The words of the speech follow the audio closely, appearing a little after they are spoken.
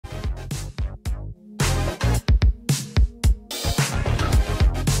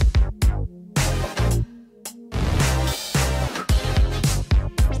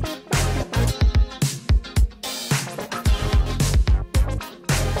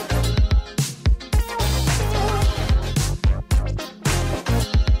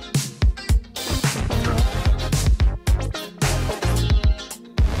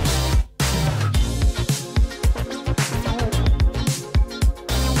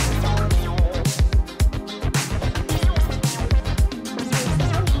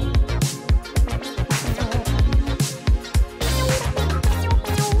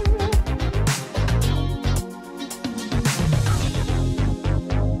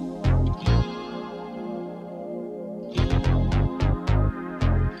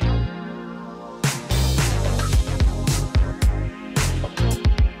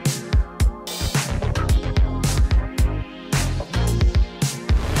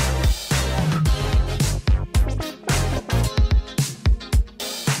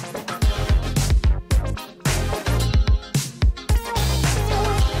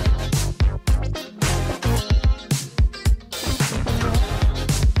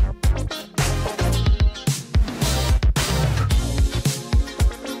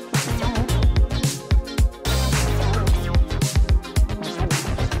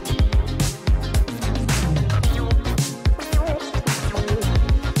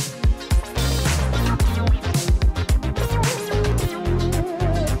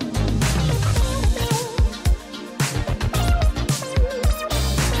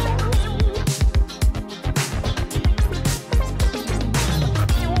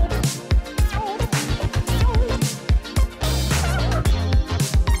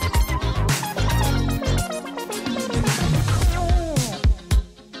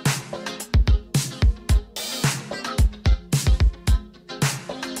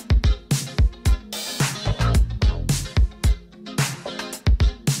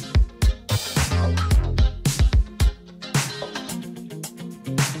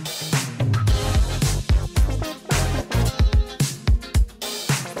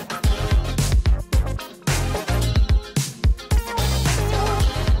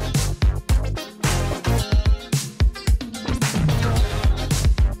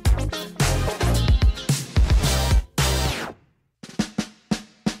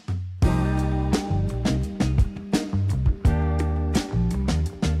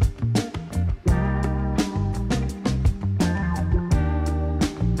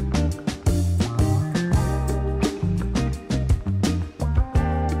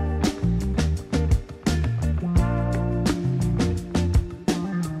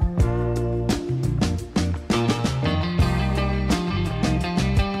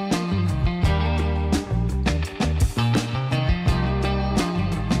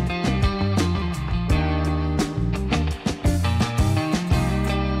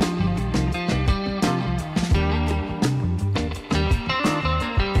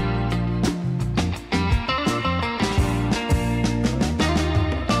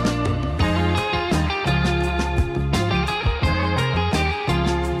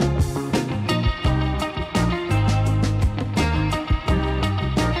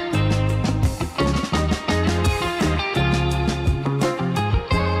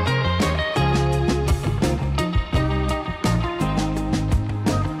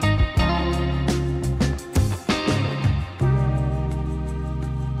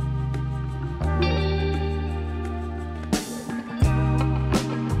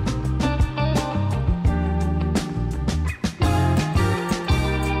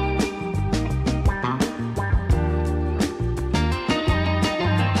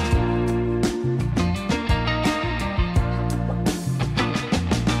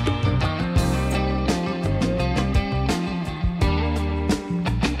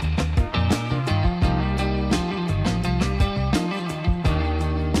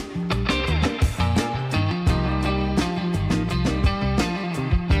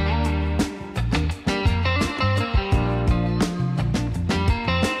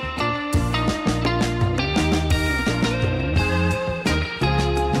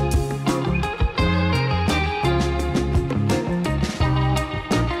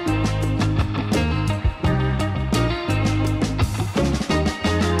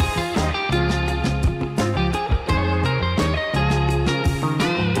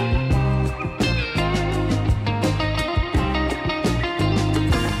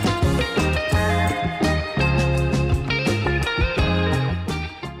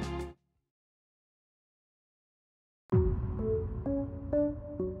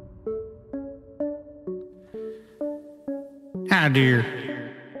Hi there.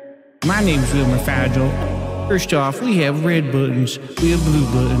 My name's Wilmer Fagel. First off, we have red buttons, we have blue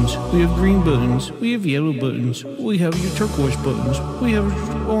buttons, we have green buttons, we have yellow buttons, we have your turquoise buttons, we have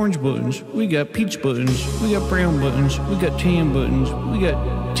orange buttons, we got peach buttons, we got brown buttons, we got tan buttons, we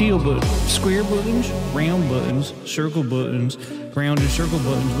got teal buttons, square buttons, round buttons, circle buttons, round and circle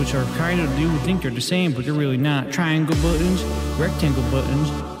buttons, which are kind of, you would think they're the same, but they're really not. Triangle buttons, rectangle buttons,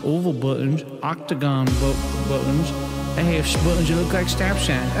 oval buttons, octagon buttons. I have buttons that look like stop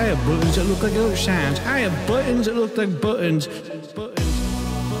signs. I have buttons that look like other signs. I have buttons that look like buttons. Buttons.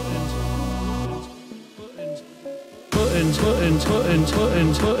 I have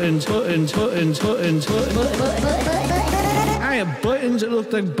buttons that look like buttons. I have buttons that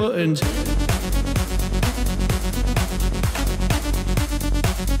look like buttons.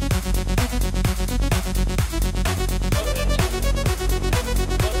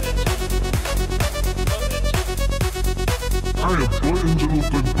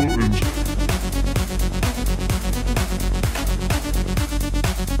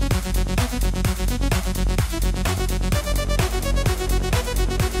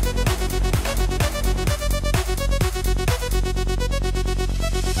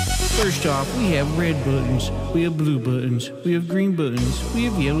 First off, we have red buttons, we have blue buttons, we have green buttons, we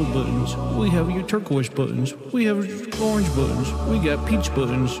have yellow buttons, we have your turquoise buttons, we have orange buttons, we got peach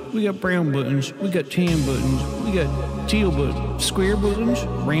buttons, we got brown buttons, we got tan buttons, we got teal buttons, square buttons,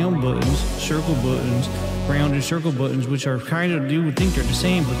 round buttons, circle buttons, round and circle buttons, which are kind of, you would think they're the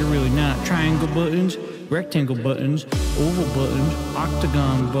same, but they're really not. Triangle buttons, rectangle buttons, oval buttons,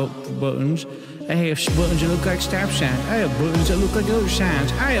 octagon buttons. I have buttons that look like stop signs. I have buttons that look like other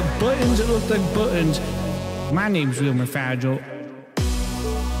signs. I have buttons that look like buttons. My name's Wilmer Fagel.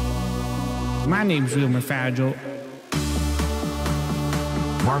 My name's Wilmer Fagel.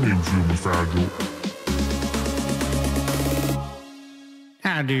 My name's Wilmer Fagel.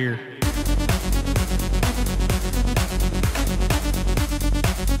 Hi dear.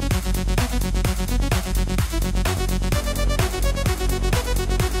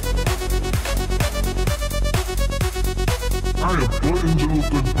 I have buttons that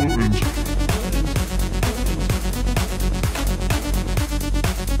look like buttons.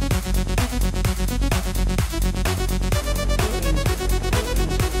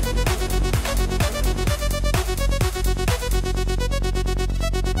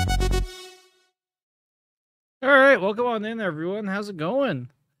 All right, welcome on in, everyone. How's it going?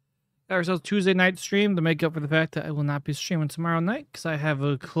 Got ourselves Tuesday night stream to make up for the fact that I will not be streaming tomorrow night because I have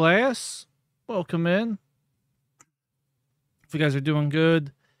a class. Welcome in. If you guys are doing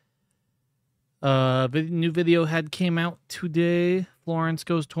good. New video had came out today. Florence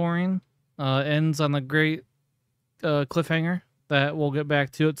Goes Touring. Ends on a great cliffhanger that we'll get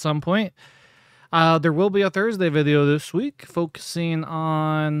back to at some point. There will be a Thursday video this week focusing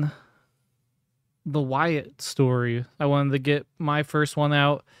on the Wyatt story. I wanted to get my first one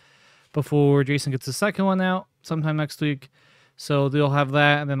out before Jason gets the second one out sometime next week. So they'll have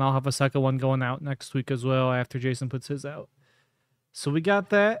that, and then I'll have a second one going out next week as well after Jason puts his out. So we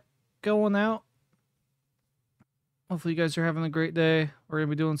got that going out. Hopefully you guys are having a great day. We're going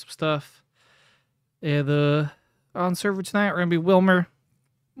to be doing some stuff. And on server tonight, we're going to be Wilmer.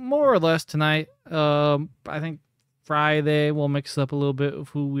 More or less tonight. I think Friday we'll mix up a little bit of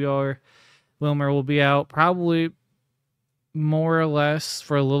who we are. Wilmer will be out probably more or less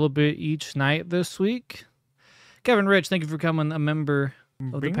for a little bit each night this week. Kevin Rich, thank you for becoming a member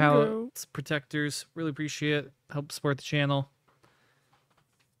of the Pallet Protectors. Really appreciate it. Help support the channel.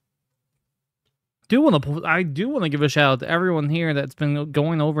 I do want to give a shout out to everyone here that's been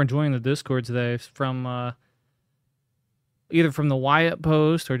going over and joining the Discord today from either from the Wyatt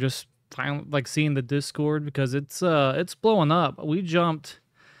post or just like seeing the Discord, because it's blowing up. We jumped.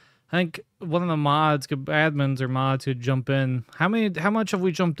 I think one of the admins or mods who jump in. How much have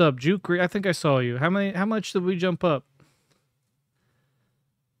we jumped up? Juke, I think I saw you. How much did we jump up?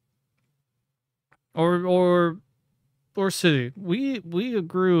 Or City. We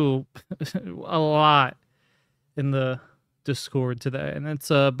grew a lot in the Discord today, and it's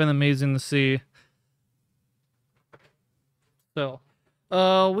been amazing to see. So,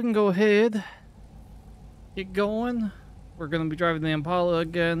 we can go ahead, get going. We're going to be driving the Impala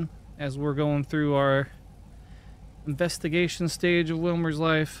again as we're going through our investigation stage of Wilmer's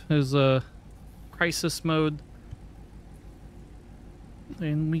life, his crisis mode.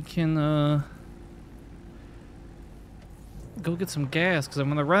 And we can go get some gas because I'm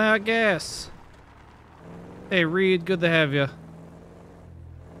going to run out of gas. Hey, Reed, good to have you.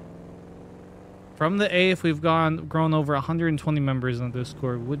 From the 8th, we've grown over 120 members in the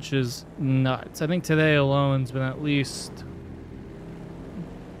Discord, which is nuts. I think today alone has been at least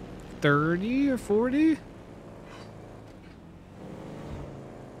 30 or 40.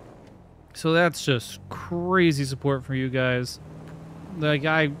 So that's just crazy support for you guys. Like,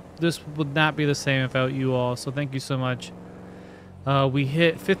 this would not be the same without you all. So thank you so much. We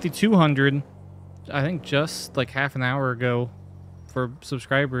hit 5,200, I think, just like half an hour ago for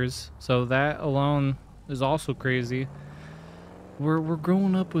subscribers. So that alone is also crazy. We're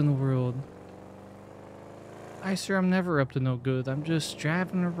growing up in the world. I swear I'm never up to no good. I'm just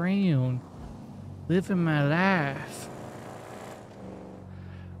driving around, living my life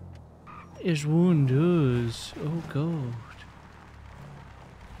as one does. Oh God.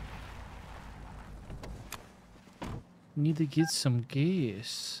 Need to get some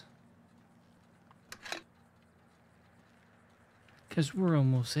gas. Cause we're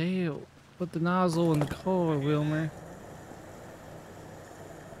almost out. Put the nozzle in the car, Wilmer.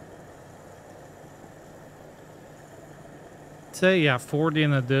 Say yeah, 40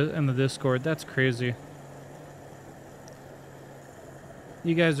 in the Discord. That's crazy.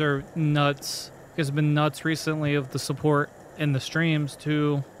 You guys are nuts. You guys have been nuts recently of the support in the streams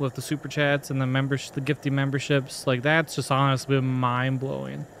too, with the super chats and the members, the gifty memberships. Like, that's just honestly been mind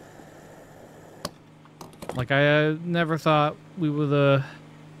blowing. Like, I never thought we would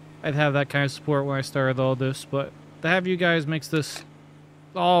I'd have that kind of support when I started all this, but to have you guys makes this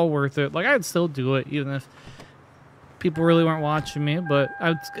all worth it. Like, I'd still do it even if people really weren't watching me, but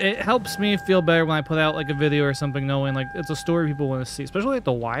it helps me feel better when I put out like a video or something, knowing like it's a story people want to see, especially like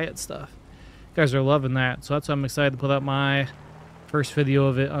the Wyatt stuff. You guys are loving that, so that's why I'm excited to put out my first video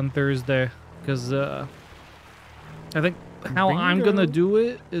of it on Thursday, because I think how I'm gonna do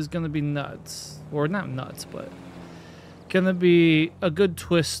it is gonna be nuts, or not nuts, but gonna be a good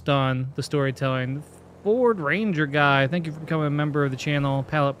twist on the storytelling. Ford Ranger guy, thank you for becoming a member of the channel.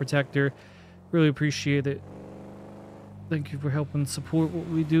 Pallet Protector, really appreciate it. Thank you for helping support what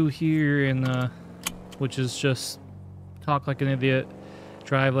we do here, and which is just talk like an idiot,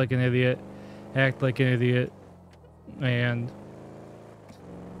 drive like an idiot, act like an idiot, and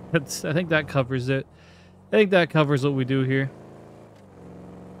I think that covers it. I think that covers what we do here.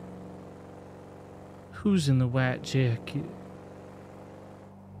 Who's in the white jacket?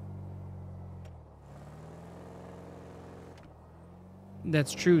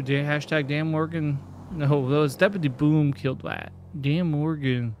 That's true. Hashtag Dan Morgan. No, that was Deputy Boom killed Wyatt. Dan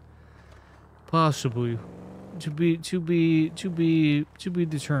Morgan. Possibly. To be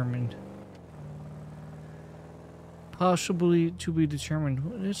determined. Possibly to be determined.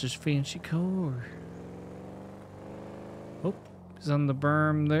 What is this fancy car? Oh, he's on the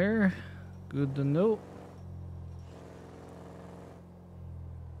berm there. Good to know.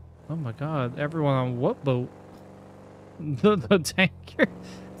 Oh my God! Everyone on what boat? the tanker.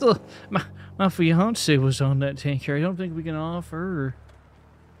 My fiance was on that tanker. I don't think we can offer her.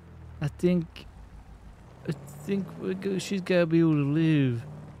 I think she's gotta be able to live.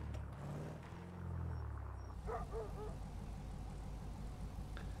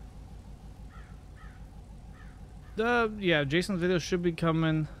 Yeah, Jason's video should be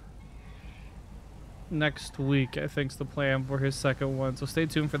coming next week, I think's the plan for his second one, so stay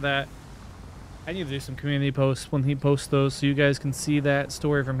tuned for that. I need to do some community posts when he posts those, so you guys can see that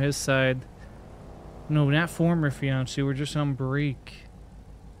story from his side. No, not former fiance, we're just on break.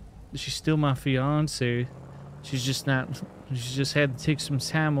 She's still my fiance. She's just not, she just had to take some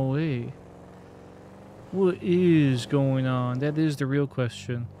time away. What is going on? That is the real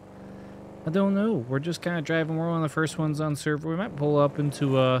question. I don't know. We're just kind of driving. We're one of the first ones on server. We might pull up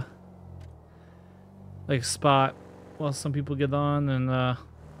into a like spot while some people get on, and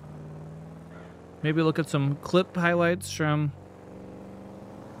maybe look at some clip highlights from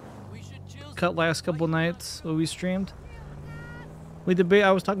cut last couple nights what we streamed. We debate.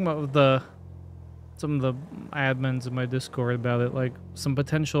 I was talking about with some of the admins in my Discord about it, like some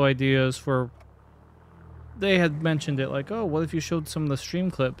potential ideas for. They had mentioned it, like, oh, what if you showed some of the stream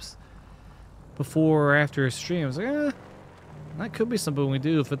clips before or after a stream? I was like, that could be something we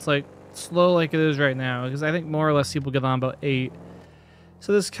do if it's like slow like it is right now, because I think more or less people get on about 8.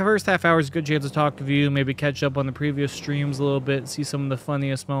 So this first half hour is a good chance to talk to you, maybe catch up on the previous streams a little bit, see some of the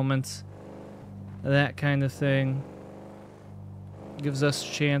funniest moments, that kind of thing. Gives us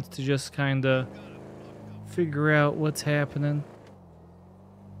a chance to just kind of figure out what's happening.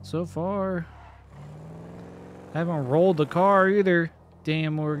 So far, I haven't rolled the car either.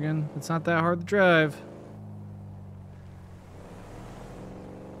 Damn, Morgan. It's not that hard to drive.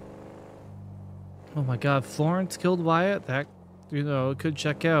 Oh my God, Florence killed Wyatt? That, you know, could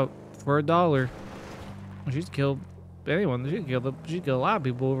check out for $1. She's killed anyone. She killed a lot of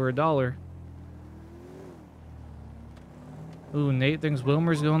people over $1. Ooh, Nate thinks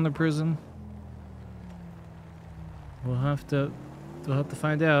Wilmer's going to prison. We'll have to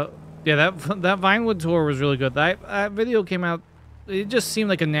find out. Yeah, that Vinewood tour was really good. That video came out. It just seemed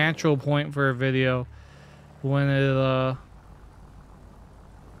like a natural point for a video when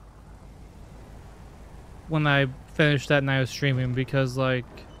I finished that night of streaming, because like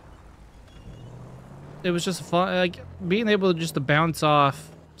it was just fun, like being able to just to bounce off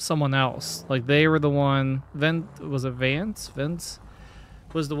someone else. Like they were the one. Vince was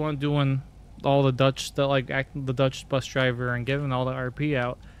the one doing all the Dutch, the Dutch bus driver and giving all the RP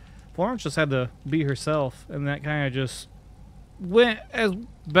out. Florence just had to be herself, and that kind of just went as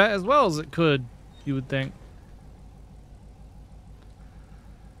well as it could, you would think.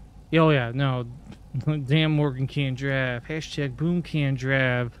 Oh yeah, no, damn Morgan can't drive. Hashtag Boom can't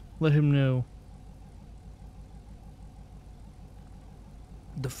drive. Let him know.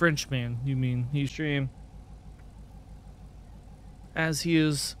 The Frenchman, you mean? He's streamed as he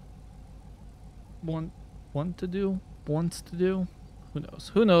is wants to do. Who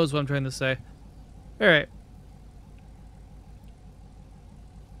knows? Who knows what I'm trying to say? All right.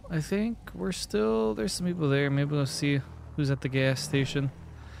 I think we're still. There's some people there. Maybe we'll see who's at the gas station.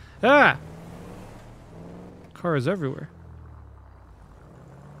 Ah! Cars everywhere.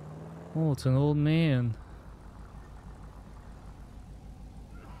 Oh, it's an old man.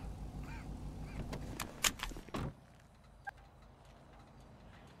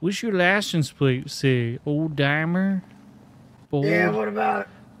 What's your license plate say? Old dimer? Bold, yeah, what about it?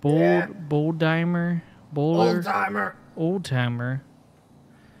 Bold, yeah. Bold dimer? Bowler? Old timer. Old timer.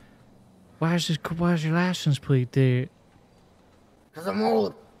 Why's your license plate there? Cause I'm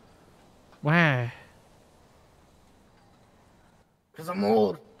old. Why? Cause I'm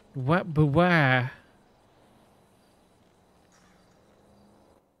old. What? But why?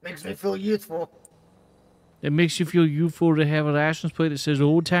 Makes me feel youthful. It makes you feel youthful to have a license plate that says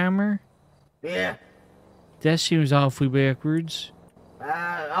old timer? Yeah. That seems awfully backwards.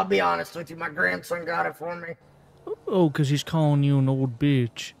 I'll be honest with you. My grandson got it for me. Oh, 'cause he's calling you an old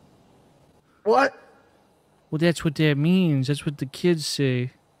bitch. What? Well, that's what that means. That's what the kids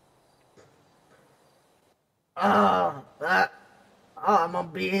say. I'm gonna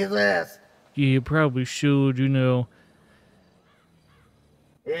beat his ass. Yeah, you probably should, you know.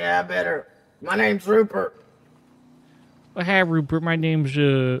 Yeah, I better. My name's Rupert. Well, hi, Rupert. My name's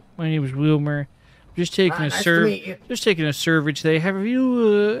Wilmer. Just taking Nice to meet you. Just taking a survey today.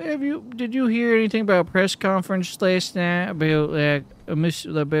 Did you hear anything about a press conference last night about like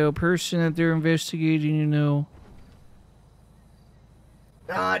about a person that they're investigating? You know.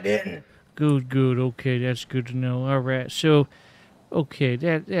 No, I didn't. Good. Okay, that's good to know. All right, so, okay,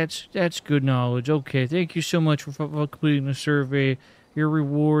 that's good knowledge. Okay, thank you so much for completing the survey. Your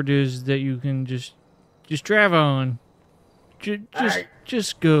reward is that you can just drive on.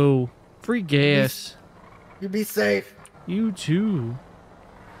 Just go. Free gas. You be safe. You too.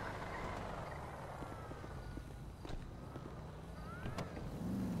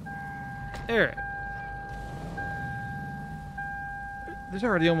 Alright. There's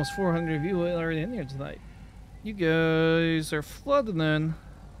already almost 400 of you already in here tonight. You guys are flooding in.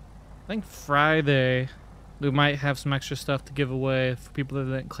 I think Friday we might have some extra stuff to give away for people that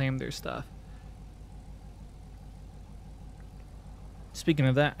didn't claim their stuff. Speaking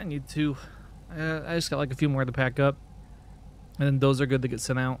of that, I need to... I just got like a few more to pack up. And then those are good to get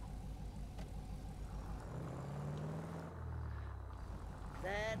sent out.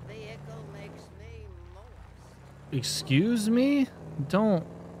 That vehicle makes me moist. Excuse me? Don't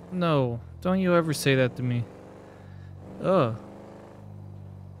you ever say that to me. Ugh.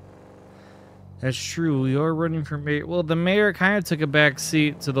 That's true. We are running for mayor. Well, the mayor kind of took a back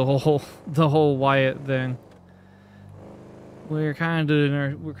seat to the whole Wyatt thing. We're kind of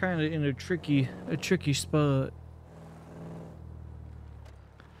in a tricky spot.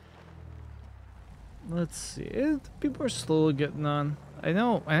 Let's see. People are slowly getting on. I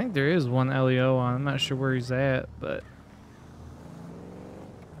think there is one LEO on. I'm not sure where he's at, but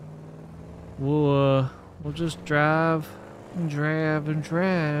we'll just drive and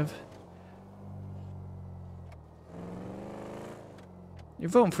drive. You're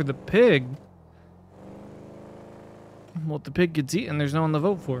voting for the pig. Well, if the pig gets eaten, there's no one to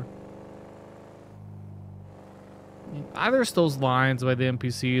vote for. There's those lines by the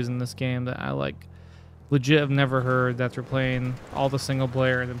NPCs in this game that I like legit have never heard after playing all the single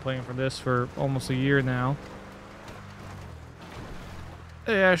player and then playing for this for almost a year now.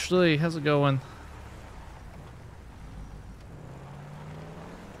 Hey Ashley, how's it going?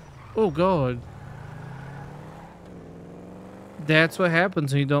 Oh god. That's what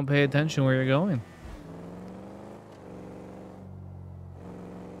happens when you don't pay attention where you're going.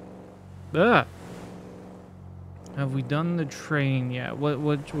 Ah. Have we done the train yet?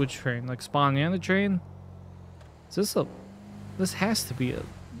 Which train? Like spawn in the train? Is this a... This has to be a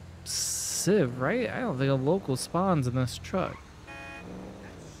Civ, right? I don't think a local spawns in this truck.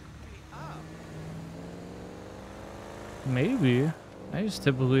 Maybe. I just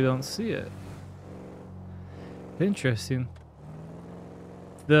typically don't see it. Interesting.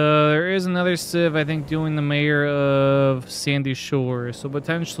 There is another Civ, I think, doing the mayor of Sandy Shores. So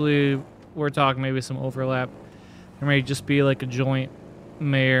potentially, we're talking maybe some overlap. There may just be like a joint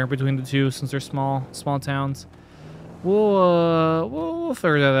mayor between the two, since they're small towns. We'll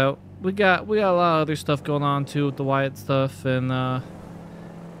figure that out. We got a lot of other stuff going on too with the Wyatt stuff and our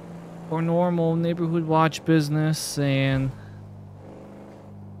normal neighborhood watch business, and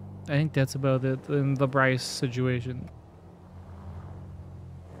I think that's about it in the Bryce situation.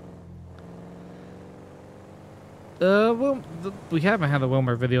 Well, we haven't had the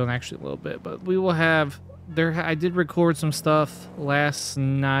Wilmer video in actually a little bit, but we will have. I did record some stuff last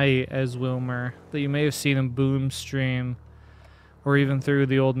night as Wilmer that you may have seen in Boom stream, or even through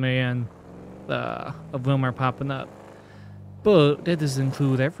the old man of Wilmer popping up. But that doesn't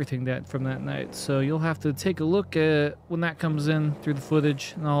include everything from that night, so you'll have to take a look at when that comes in through the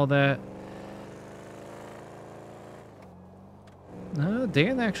footage and all that. No,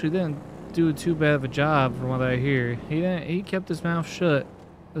 Dan actually didn't do too bad of a job from what I hear. He kept his mouth shut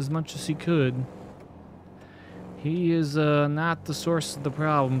as much as he could. He is not the source of the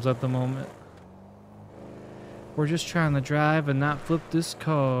problems at the moment. We're just trying to drive and not flip this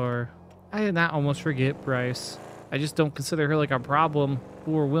car. I did not almost forget Bryce. I just don't consider her like a problem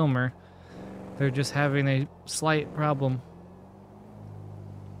or Wilmer. They're just having a slight problem.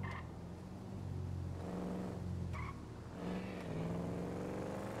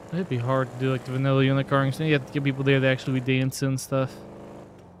 It'd be hard to do like the vanilla unicorn. So you have to get people there to actually be dancing and stuff.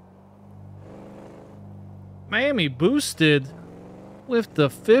 Miami boosted with the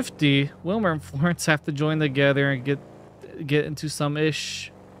 50. Wilmer and Florence have to join together and get into some ish.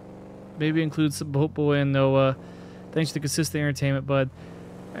 Maybe include some Boat Boy and Noah. Thanks to the consistent entertainment, bud.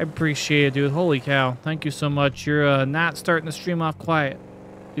 I appreciate it, dude. Holy cow. Thank you so much. You're not starting the stream off quiet.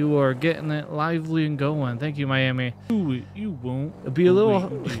 You are getting it lively and going. Thank you, Miami. You won't. It'd be a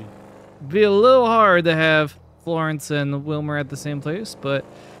little hard to have Florence and Wilmer at the same place, but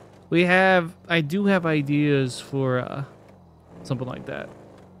I do have ideas for something like that.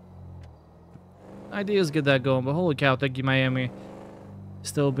 Ideas get that going, but holy cow, thank you, Miami.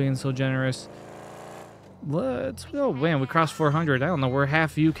 Still being so generous. Oh man, we crossed 400. I don't know where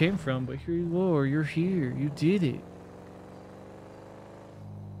half of you came from, but here you are. You're here. You did it.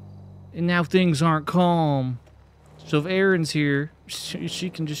 And now things aren't calm. So if Erin's here, she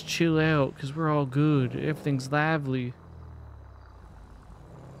can just chill out because we're all good. Everything's lively.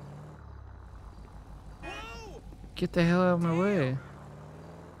 Get the hell out of my way.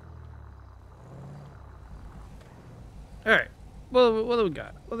 Alright. What do we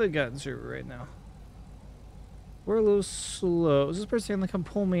got? What do we got in the server right now? We're a little slow. Is this person gonna come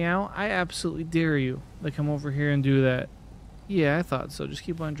pull me out? I absolutely dare you to come over here and do that. Yeah, I thought so. Just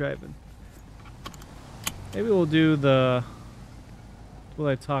keep on driving. Maybe we'll do what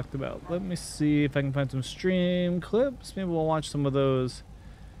I talked about. Let me see if I can find some stream clips. Maybe we'll watch some of those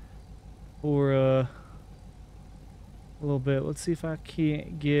for a little bit. Let's see if I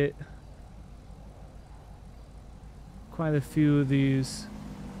can't get quite a few of these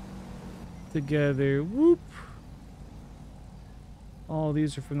together. Whoop. All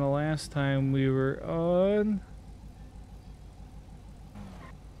these are from the last time we were on.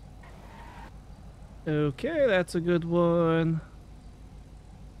 Okay, that's a good one.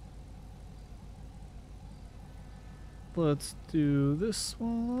 Let's do this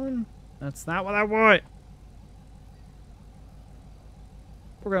one. That's not what I want.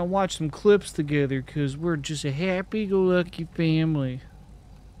 We're gonna watch some clips together because we're just a happy-go-lucky family.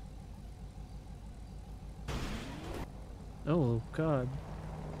 Oh, God.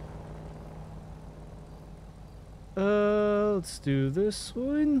 Let's do this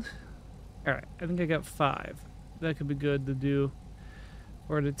one. Alright, I think I got 5. That could be good to do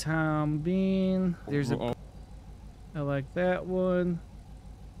for the time being. I like that one.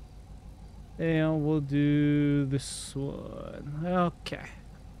 And we'll do this one. Okay.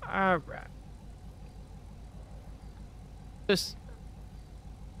 Alright.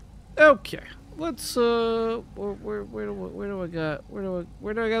 Okay. Let's where do I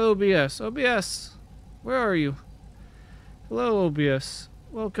got OBS? OBS, where are you? Hello, OBS.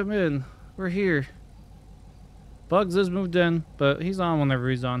 Welcome in. We're here. Bugs has moved in, but he's on whenever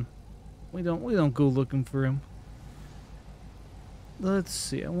he's on. We don't go looking for him. let's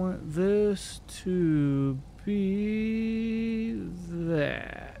see. I want this to be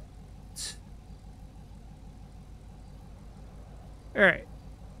that. All right.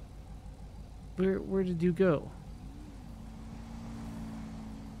 Where did you go?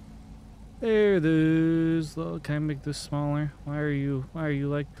 There it is. Can I make this smaller? Why are you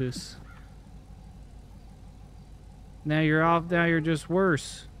like this? Now you're off. Now you're just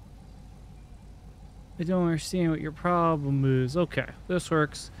worse. I don't understand what your problem is. Okay, this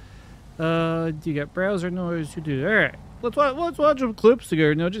works. Do you got browser noise? You do. All right. Let's watch some clips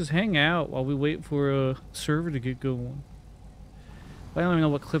together. No, just hang out while we wait for a server to get going. I don't even know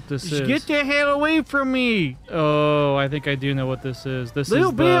what clip this is. Get the hell away from me! Oh, I think I do know what this is. This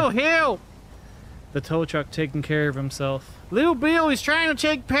Little is Bill, help! the tow truck taking care of himself. Little Bill, he's trying to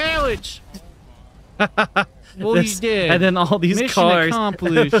take pallets. Well, he's dead. And then all these Mission cars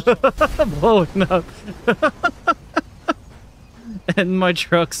accomplished. blowing up. And my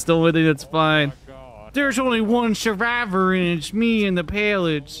truck's still with it. It's fine. There's only one survivor, and it's me and the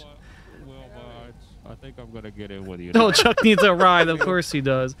pallets. I think I'm gonna get in with you. No, Chuck needs a ride. Of course he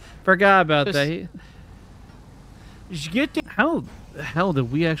does. Forgot about that. How the hell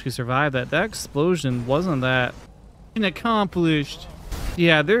did we actually survive that? That explosion wasn't that Accomplished.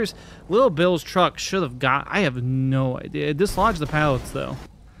 Yeah, there's Little Bill's truck should have got. I have no idea. It dislodged the pallets though.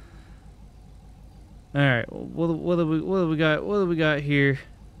 All right, what do we got? What do we got here?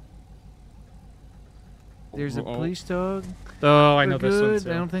 There's a police dog. Oh, I know We're this good. one's.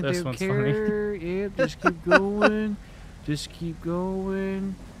 I don't think this they one's care. Yeah, just keep going. Just keep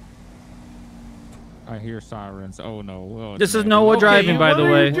going. I hear sirens. Oh no. Oh, This is man. Noah driving, by what the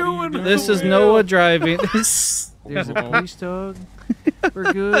are way. you doing? This is Noah driving. There's a police dog.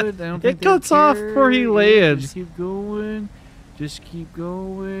 We're good. I don't think It cuts off before he Yeah, lands. just keep going. Just keep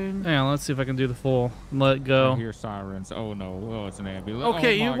going. Yeah, let's see if I can do the full and let it I go. hear sirens. Oh no. Oh, it's an ambulance.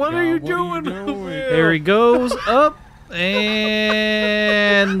 Okay, oh, my what are God, you what doing? There he goes, up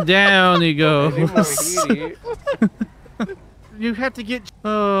and down he goes. You have to get.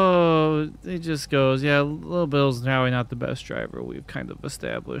 Oh, it just goes. Yeah, Little Bill's probably not the best driver we've kind of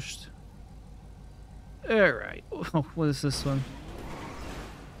established. All right. Oh, what is this one?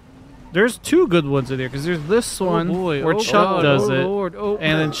 There's two good ones in there because there's this one boy. where Oh, Chuck God. does Oh, it, Lord. Oh,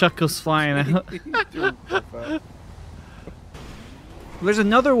 and then Chuck goes flying out. There's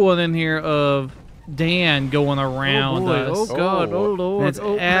another one in here of Dan going around boy. us. Oh, God. Oh, Lord. And it's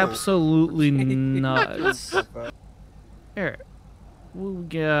Oh, absolutely nuts. Here, we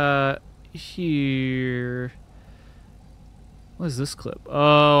got here. What is this clip?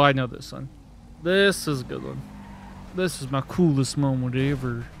 Oh, I know this one. This is a good one. This is my coolest moment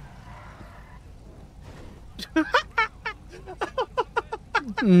ever.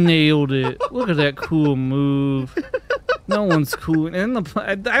 Nailed it. Look at that cool move. No one's cool. And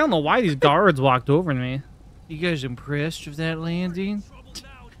I don't know why these guards walked over me. You guys impressed with that landing?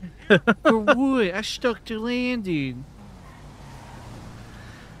 For what? I stuck to landing.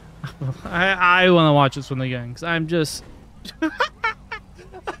 I want to watch this one again because I'm just.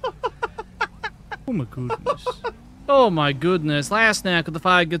 Oh my goodness. Oh my goodness. Last snack of the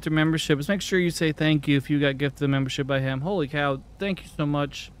 5 gifted memberships. Make sure you say thank you if you got gifted a membership by him. Holy cow. Thank you so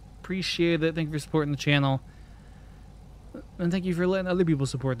much. Appreciate it. Thank you for supporting the channel. And thank you for letting other people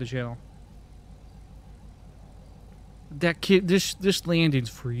support the channel. That kid, this landing's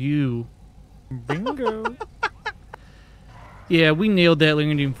for you. Bingo. Yeah, we nailed that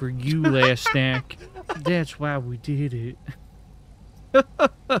landing for you last snack. That's why we did it.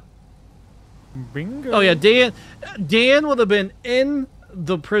 Bingo. Oh yeah, Dan would have been in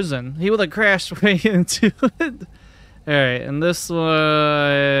the prison. He would have crashed right into it. All right, and this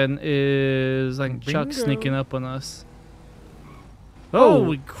one is like Chuck Bingo. sneaking up on us.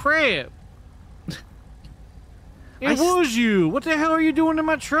 Holy crap. It I was you. What the hell are you doing in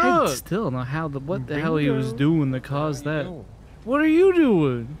my I truck? still don't know how what the hell he was Bingo. doing to cause that. What are you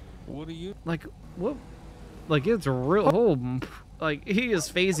doing? What are you? Like what? Like it's a real like he is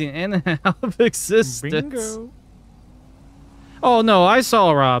phasing in and out of existence. Bingo. Oh no, I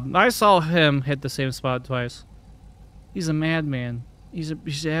saw Rob. I saw him hit the same spot twice. He's a madman. He's an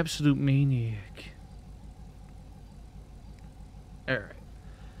absolute maniac. All right.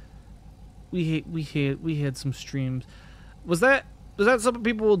 We had some streams. Was that something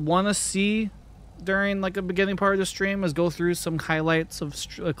people would want to see during like a beginning part of the stream? Is go through some highlights of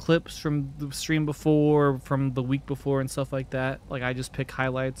clips from the stream before, from the week before, and stuff like that. Like I just pick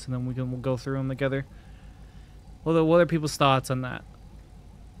highlights and then we'll go through them together. What are people's thoughts on that?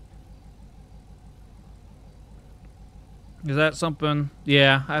 Is that something?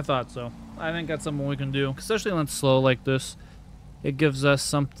 Yeah, I thought so. I think that's something we can do, especially when it's slow like this. It gives us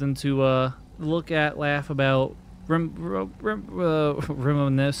something to look at, laugh about, reminisce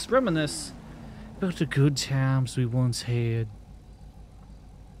about the good times we once had.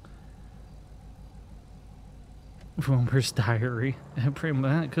 Wilmer's Diary.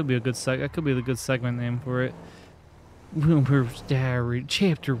 That could be a good that could be the good segment name for it. Wilmer's Diary,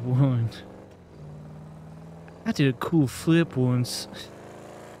 Chapter 1. I did a cool flip once.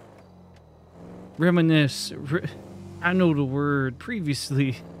 Reminisce. I know the word.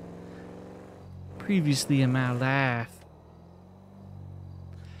 Previously in my life.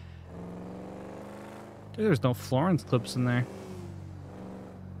 There's no Florence clips in there.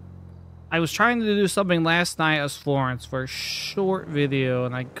 I was trying to do something last night as Florence for a short video,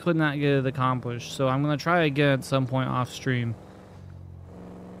 and I could not get it accomplished. So I'm going to try again at some point off stream.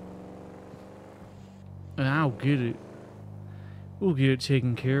 And I'll get it. We'll get it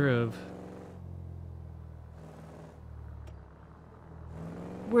taken care of.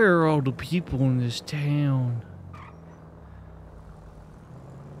 Where are all the people in this town?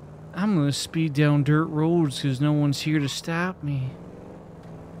 I'm gonna speed down dirt roads because no one's here to stop me.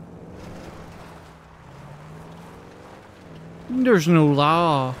 There's no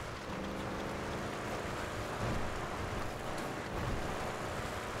law.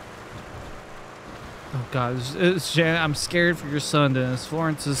 Oh God, I'm scared for your son, Dennis.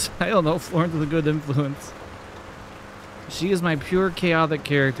 Florence is, I don't know, Florence is a good influence. She is my pure chaotic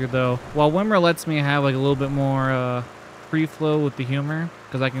character, though. While Wimmer lets me have like a little bit more free flow with the humor,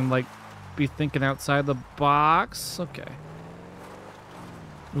 because I can like be thinking outside the box. Okay.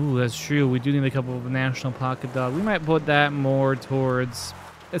 Ooh, that's true. We do need a couple of National Pocket Dog. We might put that more towards.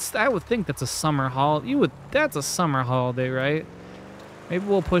 I would think that's a summer holiday. That's a summer holiday, right? Maybe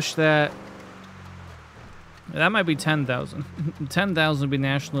we'll push that. That might be 10,000. 10,000 would be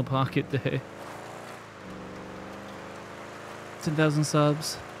National Pocket Day. 10,000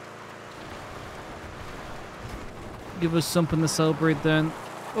 subs. Give us something to celebrate then.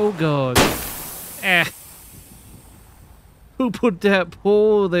 Oh God. Who put that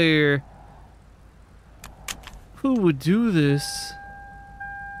pole there? Who would do this?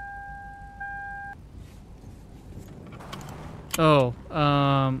 Oh,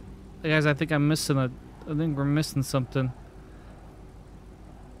 guys, I think I'm missing I think we're missing something.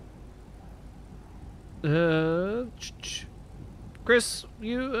 Chris,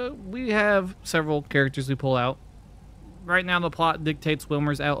 we have several characters we pull out. Right now, the plot dictates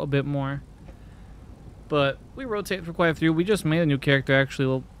Wilmer's out a bit more. But we rotate for quite a few. We just made a new character,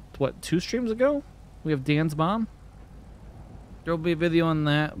 actually, what, 2 streams ago? We have Dan's mom. There will be a video on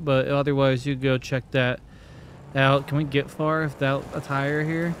that, but otherwise, you go check that out. Can we get far without a tire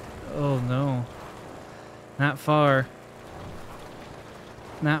here? Oh, no. Not far.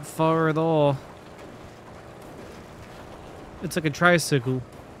 Not far at all. It's like a tricycle.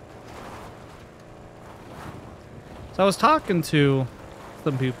 So I was talking to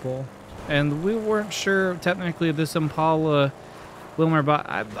some people, and we weren't sure technically if this Impala Wilmer bought.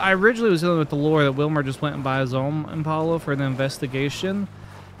 I originally was dealing with the lore that Wilmer just went and bought his own Impala for the investigation,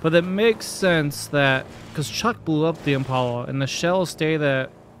 but it makes sense that because Chuck blew up the Impala and the shell stayed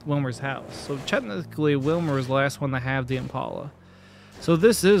at Wilmer's house, so technically Wilmer was the last one to have the Impala. So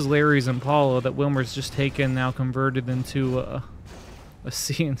this is Larry's Impala that Wilmer's just taken, now converted into a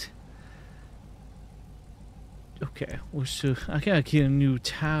scene. Okay, well, so I gotta get a new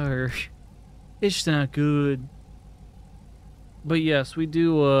tire. It's not good. But yes, we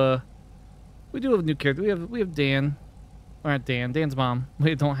do have a new character. We have Dan. Or not Dan, Dan's mom.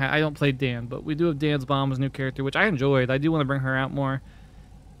 I don't play Dan, but we do have Dan's mom as a new character, which I enjoyed. I do want to bring her out more.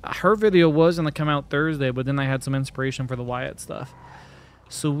 Her video was gonna come out Thursday, but then I had some inspiration for the Wyatt stuff.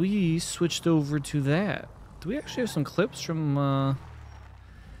 So we switched over to that. Do we actually have some clips from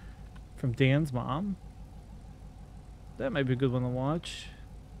Dan's mom? That might be a good one to watch.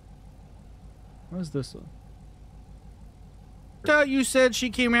 What's this one? I thought you said she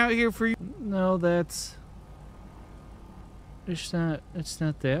came out here for you. No, it's not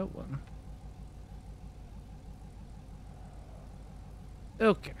that one.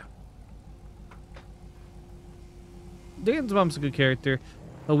 Okay. Dan's mom's a good character.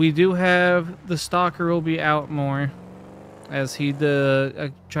 We do have the stalker will be out more as he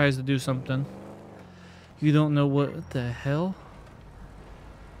tries to do something. You don't know what the hell?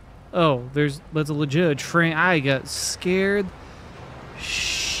 Oh, that's a legit train. I got scared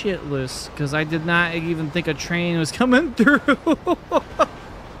shitless because I did not even think a train was coming through.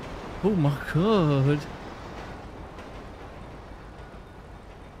 Oh my God.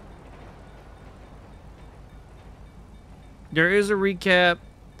 There is a recap,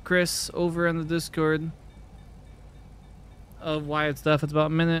 Chris, over on the Discord. of Wyatt's stuff. It's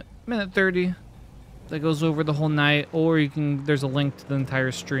about minute 30 that goes over the whole night, or you can, there's a link to the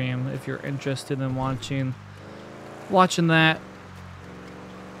entire stream if you're interested in watching that.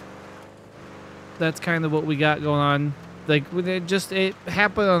 That's kind of what we got going on. Like, it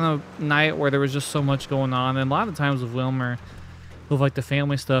happened on a night where there was just so much going on, and a lot of times with Wilmer, with like the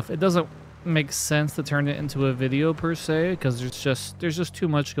family stuff, it doesn't make sense to turn it into a video per se, because there's just too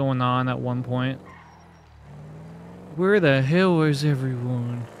much going on at one point. Where the hell is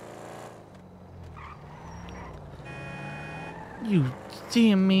everyone? You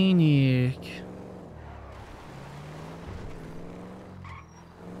damn maniac.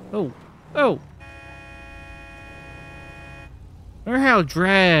 Oh. Or how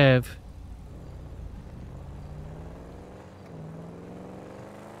drive.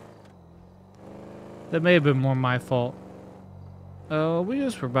 That may have been more my fault. Oh, we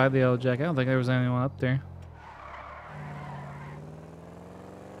just were by the Yellow Jack. I don't think there was anyone up there.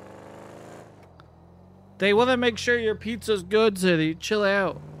 They want to make sure your pizza's good, City. Chill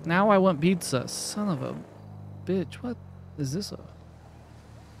out. Now I want pizza. Son of a bitch. What is this? Are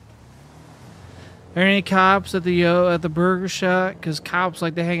there any cops at the burger shop? Because cops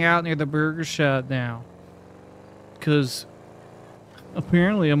like to hang out near the burger shop now. Because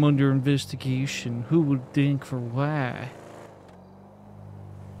apparently I'm under investigation. Who would think for why?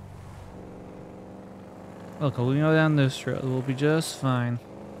 Look, we go down this road. We'll be just fine.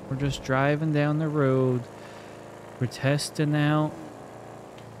 We're just driving down the road. We're testing out.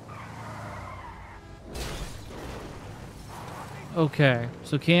 Okay,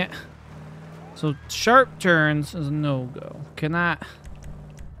 so sharp turns is a no-go. The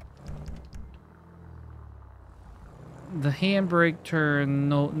handbrake turn,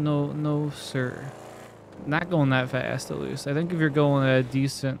 no, sir. Not going that fast, at least. I think if you're going at a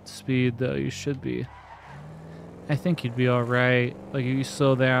decent speed, though, you should be. I think you'd be alright. Like, if you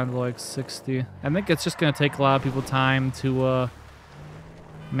slow down to, like, 60. I think it's just gonna take a lot of people time to,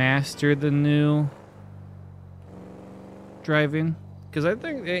 master the new driving. Because I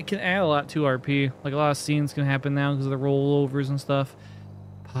think it can add a lot to RP. Like, a lot of scenes can happen now because of the rollovers and stuff.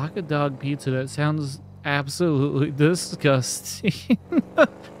 Pocket dog pizza, that sounds absolutely disgusting.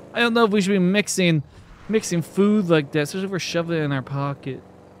 I don't know if we should be mixing food like that, especially if we're shoving it in our pocket.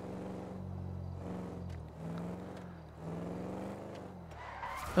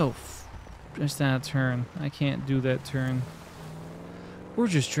 Oh, just that turn. I can't do that turn. We're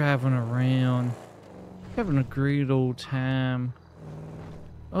just driving around, having a great old time.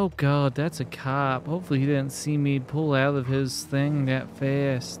 Oh God, that's a cop. Hopefully he didn't see me pull out of his thing that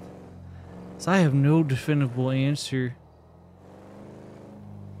fast. So I have no definitive answer.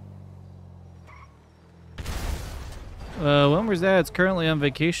 Wilmer's dad's currently on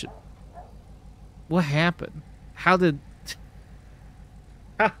vacation. What happened? How did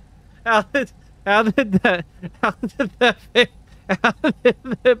that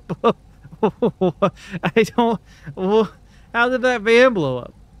blow? How did that van blow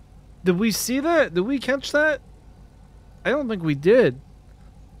up? Did we see that? Did we catch that? I don't think we did.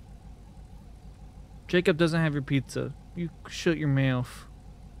 Jacob doesn't have your pizza. You shut your mouth.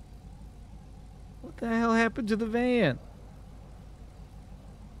 What the hell happened to the van?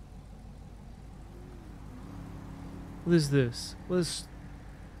 What is this?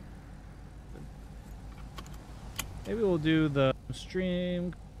 Maybe we'll do the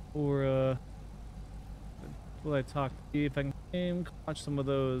stream, or will I talk? See if I can watch some of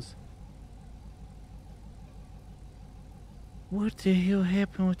those. What the hell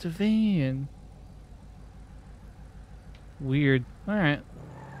happened with the van? Weird. Alright.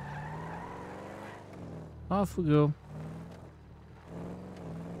 Off we go.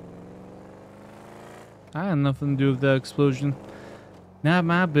 I had nothing to do with that explosion. Not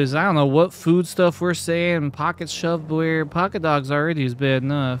my business. I don't know what food stuff we're saying. Pockets shoved where. Pocket dogs already is bad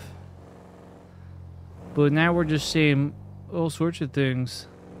enough. But now we're just saying all sorts of things.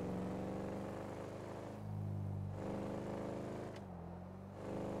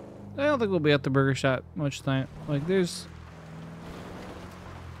 I don't think we'll be at the burger shop much tonight. Like, there's...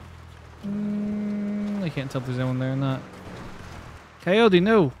 I can't tell if there's anyone there or not. Coyote,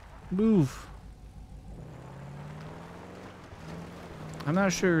 no! Move! I'm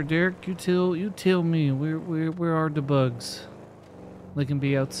not sure, Derek. You tell me. Where are the bugs? They can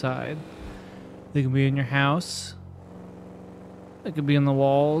be outside. They can be in your house. They could be in the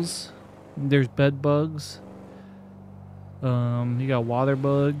walls. There's bed bugs. You got water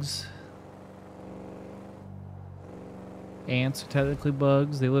bugs. Ants are technically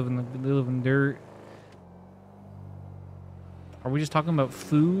bugs. They live in dirt. Are we just talking about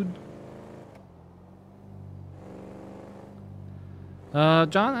food?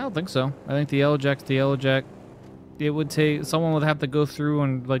 John, I don't think so. I think the yellow jack's the yellow jack. It would take, someone would have to go through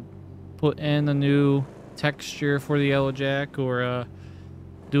and like put in a new texture for the yellow jack or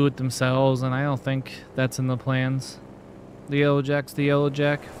do it themselves, and I don't think that's in the plans. The yellow jack's the yellow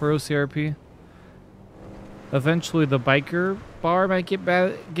jack for OCRP. Eventually the biker bar might get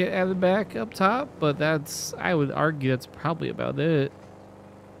added back up top, but that's, I would argue that's probably about it.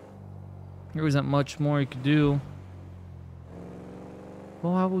 There isn't much more you could do.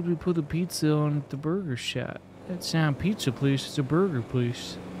 Well, how would we put a pizza on the burger shop? That's not a pizza place, it's a burger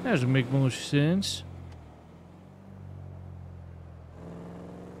place. That doesn't make much sense.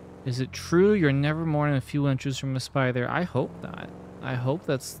 Is it true you're never more than a few inches from a spider? I hope not. I hope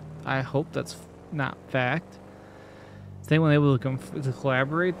that's not fact. Is anyone able to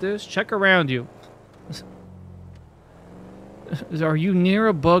collaborate this? Check around you. Are you near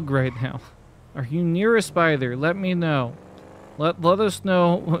a bug right now? Are you near a spider? Let me know. Let us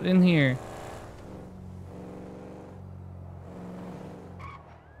know in here.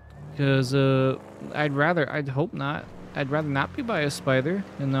 Because I'd hope not. I'd rather not be by a spider,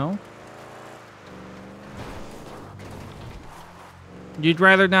 you know? You'd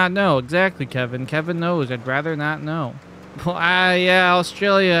rather not know. Exactly, Kevin. Kevin knows. I'd rather not know. Well, yeah,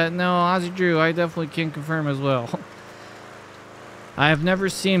 Australia. No, Aussie Drew, I definitely can confirm as well. I have never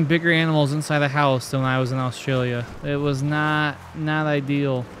seen bigger animals inside the house than when I was in Australia. It was not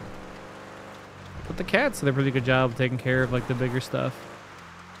ideal. But the cats did a pretty good job of taking care of like the bigger stuff.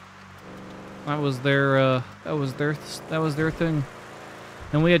 That was their thing.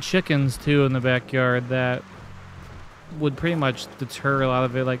 And we had chickens too in the backyard that would pretty much deter a lot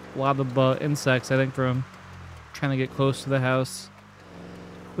of it, like a lot of the insects, I think, from trying to get close to the house,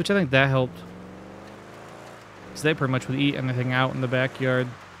 which I think that helped. Because they pretty much would eat anything out in the backyard,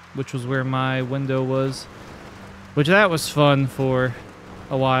 which was where my window was. Which that was fun for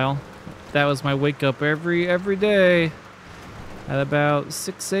a while. That was my wake up every day. At about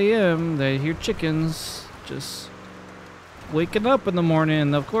 6 a.m., they hear chickens just waking up in the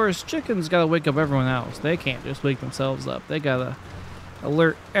morning. Of course, chickens gotta wake up everyone else. They can't just wake themselves up. They gotta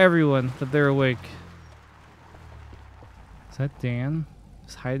alert everyone that they're awake. Is that Dan?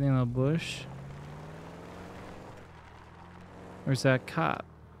 Just hiding in a bush? Or is that a cop?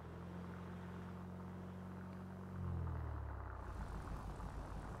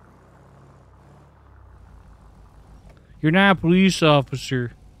 You're not a police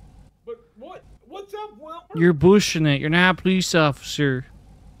officer. But what? What's up, Wilbur? You're bushing it. You're not a police officer.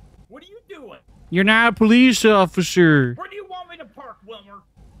 What are you doing? You're not a police officer. Where do you want me to park, Wilbur?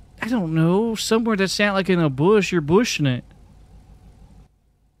 I don't know. Somewhere that's not like in a bush. You're bushing it.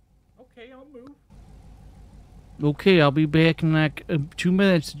 Okay, I'll move. Okay, I'll be back in like 2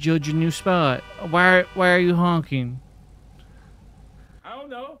 minutes to judge a new spot. Why are you honking? I don't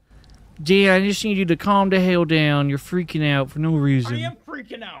know. Dan, I just need you to calm the hell down. You're freaking out for no reason. I am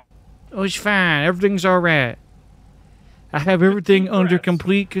freaking out. Oh, it's fine. Everything's alright. I have everything under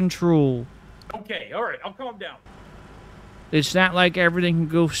complete control. Okay, alright, I'll calm down. It's not like everything can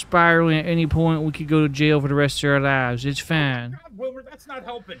go spiraling at any point. We could go to jail for the rest of our lives. It's fine. God, Wilbur, that's not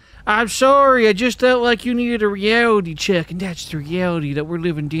helping. I'm sorry. I just felt like you needed a reality check, and that's the reality that we're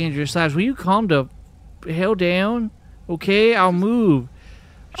living dangerous lives. Will you calm the hell down? Okay, I'll move.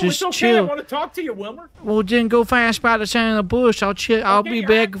 Just it's okay. chill. I want to talk to you, Wilbur. Well, then go find a spot that's in the bush. I'll chill. I'll be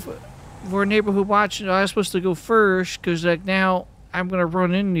Okay, back for a neighborhood watch. I was supposed to go first because like now I'm gonna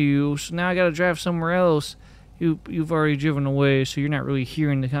run into you. So now I gotta drive somewhere else. You've already driven away, so you're not really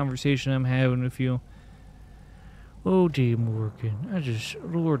hearing the conversation I'm having with you. Oh, Dave Morgan.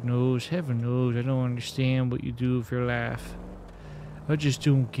 Lord knows, heaven knows, I don't understand what you do with your life. I just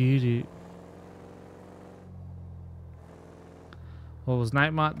don't get it. Well, was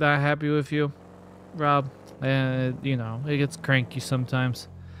Nightmont that happy with you, Rob? You know, it gets cranky sometimes.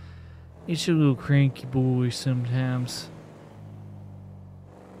 It's a little cranky boy sometimes.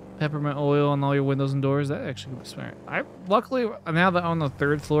 Peppermint oil on all your windows and doors. That actually would be smart. Luckily, now that I'm on the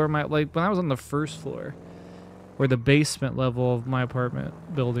 3rd floor, when I was on the 1st floor, or the basement level of my apartment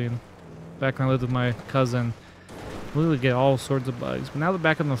building, back when I lived with my cousin, we would get all sorts of bugs. But now that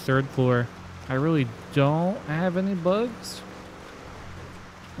back on the 3rd floor, I really don't have any bugs.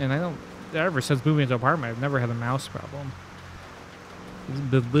 And I don't, ever since moving into the apartment, I've never had a mouse problem.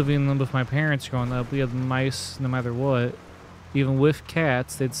 Been living with my parents growing up, we had mice no matter what. Even with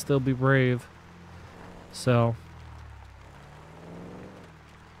cats, they'd still be brave. So,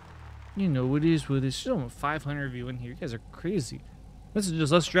 you know, it is what it is. There's almost 500 of you in here. You guys are crazy. This is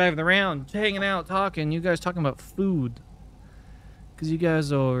just us driving around, hanging out, talking. You guys talking about food. Because you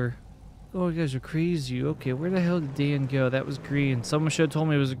guys are Oh, you guys are crazy. Okay, where the hell did Dan go? That was green. Someone should have told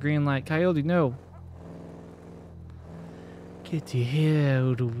me it was a green light. Coyote, no. Get the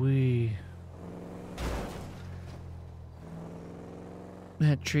hell out of the way.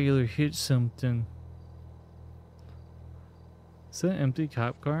 That trailer hit something. Is that an empty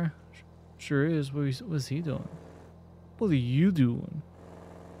cop car? Sure is. What's he doing? What are you doing?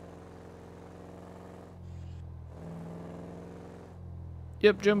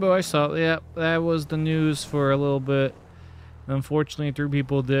 Yep, Jumbo, I saw it. Yep, that was the news for a little bit. Unfortunately, 3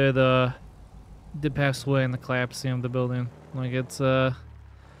 people did pass away in the collapsing of the building. Like, it's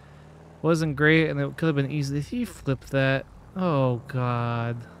wasn't great, and it could have been easy if you flipped that. Oh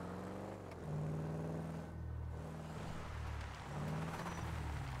God.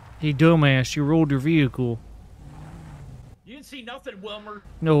 Hey, dumbass, you rolled your vehicle. You didn't see nothing, Wilmer.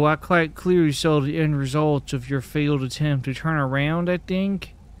 No, I quite clearly saw the end results of your failed attempt to turn around, I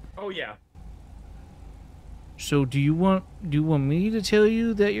think. Oh yeah. So do you want me to tell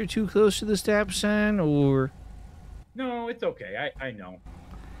you that you're too close to the stop sign, or No, it's okay. I know.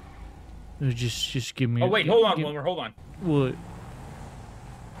 just give me Oh wait, hold on, Wilmer. Hold on. What?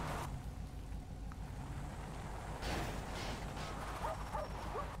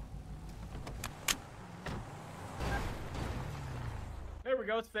 There we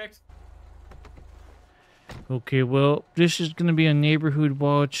go. It's fixed. Okay, well, this is gonna be a neighborhood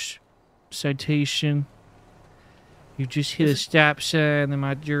watch citation. You just hit a stop sign in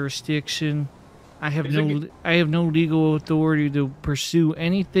my jurisdiction. I have no legal authority to pursue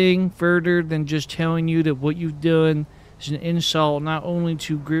anything further than just telling you that what you've done is an insult not only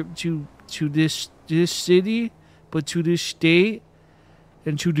to this city, but to this state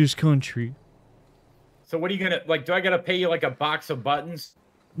and to this country. So what are you gonna like? Do I gotta pay you like a box of buttons?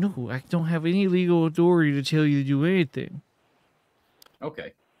 No, I don't have any legal authority to tell you to do anything.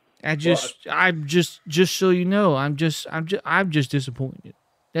 Okay. I'm just so you know, I'm just disappointed.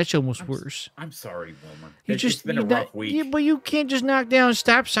 That's almost worse. I'm sorry, Wilmer. It's been a rough week. Yeah, but you can't just knock down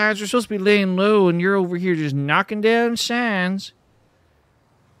stop signs. We're supposed to be laying low, and you're over here just knocking down signs.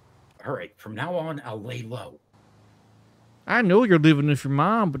 All right, from now on, I'll lay low. I know you're living with your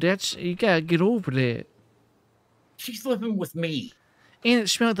mom, but you gotta get over that. She's living with me. And it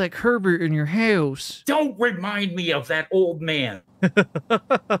smelled like Herbert in your house. Don't remind me of that old man.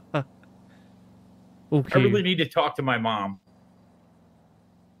 Okay. I really need to talk to my mom.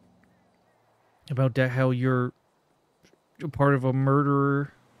 About that, how you're part of a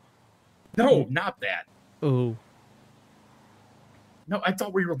murderer. No, not that. Oh. No, I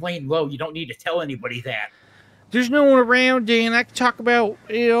thought we were laying low. You don't need to tell anybody that. There's no one around, Dan. I can talk about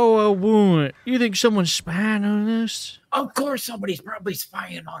a wound. You think someone's spying on us? Of course somebody's probably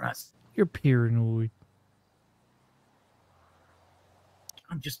spying on us. You're paranoid.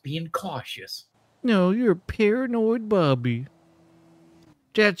 I'm just being cautious. No, you're paranoid Bobby.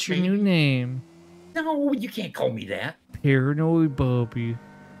 That's your new name. No, you can't call me that. Paranoid Bobby.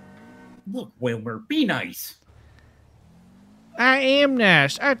 Look, Wilmer, be nice. I am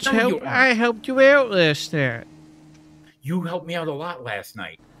nice. I you aren't. helped you out last night. You helped me out a lot last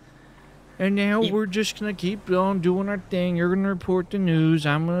night. And now we're just going to keep on doing our thing. You're going to report the news.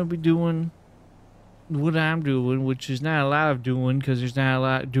 I'm going to be doing what I'm doing, which is not a lot of doing because there's not a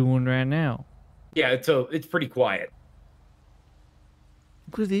lot doing right now. Yeah, it's pretty quiet.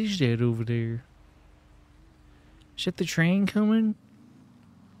 What is that over there? Is that the train coming?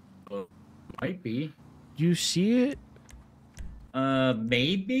 Might be. Do you see it?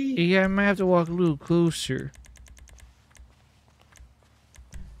 Maybe? Yeah, I might have to walk a little closer.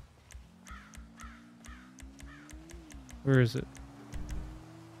 Where is it?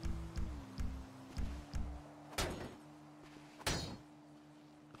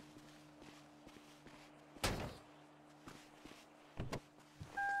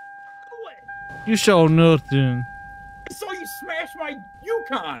 You saw nothing. I saw you smash my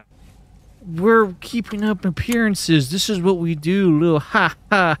Yukon. We're keeping up appearances. This is what we do. Little ha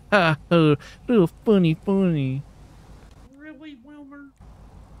ha ha ha. Little funny. Really, Wilmer?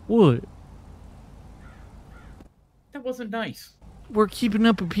 What? That wasn't nice. We're keeping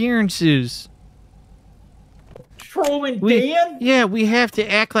up appearances. Trolling Dan? Yeah, we have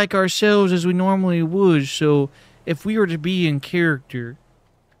to act like ourselves as we normally would. So if we were to be in character,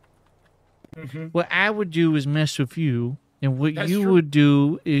 what I would do is mess with you. And what That's you true. would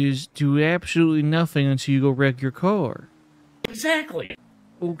do is do absolutely nothing until you go wreck your car. Exactly.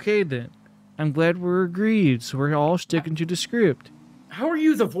 Okay, then. I'm glad we're agreed, so we're all sticking to the script. How are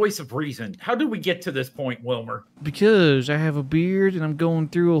you the voice of reason? How did we get to this point, Wilmer? Because I have a beard and I'm going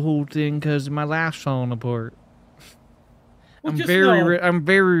through a whole thing because my life's falling apart. Well, I'm just very know- I'm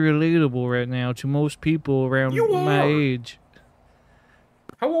very relatable right now to most people around You my are. age.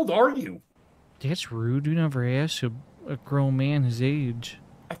 How old are you? That's rude. You never ask a grown man his age.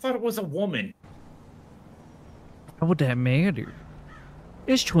 I thought it was a woman. How would that matter?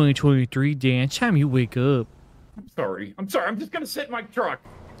 It's 2023, Dan. It's time you wake up. I'm sorry. I'm sorry. I'm just gonna sit in my truck.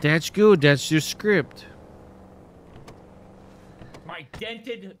 That's good. That's your script. My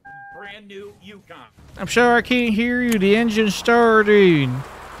dented, brand new Yukon. I'm sorry I can't hear you. The engine's starting.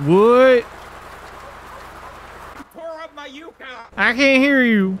 What? Tore up my Yukon. I can't hear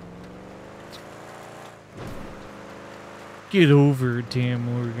you. Get over it, Dan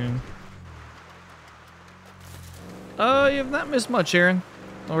Morgan. You have not missed much, Aaron.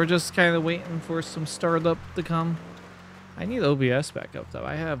 We're just kind of waiting for some startup to come. I need OBS back up though.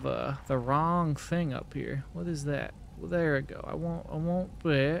 I have the wrong thing up here. What is that? Well, there we go. I won't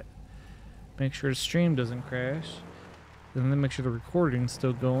that. Make sure the stream doesn't crash. And then make sure the recording's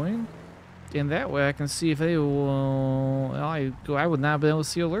still going. And that way I can see if they will. I would not have been able to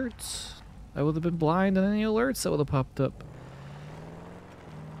see alerts. I would have been blind on any alerts that would have popped up.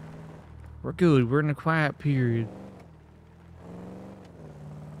 We're good. We're in a quiet period.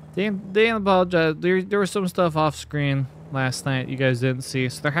 Dan apologized. There was some stuff off screen last night you guys didn't see.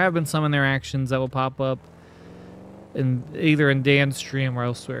 So there have been some interactions that will pop up in either in Dan's stream or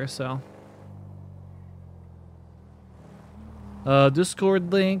elsewhere. So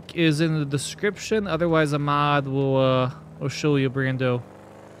Discord link is in the description. Otherwise, a mod will show you, Brando.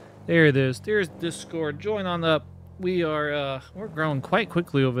 There it is. There's Discord. Join on up. We're growing quite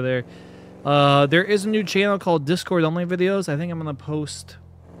quickly over there. There is a new channel called Discord Only Videos. I think I'm gonna post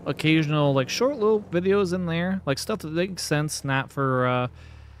occasional like short little videos in there, like stuff that makes sense, not for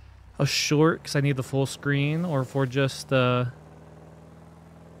a short because I need the full screen, or for just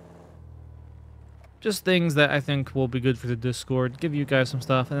things that I think will be good for the Discord. Give you guys some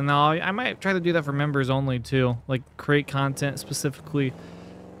stuff, and then I might try to do that for members only too, like create content specifically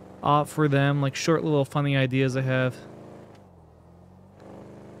for them, like short little funny ideas I have.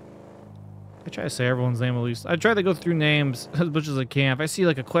 I try to say everyone's name at least. I try to go through names as much as I can. If I see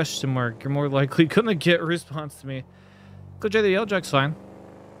like a question mark, you're more likely gonna get a response to me. Go J, the yellow jack's fine.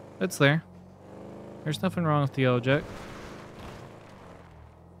 It's there. There's nothing wrong with the yellow jack.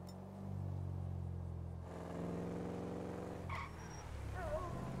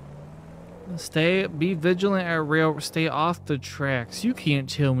 Be vigilant at rail. Stay off the tracks. You can't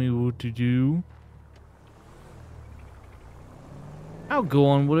tell me what to do. I'll go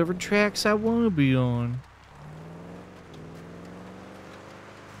on whatever tracks I want to be on.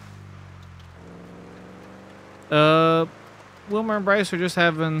 Wilmer and Bryce are just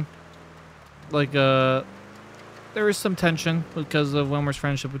having, like, there is some tension because of Wilmer's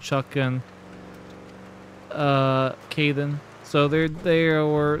friendship with Chuck and, Caden. So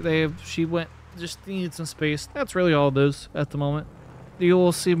she just needed some space. That's really all it is at the moment.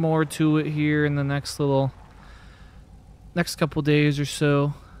 You'll see more to it here in the next couple days or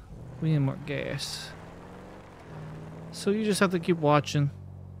so. We need more gas. So you just have to keep watching.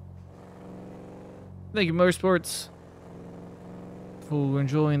 Thank you, Motorsports, for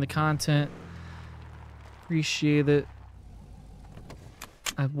enjoying the content. Appreciate it.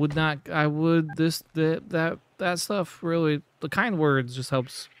 That stuff really, the kind words just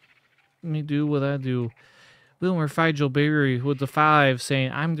helps me do what I do. Wilmer Figel Berry with the 5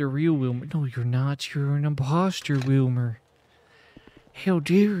 saying, I'm the real Wilmer. No, you're not. You're an imposter, Wilmer. How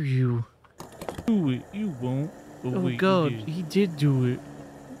dare you? Do it. You won't. Oh, wait, God, you did. he did do it.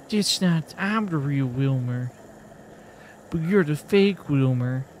 It's not. I'm the real Wilmer. But you're the fake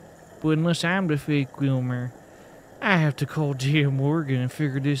Wilmer. But unless I'm the fake Wilmer, I have to call J.M. Morgan and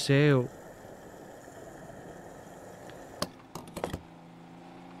figure this out.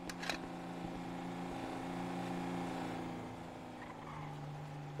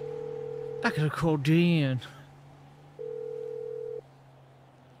 I gotta call Dan.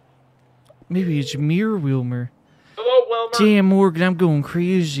 Maybe it's Mir Wilmer. Hello, Wilmer. Damn, Morgan, I'm going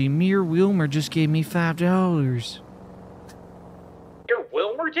crazy. Mir Wilmer just gave me $5. Your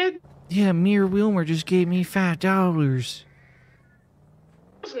Wilmer did? Yeah, Mir Wilmer just gave me $5.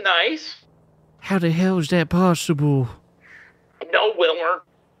 That's nice. How the hell is that possible? No, Wilmer.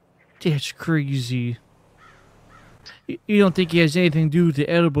 That's crazy. You don't think he has anything to do with the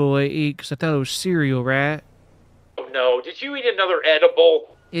edible I ate? Because I thought it was cereal, right? Oh, no. Did you eat another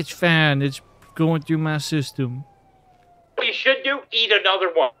edible? It's fine. It's going through my system. What you should do? Eat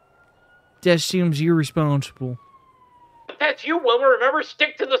another one. That seems irresponsible. But that's you, Wilmer. Remember,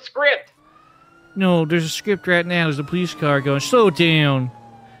 stick to the script. No, there's a script right now. There's a police car going, slow down.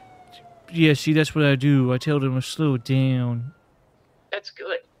 Yeah, see, that's what I do. I tell them to slow it down. That's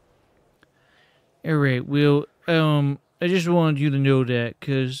good. All right, well, I just wanted you to know that,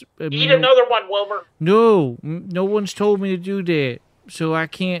 because... Eat another one, Wilmer. No, no one's told me to do that, so I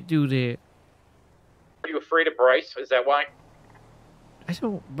can't do that. Are you afraid of Bryce? Is that why? I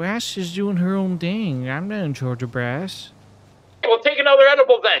don't... Brass is doing her own thing. I'm not in charge of Brass. Well, take another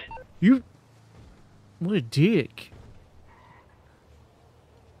edible then. You... What a dick.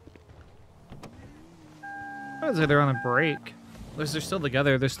 I'd say they're on a break. At least they're still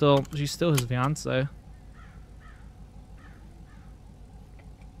together. She's still his fiance.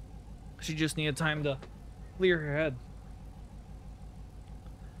 She just needed time to clear her head.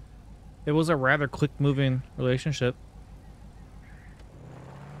 It was a rather quick-moving relationship.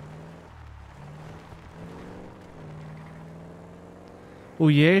 Oh,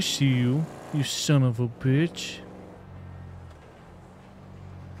 yeah, I see you. You son of a bitch.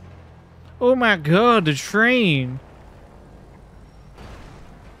 Oh my god, the train!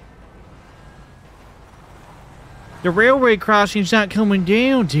 The railway crossing's not coming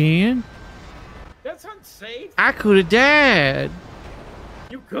down, Dan. That's unsafe. I could have died.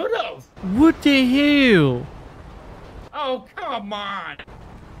 You could have. What the hell? Oh, come on.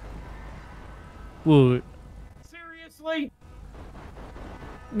 What? Seriously?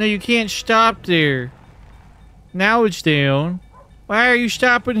 No, you can't stop there. Now it's down. Why are you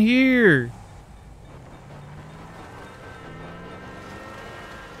stopping here?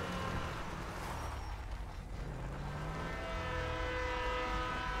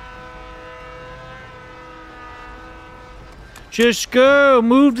 Just go!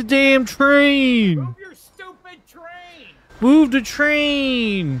 Move the damn train! Move your stupid train! Move the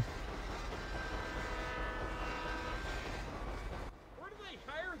train! Where do they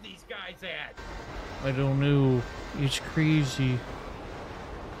hire these guys at? I don't know. It's crazy.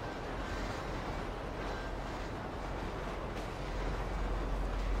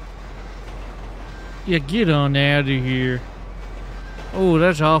 Yeah, get on out of here. Oh,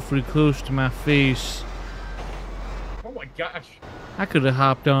 that's awfully close to my face. Oh my gosh. I could have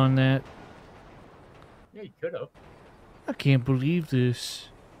hopped on that. Yeah, you could have. I can't believe this.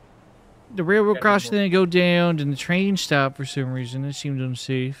 The railroad crossing didn't go down, and the train stopped for some reason. It seemed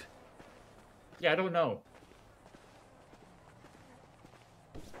unsafe. Yeah, I don't know.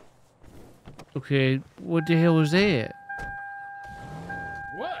 Okay, what the hell was that?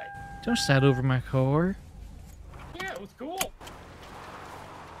 What? Don't slide over my car. Yeah, it was cool.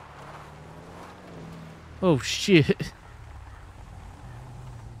 Oh, shit.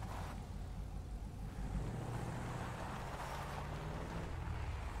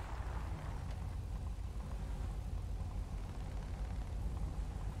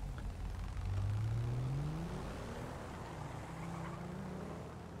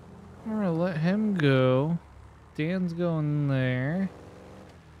 I'm gonna let him go. Dan's going there.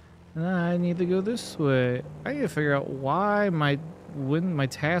 And I need to go this way. I need to figure out why my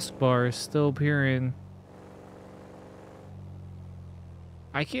taskbar is still appearing.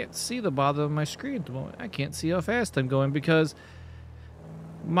 I can't see the bottom of my screen at the moment. I can't see how fast I'm going because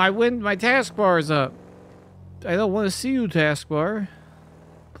my taskbar is up. I don't want to see you, taskbar.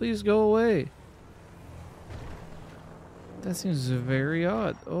 Please go away. That seems very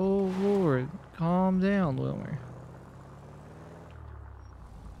odd. Oh, Lord. Calm down, Wilmer.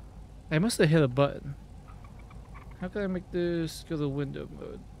 I must have hit a button. How can I make this go to window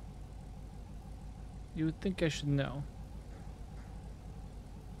mode? You would think I should know.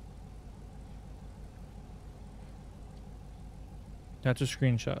 That's a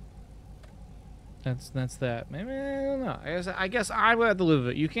screenshot. That's that. Maybe, I don't know. I guess I would have to live with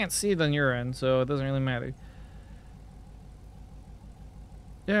it. You can't see it on your end, so it doesn't really matter.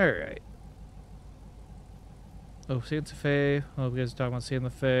 Alright. Oh, Santa Fe. Oh, you guys are talking about Santa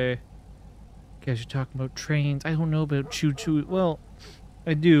Fe. You guys are talking about trains. I don't know about choo-choo. Well,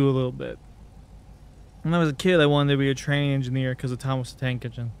 I do a little bit. When I was a kid, I wanted to be a train engineer because of Thomas the Tank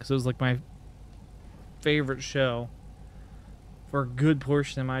Engine. Because it was like my favorite show for a good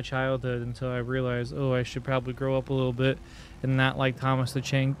portion of my childhood until I realized, oh, I should probably grow up a little bit and not like Thomas the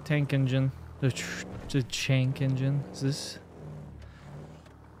Tank Engine. The Tank Engine. Is this...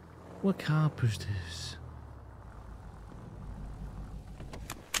 What cop is this?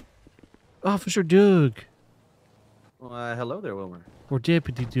 Officer Doug. Hello there, Wilmer. Or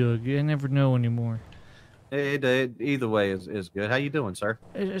Deputy Doug. I never know anymore. Either way is good. How you doing, sir?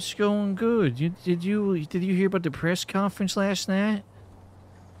 It's going good. Did you hear about the press conference last night?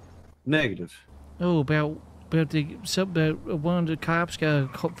 Negative. Oh, about one of the cops got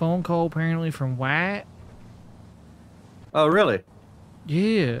a phone call apparently from White. Oh, really?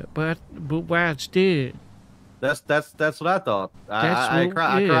 Yeah, but Wyatt's dead. That's what I thought. That's I what-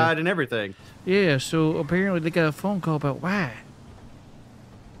 cried. yeah. I cried and everything. Yeah, so apparently they got a phone call about Wyatt.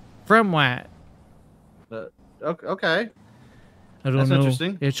 From Wyatt. Okay. I don't That's know.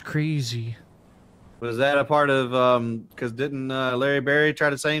 interesting. It's crazy. Was that a part of because didn't Larry Berry try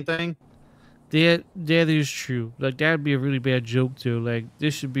the same thing? That is true. Like that'd be a really bad joke too. Like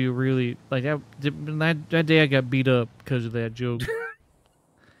this should be a really like that day I got beat up because of that joke.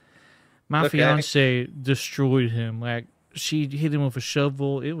 My Okay. fiance destroyed him. Like she hit him with a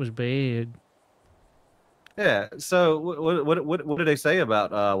shovel. It was bad. Yeah. So what did they say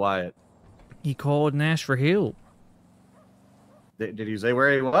about Wyatt? He called and asked for help. Did he say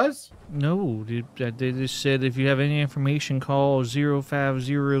where he was? No, dude, they just said if you have any information, call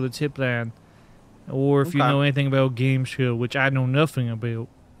 050 the tip line, or if you Okay. know anything about game show, which I know nothing about.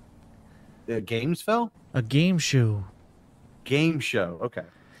 Games fell? A game show. Game show. Okay.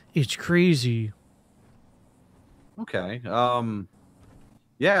 It's crazy. Okay.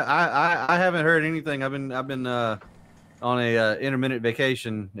 Yeah, I haven't heard anything. I've been on a intermittent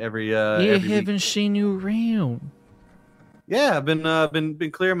vacation every Yeah, every week. haven't seen you around. Yeah, I've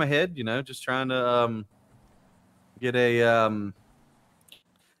been clearing my head, just trying to get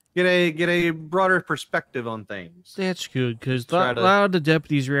a broader perspective on things. That's good, because a Try to- lot of the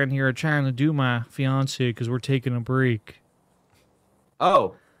deputies around here are trying to do my fiance because we're taking a break.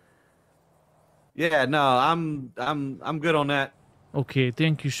 Oh. Yeah, no, I'm good on that. Okay,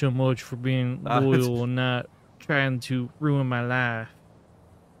 thank you so much for being it's- loyal and not trying to ruin my life.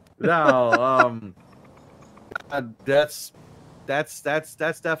 No, that's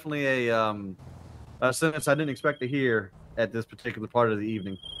definitely a sentence I didn't expect to hear at this particular part of the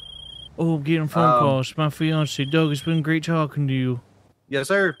evening. Oh, I'm getting phone calls. My fiance, Doug, it's been great talking to you. Yes,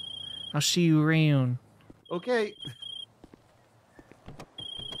 sir. I'll see you around. Okay.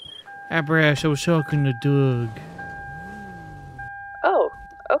 Hi, Brash. I was talking to Doug. Oh,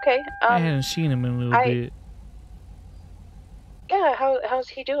 okay. I hadn't seen him in a little bit. Yeah, how's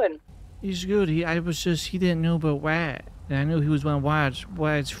he doing? He's good. He didn't know about Wyatt. And I knew he was one of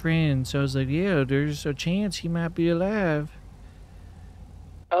Wyatt's friends. So I was like, yeah, there's a chance he might be alive.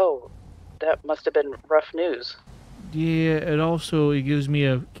 Oh, that must have been rough news. Yeah, and also it gives me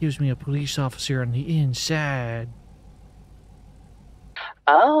a police officer on the inside.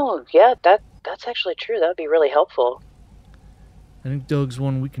 Oh, yeah, that's actually true. That would be really helpful. I think Doug's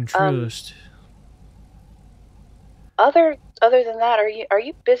one we can trust. Other than that, are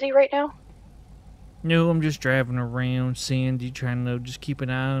you busy right now? No, I'm just driving around Sandy, trying to just keep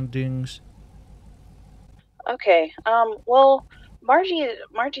an eye on things. Okay. Well,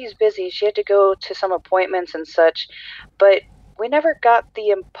 Margie's busy. She had to go to some appointments and such, but we never got the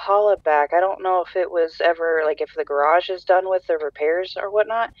Impala back. I don't know if it was ever, like, if the garage is done with the repairs or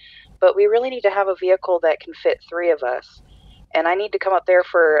whatnot, but we really need to have a vehicle that can fit 3 of us. And I need to come up there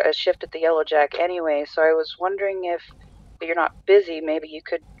for a shift at the Yellow Jack anyway, so I was wondering if you're not busy, maybe you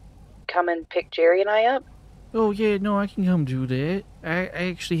could come and pick Jerry and I up? Oh, yeah, no, I can come do that. I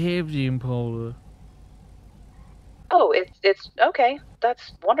actually have the Impala. Oh, it's okay.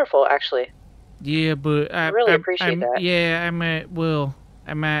 That's wonderful, actually. Yeah, but I really appreciate that. Yeah, I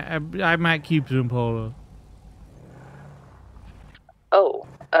might keep the Impala. Oh,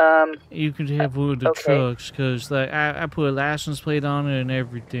 You can have one of the okay. trucks, because like, I put a license plate on it and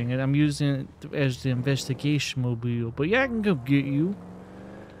everything, and I'm using it as the investigation mobile. But yeah, I can go get you.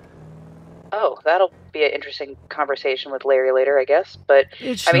 Oh, that'll be an interesting conversation with Larry later, I guess. But,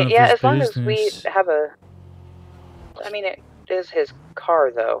 It's I mean, none of yeah, his as long as we business. have I mean, it is his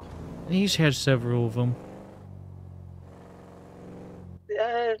car, though. He's had several of them.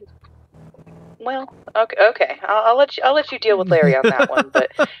 Well, okay. I'll let you deal with Larry on that one.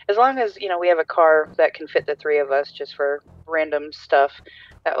 But as long as we have a car that can fit the 3 of us, just for random stuff,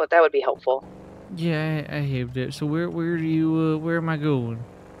 that would be helpful. Yeah, I have that. So where am I going?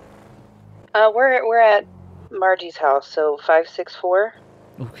 We're at Margie's house, so 564.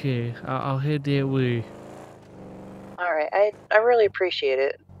 Okay, I'll head that way. All right, I really appreciate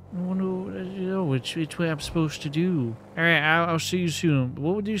it. No, it's what I'm supposed to do. All right, I'll see you soon.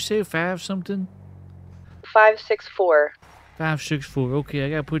 What would you say? 5 something? 564. 564. Okay, I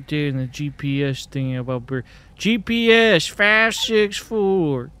gotta put that in the GPS thing about GPS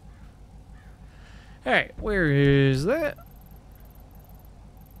 564. All right, where is that?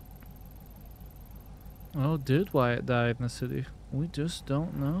 Oh, did Wyatt die in the city? We just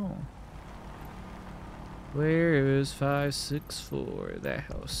don't know. Where is 564? That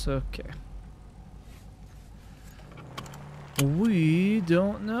house. Okay. We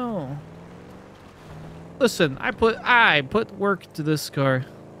don't know. Listen, I put work to this car.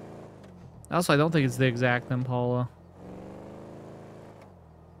 Also, I don't think it's the exact Impala.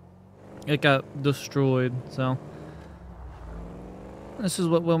 It got destroyed, so. This is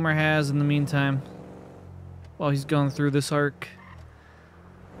what Wilmer has in the meantime. While he's gone through this arc.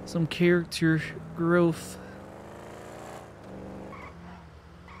 Some character growth.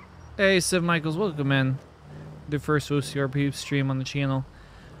 Hey, Civ Michaels, welcome in. The first OCRP stream on the channel.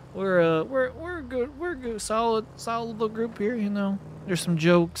 We're good. We're good. Solid little group here. You know, there's some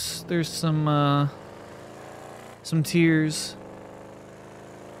jokes. There's some tears.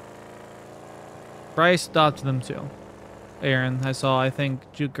 Bryce adopted them too. Aaron, I think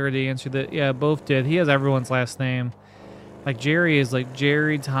Juke already answered it. Yeah, both did. He has everyone's last name. Like Jerry is like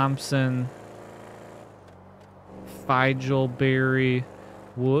Jerry Thompson Figelberry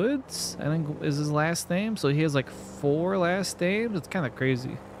Woods, I think is his last name. So he has like 4 last names. It's kind of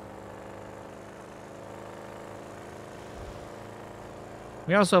crazy.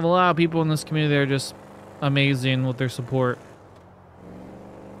 We also have a lot of people in this community that are just amazing with their support.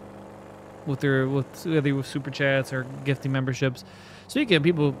 With super chats or gifting memberships. Speaking of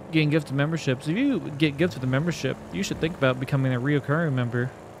people getting gifted memberships, if you get gifted a membership, you should think about becoming a reoccurring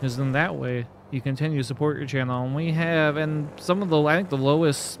member, because in that way you continue to support your channel. And we have, and some of the, I think the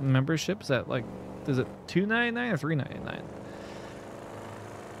lowest memberships at like, is it $2.99 or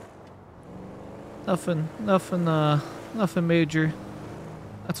 $3.99? Nothing major.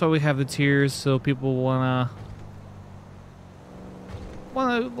 That's why we have the tiers, so people wanna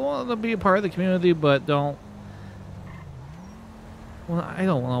be a part of the community, but don't. Well, I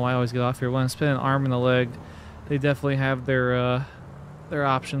don't know why I always get off here. When I spend an arm and a leg, they definitely have their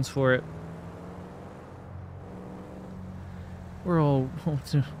options for it. We're all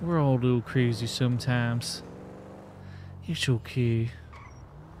a little crazy sometimes. It's okay.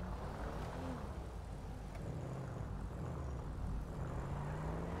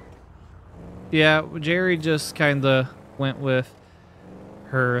 Yeah, Jerry just kind of went with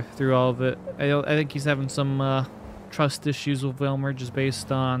her through all of it. I think he's having some trust issues with Wilmer just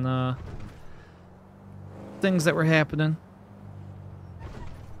based on things that were happening.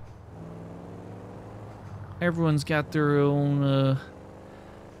 Everyone's got their own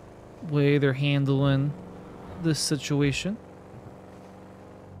way they're handling this situation.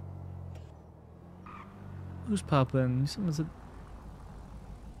 Who's popping? Someone said,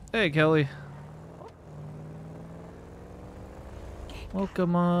 "Hey, Kelly.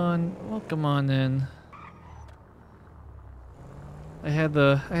 Welcome on in." I had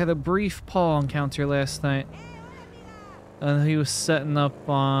a brief Paul encounter last night, and he was setting up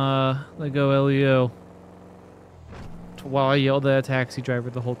on the Go LEO while I yelled at a taxi driver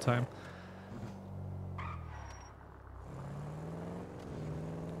the whole time.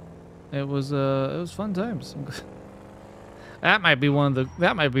 It was fun times. That might be one of the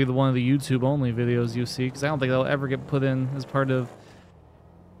YouTube only videos you see, because I don't think they'll ever get put in as part of,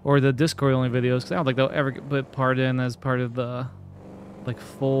 or the Discord only videos, because I don't think they'll ever get put part in as part of the like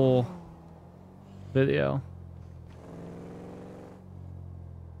full video.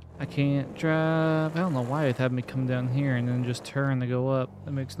 I can't drive. I don't know why it had me come down here and then just turn to go up.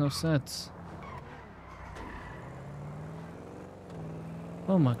 That makes no sense.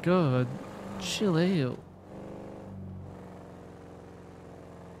 Oh my god. Chill out.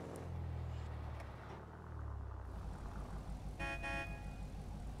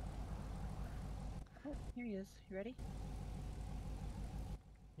 Oh, here he is. You ready?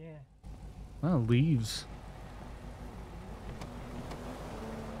 Yeah. Well, leaves.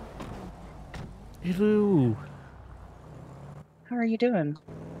 Hello. How are you doing?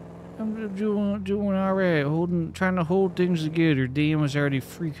 I'm doing all right. Trying to hold things together. Dan was already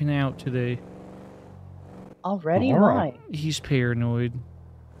freaking out today. Already? Why? He's paranoid.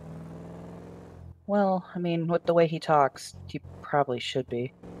 Well, I mean, with the way he talks, he probably should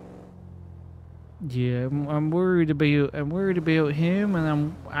be. Yeah, I'm worried about him,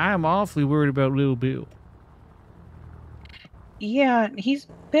 and I'm awfully worried about Little Bill. Yeah, he's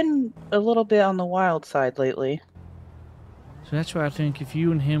been a little bit on the wild side lately. So that's why I think if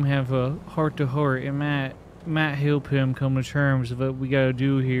you and him have a heart-to-heart, it might help him come to terms with what we gotta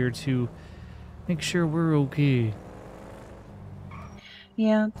do here to make sure we're okay.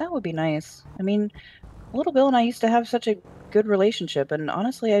 Yeah, that would be nice. I mean, Little Bill and I used to have such a good relationship, and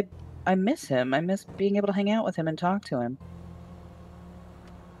honestly, I miss him. I miss being able to hang out with him and talk to him.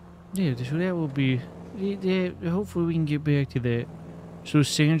 Yeah, so that will be... Yeah, hopefully we can get back to that. So is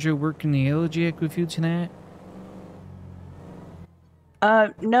Sandra working the Elegiac with you tonight?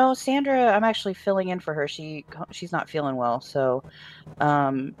 No, Sandra, I'm actually filling in for her. She's not feeling well, so,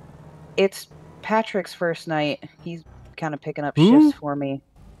 it's Patrick's first night. He's kind of picking up Who? shifts for me.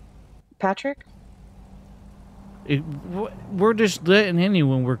 Patrick? We're just letting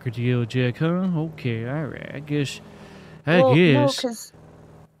anyone work at the LJAC, huh? Okay, all right. I guess. No,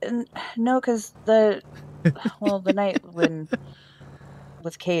 because the night when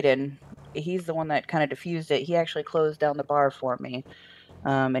with Caden, he's the one that kind of diffused it. He actually closed down the bar for me,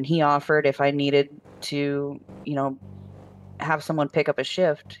 and he offered if I needed to, have someone pick up a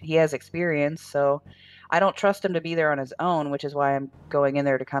shift. He has experience, so I don't trust him to be there on his own, which is why I'm going in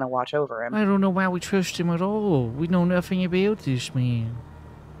there to kind of watch over him. I don't know why we trust him at all. We know nothing about this man.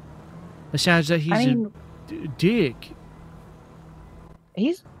 Besides that, he's a dick.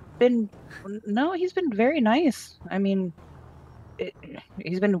 He's been very nice. I mean,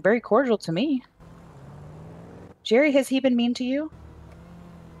 he's been very cordial to me. Jerry, has he been mean to you?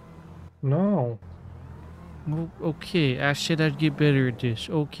 No. Well, okay, I said I'd get better at this.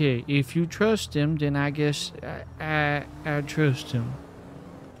 Okay, if you trust him, then I guess I trust him.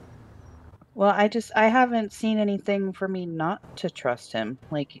 Well, I haven't seen anything for me not to trust him.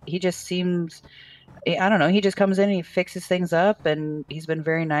 Like, he just seems, I don't know, he just comes in and he fixes things up, and he's been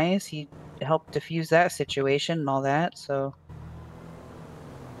very nice. He helped diffuse that situation and all that, so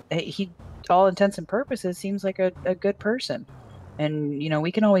he, all intents and purposes, seems like a good person. And,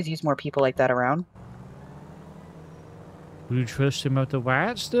 we can always use more people like that around. Would you trust him about the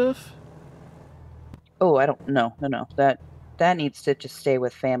white stuff? Oh, I don't, no. That needs to just stay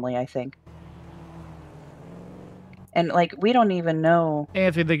with family, I think. And, like, we don't even know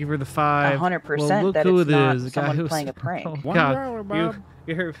Anthony, thank you for the 5. 100% that it's not someone playing a prank. Oh, $1, Bob.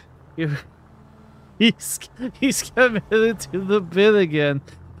 He's committed to the bit again.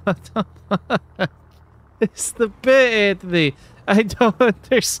 It's the bit, Anthony. I don't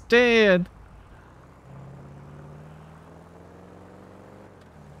understand.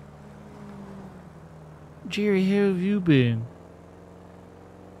 Jerry, how have you been?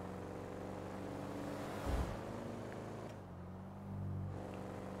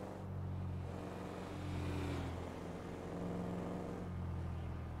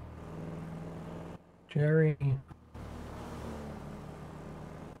 Jerry.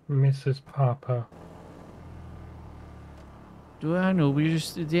 Mrs. Papa. Do I know? We're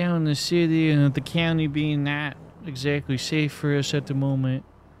just down in the city and the county being not exactly safe for us at the moment.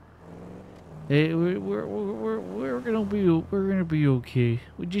 Hey, we're gonna be okay.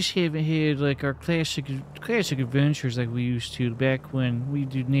 We just haven't had like our classic adventures like we used to back when we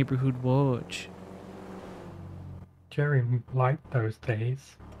did neighborhood watch. Jerry liked those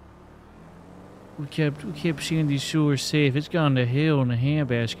days. We kept seeing these shores safe. It's gone to hell in a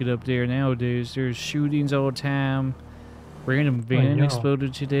handbasket up there nowadays. There's shootings all the time. Random van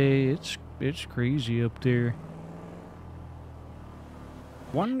exploded today. It's crazy up there.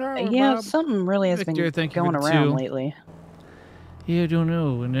 $1, Yeah, Bob. something really has been going around lately. Yeah, I don't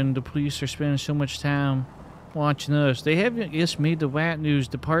know. And then the police are spending so much time watching us. They haven't just made the WAT news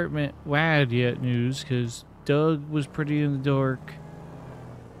department wide yet news because Doug was pretty in the dark.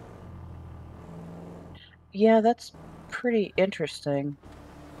 Yeah, that's pretty interesting.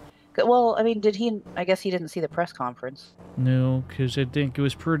 Well, I mean, I guess he didn't see the press conference. No, because I think it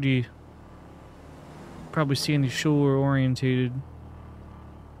was pretty, probably Sandy Shore orientated.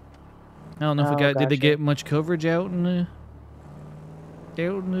 I don't know if did they get much coverage out in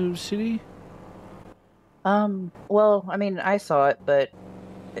the city? Well, I mean, I saw it, but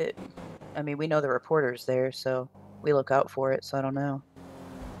we know the reporters there, so we look out for it, so I don't know.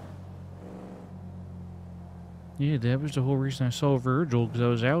 Yeah, that was the whole reason I saw Virgil, because I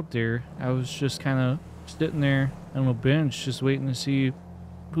was out there. I was just kind of sitting there on a bench, just waiting to see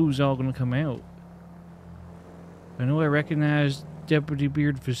who's all going to come out. I know I recognized Deputy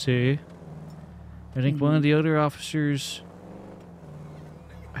Beardfisse. I think one of the other officers,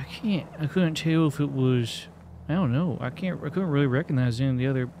 I couldn't tell if it was, I don't know. I couldn't really recognize any of the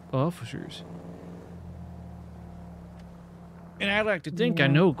other officers. And I like to think I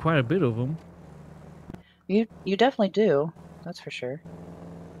know quite a bit of them. You definitely do. That's for sure.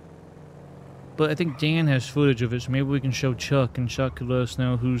 But I think Dan has footage of it, so maybe we can show Chuck, and Chuck could let us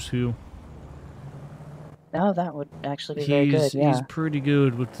know who's who. Oh, that would actually be very good, yeah. He's pretty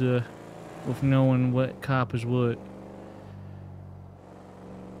good with knowing what cop is what.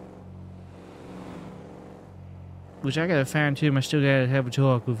 Which I gotta find him. I still gotta have a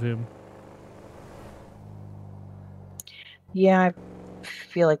talk with him. Yeah, I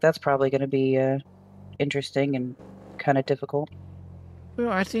feel like that's probably gonna be interesting and kind of difficult. Well,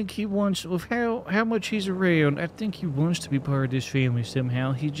 I think he wants, with how much he's around, I think he wants to be part of this family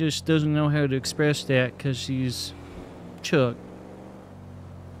somehow. He just doesn't know how to express that because he's Chuck.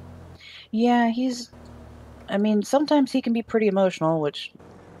 Yeah, I mean, sometimes he can be pretty emotional, which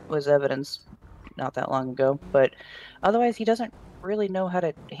was evidenced not that long ago, but otherwise he doesn't really know how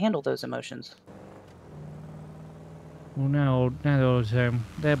to handle those emotions. Well, no, not all the time.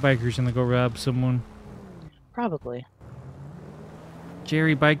 That biker's gonna go rob someone. Probably.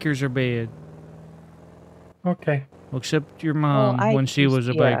 Jerry, bikers are bad. Okay. Well, except your Well, mom when she was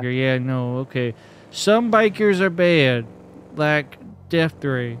a yeah. biker. Yeah, no, okay. Some bikers are bad, like Death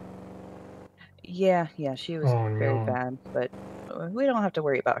Ray. Yeah, she was Oh very no. bad, but we don't have to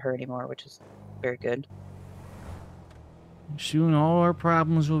worry about her anymore, which is very good. Soon all our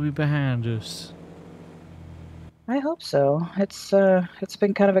problems will be behind us. I hope so. It's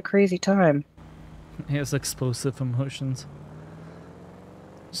been kind of a crazy time. He has explosive emotions.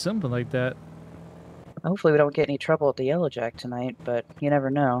 Something like that. Hopefully we don't get any trouble at the Yellow Jack tonight, but you never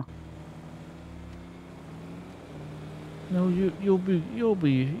know. No, you'll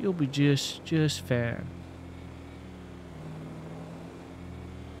be just fine.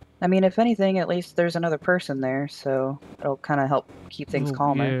 I mean, if anything, at least there's another person there, so it'll kind of help keep things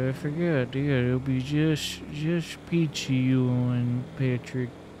calmer. Yeah, I forgot. Yeah, it'll be just Peachy, you and Patrick.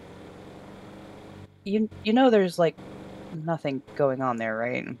 You know there's like nothing going on there,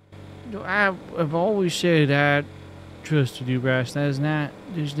 right? No, I've always said I trusted you, Bryce. That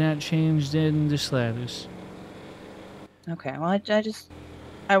has not changed in the slightest. Okay, well,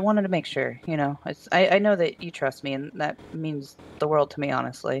 I wanted to make sure, you know. I know that you trust me, and that means the world to me,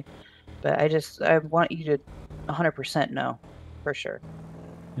 honestly. But I want you to 100% know, for sure.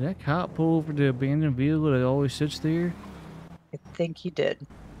 Did that cop pull over the abandoned vehicle that always sits there? I think he did.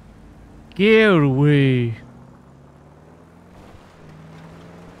 Get out of the way.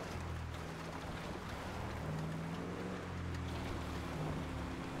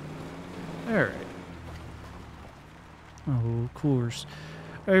 Alright. Oh, of course.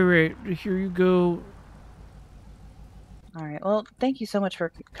 Alright, here you go. All right. Well, thank you so much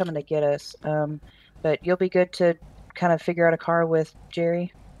for coming to get us. But you'll be good to kind of figure out a car with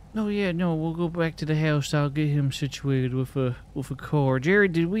Jerry. Oh yeah, no, we'll go back to the house. I'll get him situated with a car. Jerry,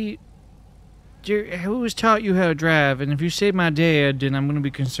 who has taught you how to drive? And if you say my dad, then I'm gonna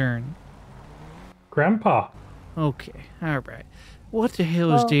be concerned. Grandpa. Okay, alright. What the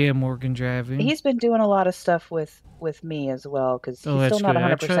hell is Dan Morgan driving? He's been doing a lot of stuff with me as well, because he's still not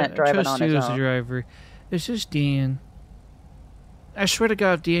 100% driving on his you as a own. driver. It's just Dan. I swear to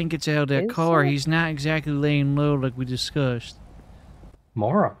God, if Dan gets out of that car, he's not exactly laying low like we discussed.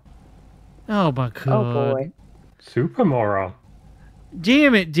 Moron. Oh my God. Oh boy. Super moron.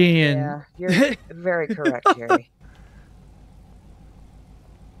 Damn it, Dan. Yeah, you're very correct, Jerry.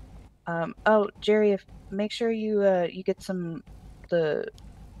 Oh, Jerry, make sure you get the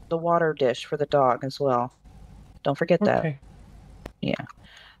water dish for the dog as well. Don't forget that. Okay. Yeah.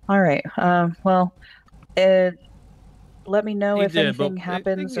 All right. Well, let me know if anything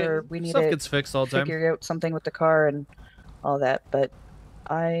happens or we need stuff to gets fixed all the time. figure out something with the car and all that. But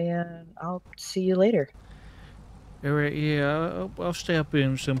I'll see you later. All right. Yeah, I'll step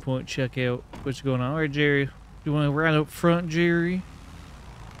in at some point, check out what's going on. All right, Jerry. You want to ride up front, Jerry?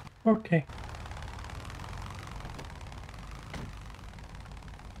 Okay.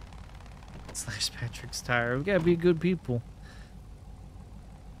 Slash Patrick's tire. We gotta be good people.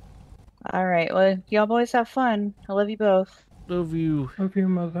 All right. Well, y'all boys have fun. I love you both. Love you. Love you,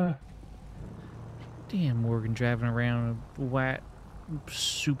 mother. Damn, Morgan driving around in a white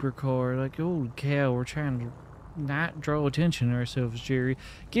supercar. Like, holy cow, we're trying to not draw attention to ourselves, Jerry.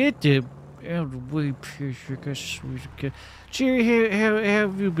 Get the out of the way, Patrick. I swear to God. Jerry, how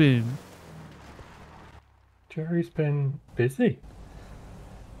have you been? Jerry's been busy.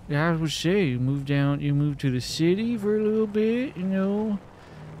 Yeah, I would say you moved to the city for a little bit, you know.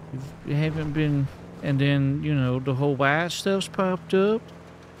 You haven't been, and then, you know, the whole white stuff's popped up.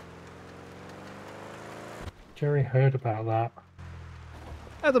 Jerry heard about that.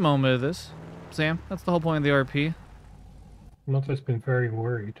 At the moment of this, Sam, that's the whole point of the RP. Mother's been very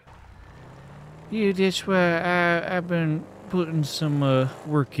worried. Yeah, that's why I've been putting some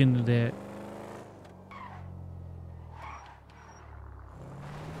work into that.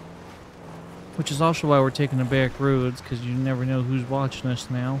 Which is also why we're taking the back roads, because you never know who's watching us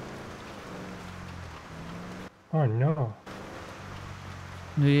now. Oh no.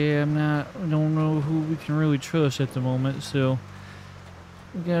 Yeah, I don't know who we can really trust at the moment, so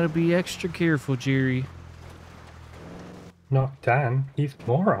we gotta be extra careful, Jerry. Not Dan, he's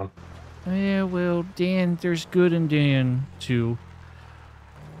moron. Yeah, well, Dan, there's good in Dan, too.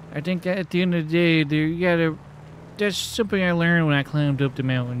 I think that at the end of the day, that's something I learned when I climbed up the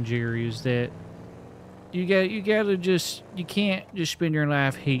mountain, Jerry, is that you can't just spend your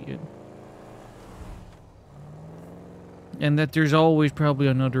life hating. And that there's always probably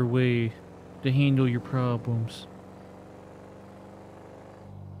another way to handle your problems.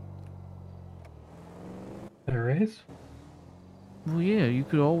 There is? Well, yeah, you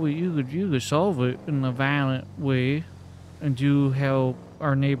could solve it in a violent way and do how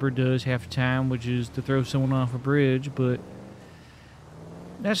our neighbor does half the time, which is to throw someone off a bridge, but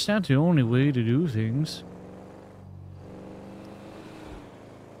that's not the only way to do things.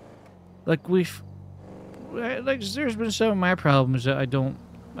 Like there's been some of my problems that I don't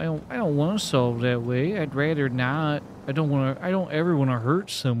want to solve that way. I'd rather not. I don't ever want to hurt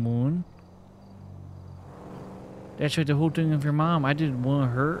someone. That's like the whole thing of your mom. I didn't want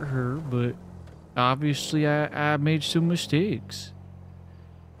to hurt her, but obviously I made some mistakes.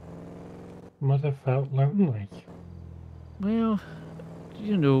 Mother felt lonely. Well,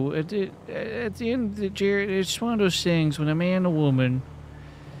 you know, at the end of the day, it's one of those things when a man and a woman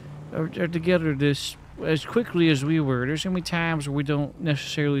are together this as quickly as we were. There's gonna be times where we don't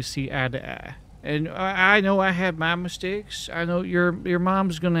necessarily see eye to eye. And I know I had my mistakes. I know your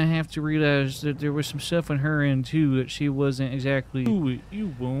mom's gonna have to realize that there was some stuff on her end too that she wasn't exactly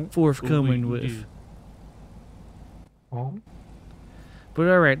forthcoming with. Oh. But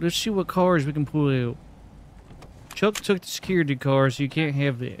all right, let's see what cars we can pull out. Chuck took the security car, so you can't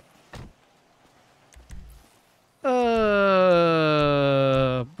have that.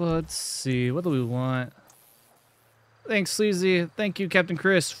 Let's see. What do we want? Thanks, Sleazy. Thank you, Captain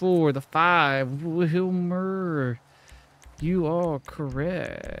Chris, for the 5. Wilmer, you are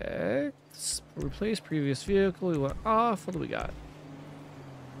correct. Replace previous vehicle. We went off. What do we got?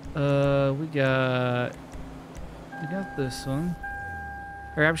 We got this one.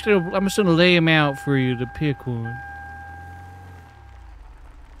 All right, I'm just gonna lay them out for you to pick one.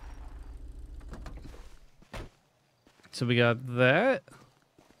 So we got that.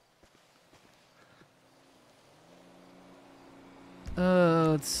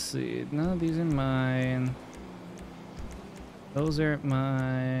 Let's see. None of these are mine. Those aren't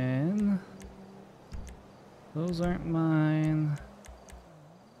mine. Those aren't mine.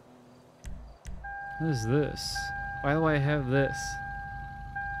 What is this? Why do I have this?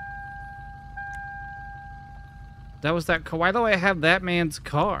 That was that car. Why do I have that man's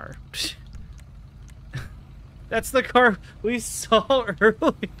car? That's the car we saw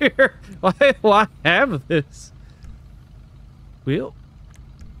earlier. Why have this? Well,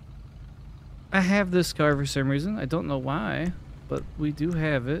 I have this car for some reason. I don't know why, but we do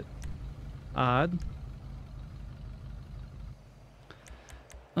have it. Odd.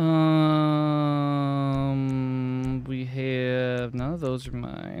 We have none of those are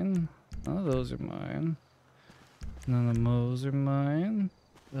mine. None of those are mine. None of those are mine.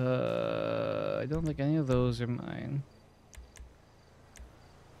 I don't think any of those are mine.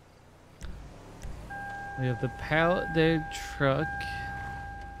 We have the pallet day truck.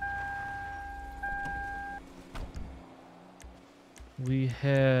 We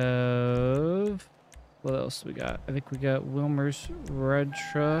have... What else do we got? I think we got Wilmer's red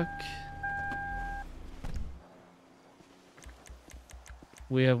truck.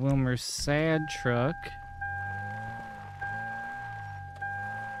 We have Wilmer's sad truck.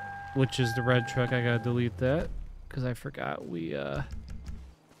 Which is the red truck. I gotta delete that. Because I forgot we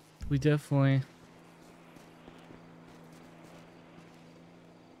definitely...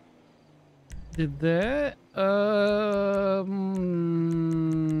 did that.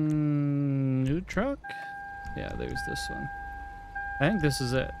 New truck? Yeah, there's this one. I think this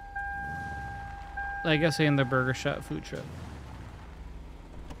is it. I guess in the burger shop food truck.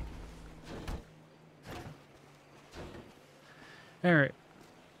 All right.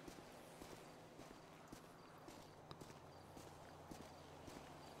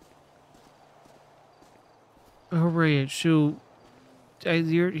 All right, so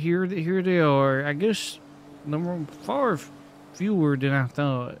here they are. I guess far fewer than I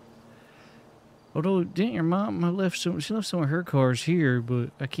thought. Although, didn't your mom she left some of her cars here,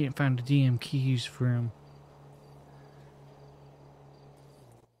 but I can't find the damn keys for them.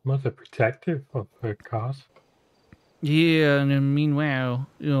 Mother protective of her cars. Yeah, and then meanwhile,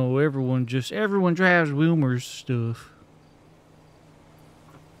 you know, everyone drives Wilmer's stuff.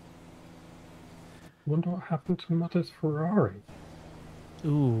 Wonder what happened to Mother's Ferrari.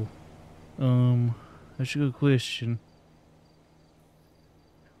 Ooh, that's a good question.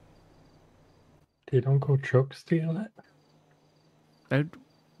 Did Uncle Chuck steal it?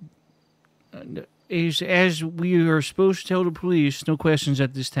 As we are supposed to tell the police, no questions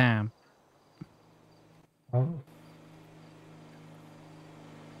at this time. Oh.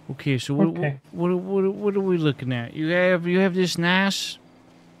 Okay, so what are we looking at? You have this nice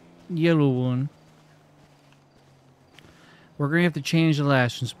yellow one. We're gonna have to change the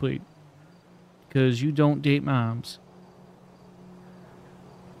license plate because you don't date moms.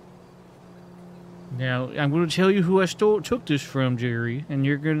 Now I'm gonna tell you who I took this from, Jerry, and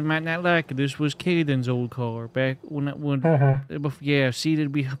you're gonna might not like it. This was Caden's old car back when yeah. See,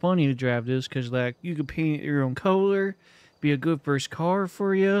 it'd be funny to drive this because like you could paint it your own color, be a good first car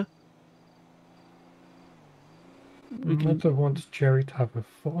for you. Mother wants Jerry to have a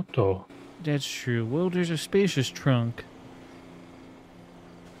photo. That's true. Well, there's a spacious trunk.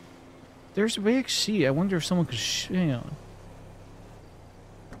 There's a back seat. I wonder if someone could hang on.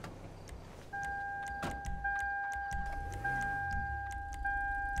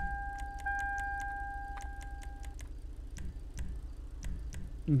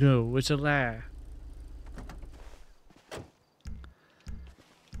 No, it's a lie.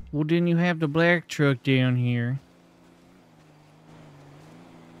 Well, didn't you have the black truck down here?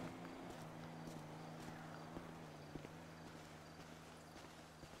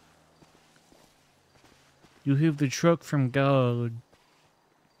 You have the truck from God.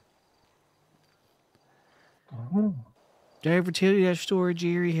 Oh. Did I ever tell you that story,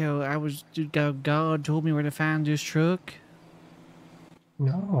 Jerry? How God told me where to find this truck?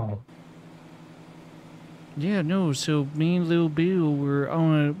 No. Yeah, no. So me and Lil Bill were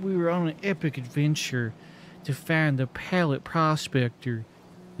on an epic adventure to find the Pallet prospector,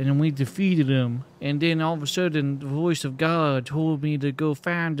 and then we defeated him. And then all of a sudden, the voice of God told me to go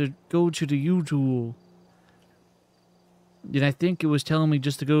to the U-Tool. And I think it was telling me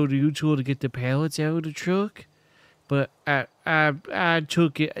just to go to U-Tool to get the pallets out of the truck. But I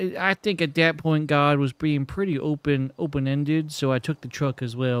took it. I think at that point God was being pretty open-ended, so I took the truck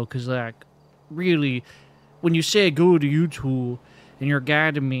as well. Cause like, really, when you say go to U-Tool and you're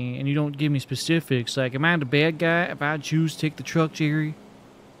guiding me and you don't give me specifics, like, am I the bad guy if I choose to take the truck, Jerry?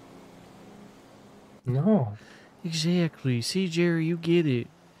 No. Exactly. See, Jerry, you get it.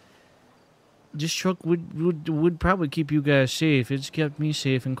 This truck would probably keep you guys safe. It's kept me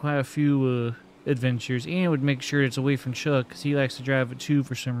safe in quite a few adventures, and it would make sure it's away from Chuck because he likes to drive it too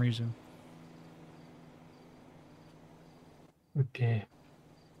for some reason. Okay.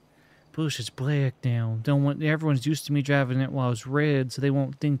 Plus, it's black now. Everyone's used to me driving it while it's red, so they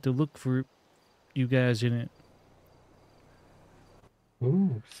won't think to look for you guys in it.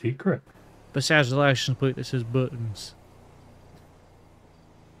 Ooh, secret. Besides the license plate that says buttons.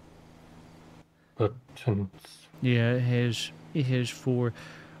 Buttons. Yeah, it has four.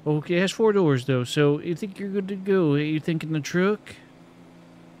 Okay, it has 4 doors though. So you think you're good to go? You thinking the truck?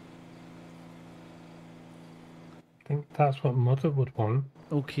 I think that's what Mother would want.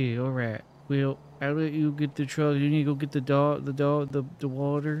 Okay, all right. Well, I'll let you get the truck. You need to go get the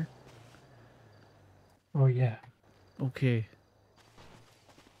water. Oh yeah. Okay.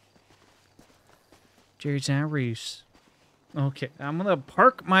 Jerry's not race. Okay, I'm gonna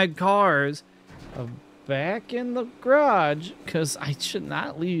park my cars back in the garage because I should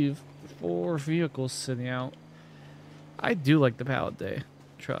not leave 4 vehicles sitting out. I do like the Pallet Day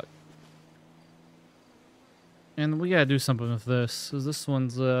truck. And we gotta do something with this, because this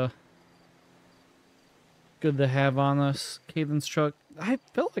one's good to have on us. Caden's truck. I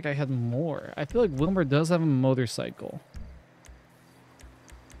felt like I had more. I feel like Wilmer does have a motorcycle.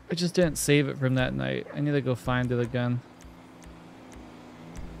 I just didn't save it from that night. I need to go find it again.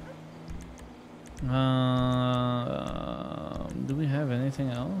 Do we have anything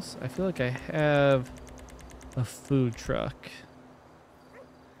else? I feel like I have a food truck.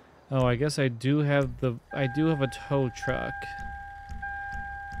 Oh, I guess I do have a tow truck.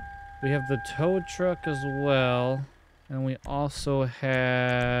 We have the tow truck as well, and we also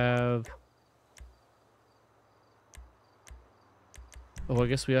have. Oh, I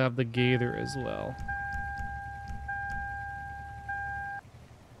guess we have the Gator as well.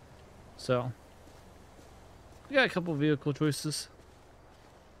 So, we got a couple vehicle choices.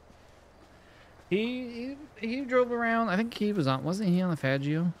 He drove around. I think he was on. Wasn't he on the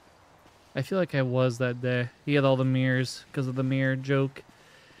Faggio? I feel like I was that day. He had all the mirrors because of the mirror joke.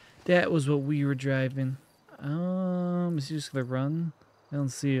 That was what we were driving. Is he just gonna run? I don't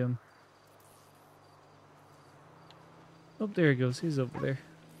see him. Oh, there he goes. He's over there.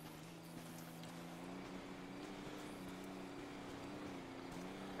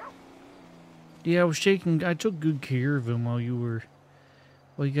 Yeah, I was shaking. I took good care of him while you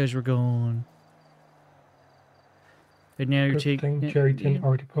guys were gone. And now you're taking. Jerry didn't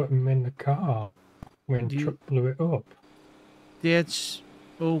already put him in the car when truck blew it up. That's.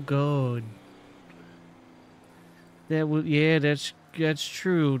 Oh God. That would. Yeah, that's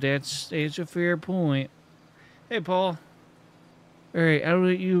true. It's a fair point. Hey, Paul. All right, I'll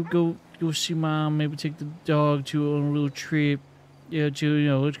let you go go see mom. Maybe take the dog to a little trip. Yeah,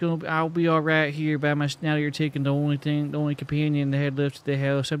 I'll be all right here by my. Now you're taking the only companion they had left at the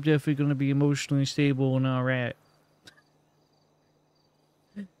house. I'm definitely gonna be emotionally stable and all right.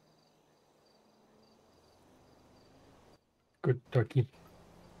 Good doggy.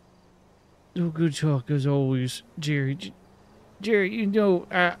 Oh, good talk as always, Jerry. Jerry,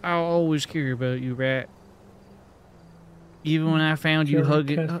 I'll always care about you, right? Even when I found you Jerry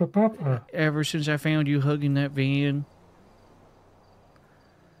hugging, cares for Papa. ever since I found you hugging that van,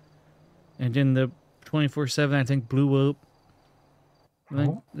 and then the 24/7 I think blew up.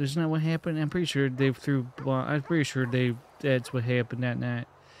 Oh. Isn't that what happened? I'm pretty sure they threw. I'm pretty sure that's what happened that night.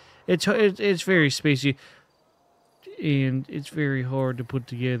 It's very spacey, and it's very hard to put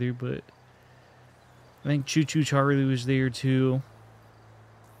together, but. I think Choo Choo Charlie was there too.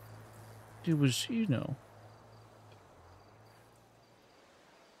 It was,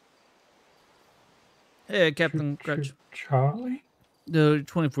 Hey, Captain Crutch. Charlie? The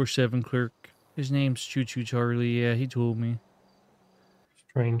 24/7 clerk. His name's Choo Choo Charlie. Yeah, he told me.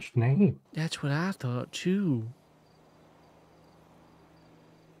 Strange name. That's what I thought too.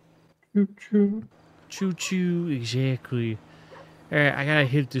 Choo Choo. Choo Choo, exactly. Alright, I gotta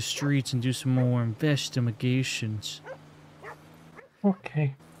hit the streets and do some more investigations.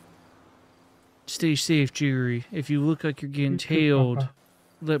 Okay. Stay safe, Jerry. If you look like you're getting You too, tailed, Papa.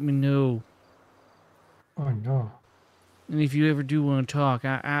 let me know. Oh no. And if you ever do want to talk,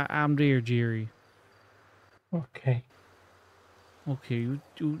 I'm there, Jerry. Okay. Okay,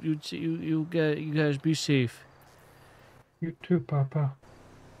 you guys be safe. You too, Papa.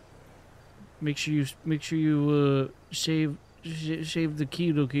 Make sure you save the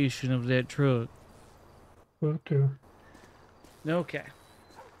key location of that truck. Will do. Okay.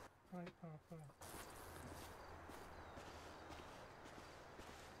 Bye,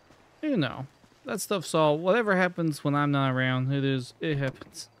 Papa. That stuff's all. Whatever happens when I'm not around, it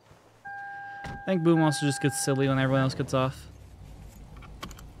happens. I think Boom also just gets silly when everyone else gets off.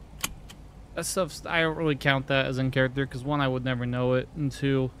 That stuff's. I don't really count that as in character because one, I would never know it, and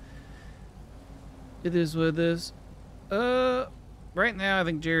two, it is what it is. Right now, I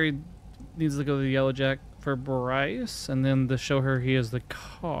think Jerry needs to go to the Yellow Jack for Bryce, and then to show her he has the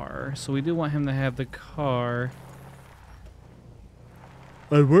car. So we do want him to have the car.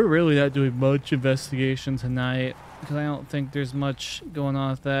 But we're really not doing much investigation tonight, because I don't think there's much going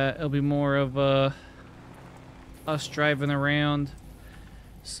on with that. It'll be more of us driving around,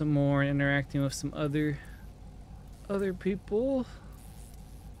 some more interacting with some other people.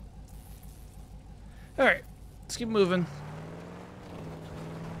 All right, let's keep moving.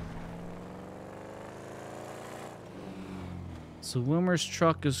 So Wilmer's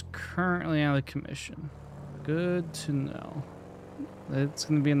truck is currently out of commission. Good to know. It's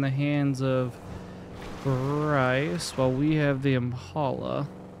going to be in the hands of Bryce while we have the Impala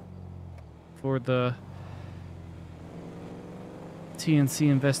for the TNC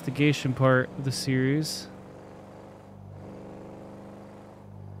investigation part of the series.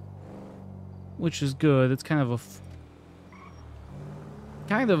 Which is good. It's kind of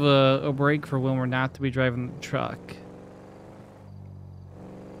a break for Wilmer not to be driving the truck.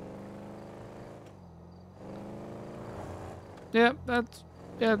 Yeah, that's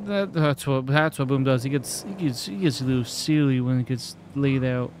what Boom does. He gets a little silly when it gets laid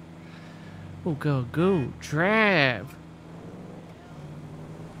out. Oh god, go drive.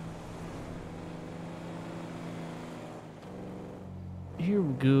 Here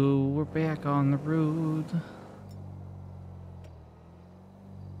we go. We're back on the road.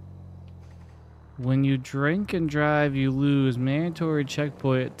 When you drink and drive, you lose. Mandatory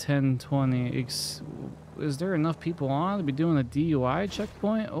checkpoint at 10:20. Is there enough people on to be doing a DUI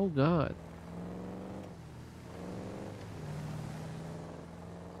checkpoint? Oh god.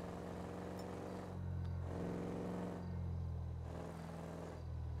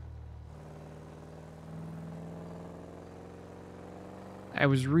 I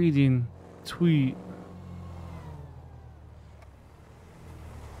was reading a tweet.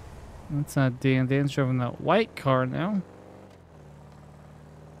 That's not Dan. Dan's driving that white car now.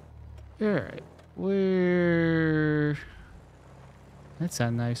 Alright. Where? That's a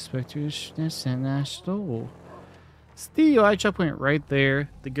nice Spectre. That's a nice store. It's the DUI checkpoint right there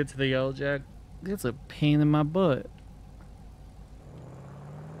to get to the Yellow Jack. That's a pain in my butt.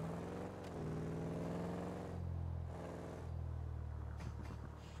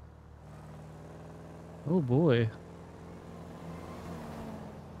 Oh boy.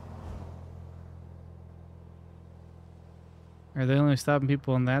 Are they only stopping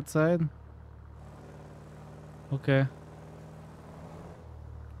people on that side? Okay.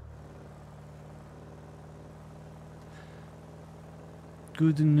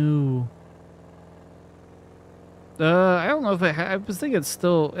 good to know. I don't know if I was thinking it's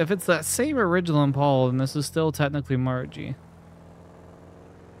still, if it's that same original Impala, then this is still technically Margie.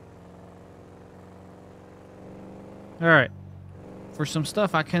 All right. For some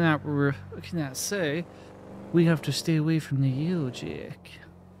stuff I cannot say, we have to stay away from the yellow jack.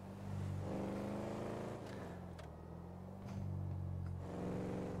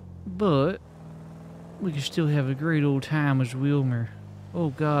 But we can still have a great old time as Wilmer. Oh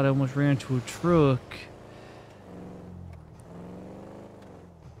God, I almost ran into a truck.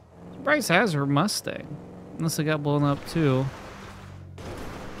 Bryce has her Mustang. Unless it got blown up too.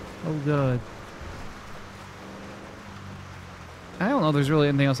 Oh God. I don't know if there's really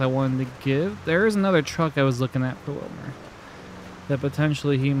anything else I wanted to give. There is another truck I was looking at for Wilmer that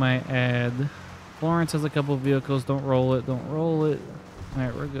potentially he might add. Florence has a couple of vehicles. Don't roll it. Don't roll it.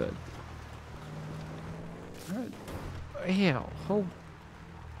 Alright, we're good. Alright. Yeah, hold.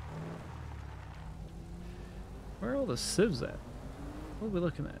 Where are all the civs at? What are we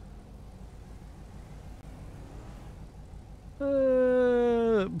looking at?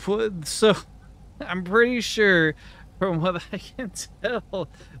 So, I'm pretty sure, from what I can tell,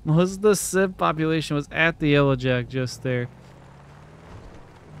 most of the civ population was at the Yellow Jack just there.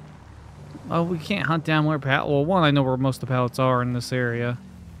 Oh, we can't hunt down where well, one, I know where most of the pallets are in this area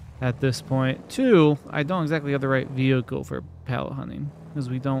at this point. Two, I don't exactly have the right vehicle for pallet hunting.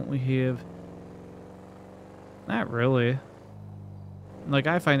 Because we have... Not really. Like,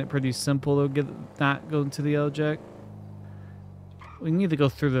 I find it pretty simple to not go into the Yellow Jack. We need to go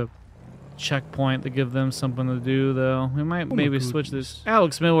through the checkpoint to give them something to do, though. We might maybe switch this.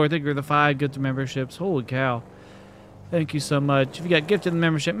 Alex Miller, thank you for the 5 gifted memberships. Holy cow. Thank you so much. If you got gifted the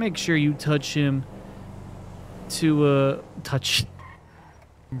membership, make sure you touch him to, touch.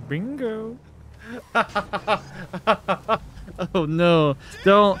 Bingo. Oh, no.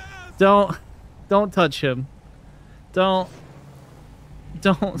 Don't touch him. Don't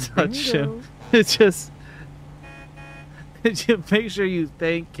touch him. It's just... Make sure you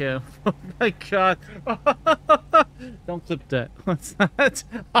thank him. Oh my God. Don't clip that. What's that?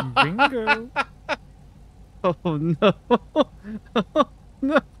 Bingo. Oh no. Oh,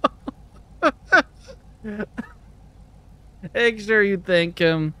 no. Make sure you thank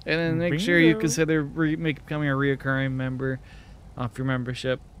him. And then make sure you consider becoming a reoccurring member off your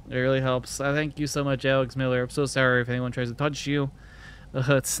membership. It really helps. I thank you so much, Alex Miller. I'm so sorry if anyone tries to touch you.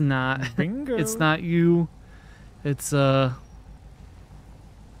 It's not. Bingo. It's not you. It's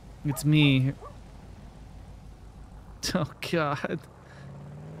me. Oh God,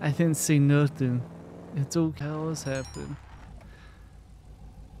 I didn't say nothing. It's okay. What's happened?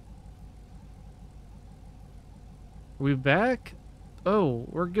 Are we back? Oh,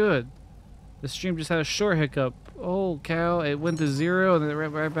 we're good. The stream just had a short hiccup. Oh cow! It went to 0 and then it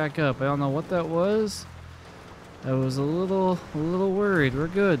right back up. I don't know what that was. I was a little worried. We're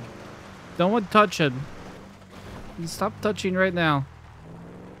good. Don't want to touch it. Stop touching right now.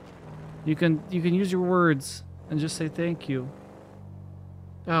 You can use your words and just say thank you.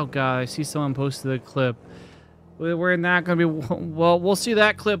 Oh God, I see someone posted a clip. We're not gonna be well. We'll see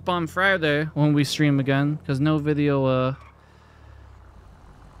that clip on Friday when we stream again, because no video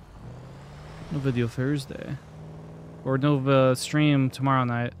Thursday, or no stream tomorrow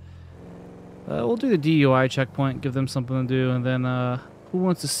night. We'll do the DUI checkpoint, give them something to do, and then who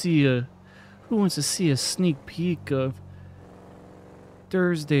wants to see a sneak peek of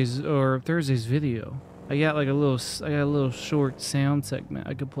Thursday's video? I got a little short sound segment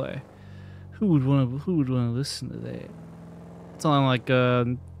I could play. Who would want to listen to that? It's only like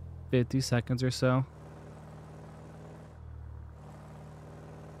 50 seconds or so.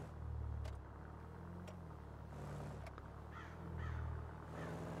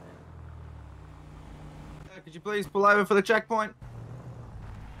 Could you please pull over for the checkpoint?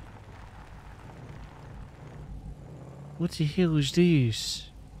 What the hell is this?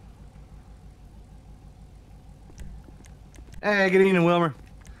 Hey, good evening, Wilmer.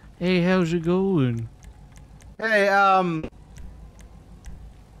 Hey, how's it going? Hey,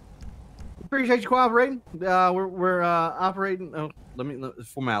 appreciate you cooperating. We're operating. Oh,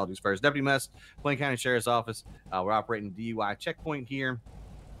 formalities first. Deputy Mess, Plain County Sheriff's Office. We're operating DUI checkpoint here.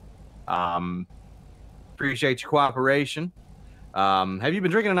 Appreciate your cooperation. Have you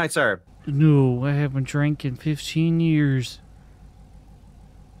been drinking tonight, sir? No, I haven't drank in 15 years.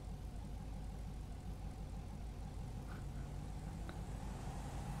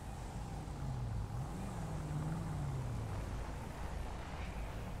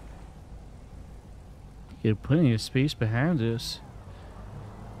 You got plenty of space behind us.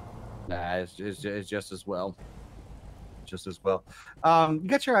 Nah, it's just as well. just as well. You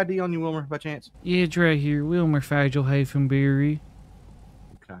got your ID on you, Wilmer, by chance? Yeah, it's right here. Wilmer Fagel-Berry.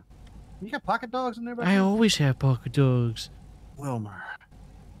 Okay. You got pocket dogs in there by I chance? always have pocket dogs. Wilmer.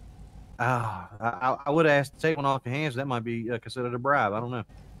 I would have asked to take one off your hands. That might be considered a bribe. I don't know.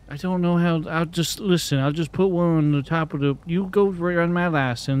 I don't know how. I'll just put one on the top of the. You go run my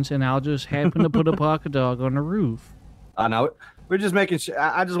license, and I'll just happen to put a pocket dog on the roof. I know. We're just making sure.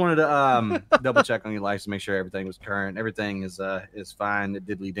 I just wanted to double check on your license, make sure everything was current. Everything is fine.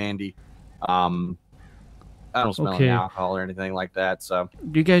 Diddly dandy. I don't smell any alcohol or anything like that. So.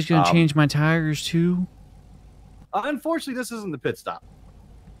 You guys gonna change my tires too? Unfortunately, this isn't the pit stop.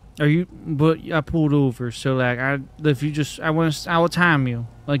 Are you? But I pulled over, so like I will time you.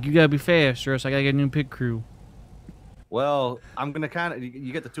 Like you gotta be fast, or else I gotta get a new pit crew. Well, I'm gonna kind of.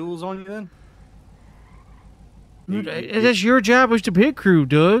 You get the tools on you then? That's your job as the pit crew,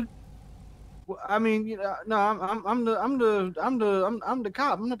 Doug. Well, I mean, you know, no, I'm the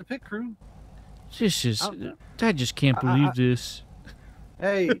cop. I'm not the pit crew. This is. I just can't believe this.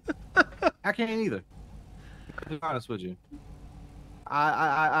 Hey, I can't either. To be honest with you.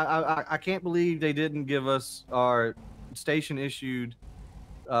 I can't believe they didn't give us our station issued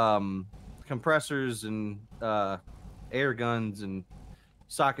compressors and air guns and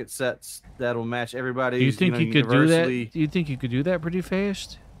socket sets that'll match everybody's. Do you think you could do that? Do you think you could do that pretty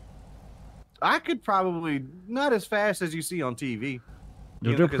fast? I could probably not as fast as you see on TV.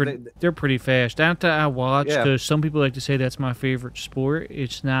 No, they're pretty fast. After I watch, because some people like to say that's my favorite sport.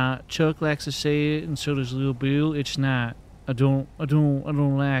 It's not. Chuck likes to say it, and so does Lil Bill. It's not. I don't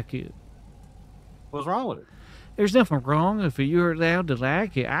like it. What's wrong with it? There's nothing wrong if you're allowed to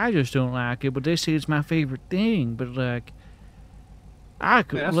like it. I just don't like it, but they say it's my favorite thing. But like, I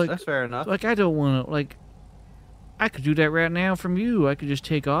could that's fair enough. Like I don't want to like. I could do that right now from you. I could just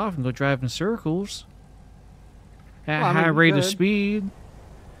take off and go drive in circles at high rate of speed.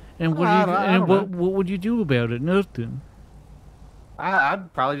 And what would you do about it? Nothing.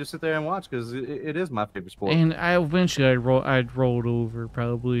 I'd probably just sit there and watch because it is my favorite sport. And eventually I'd roll it over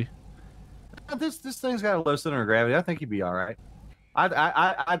probably. This thing's got a low center of gravity. I think you'd be all right.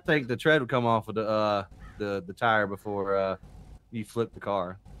 I think the tread would come off of the tire before you flip the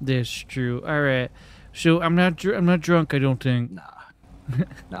car. That's true. All right. So I'm not drunk. I don't think.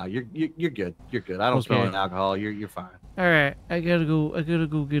 Nah, you're good. You're good. I don't smell any alcohol. You're fine. All right. I gotta go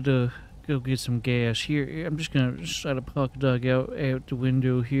get some gas here. I'm just gonna slide a pocket dog out the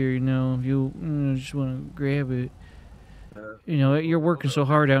window here. You know, if you just want to grab it. You know, you're working so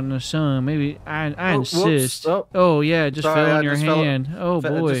hard out in the sun. Maybe I insist. Oh yeah, it just fell in your hand. Oh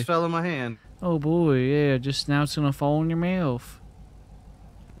boy, it just fell in my hand. Oh boy, yeah. Just now it's gonna fall in your mouth.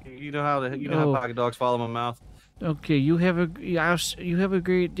 You know how pocket dogs fall in my mouth. Okay, you have a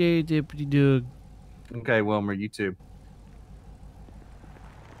great day, Deputy Doug. Okay, Wilmer, you too.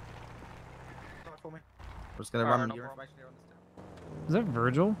 We're just gonna run your information here on this. Is that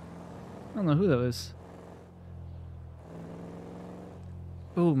Virgil? I don't know who that is.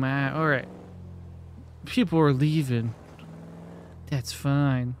 Oh my, alright. People are leaving. That's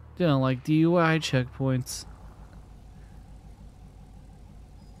fine. They don't like DUI checkpoints.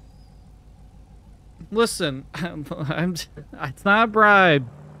 Listen, it's not a bribe.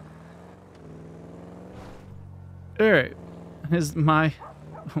 Alright. My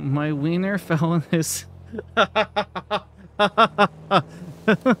wiener fell in his...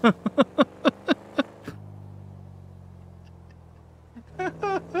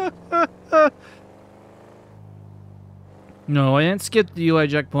 No, I didn't skip the UI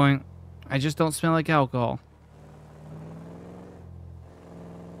checkpoint. I just don't smell like alcohol.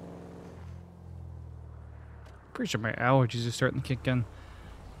 Pretty sure my allergies are starting to kick in,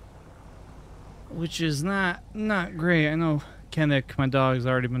 which is not great. I know Kenneth, my dog's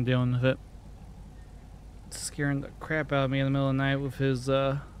already been dealing with it. It's scaring the crap out of me in the middle of the night with his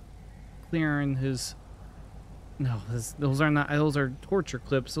clearing his. No, those are torture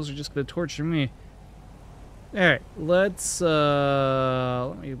clips. Those are just gonna torture me. Alright, let's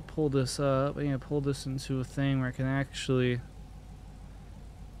let me pull this up. I'm gonna pull this into a thing where I can actually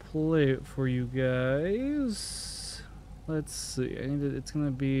play it for you guys. Let's see. It's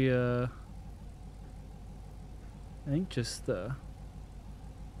gonna be I think just I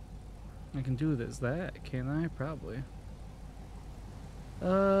can do this that, can I? Probably.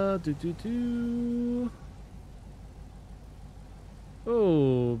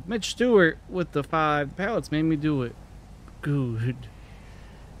 Oh, Mitch Stewart with the 5 pallets made me do it. Good.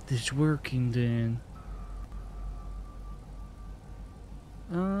 This working then.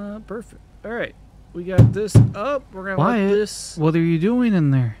 Perfect. Alright. We got this up. We're gonna let this. What are you doing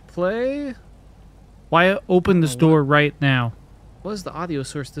in there? Play. Wyatt, open this door right now. What is the audio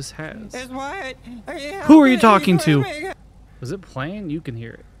source this has? Who are you talking to? Is it playing? You can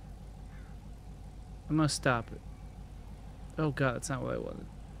hear it. I must stop it. Oh god, that's not what I wanted.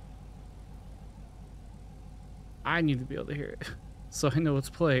 I need to be able to hear it so I know it's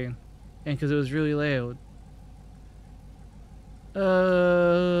playing. And because it was really loud.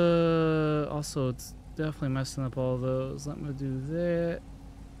 Also, it's definitely messing up all those. Let me do that.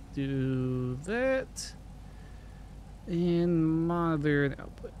 Do that. And monitor and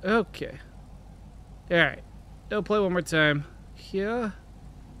output. Okay. Alright. It'll play one more time. Here.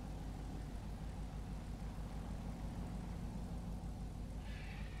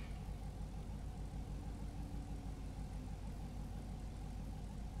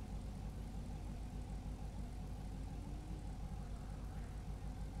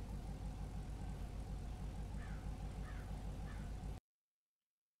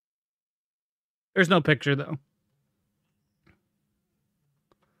 There's no picture though.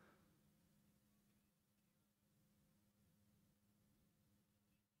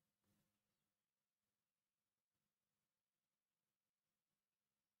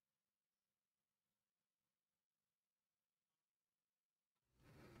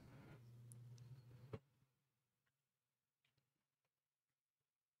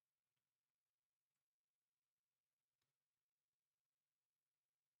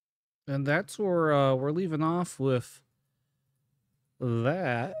 And that's where we're leaving off with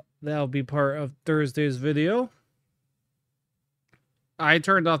that. That'll be part of Thursday's video. I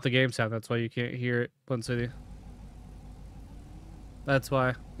turned off the game sound, that's why you can't hear it, Blend City. That's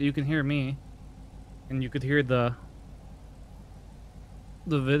why. You can hear me. And you could hear the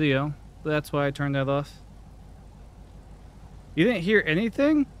video. That's why I turned that off. You didn't hear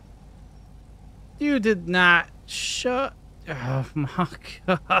anything? You did not. Shut. Oh my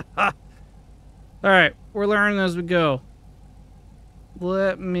god. Alright, we're learning as we go.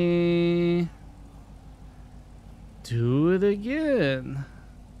 Let me do it again.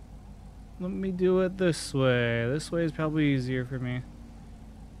 Let me do it this way. This way is probably easier for me.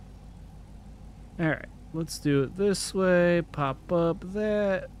 Alright, let's do it this way. Pop up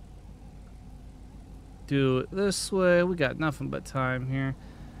that. Do it this way. We got nothing but time here.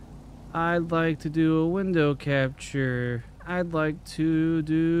 I'd like to do a window capture. I'd like to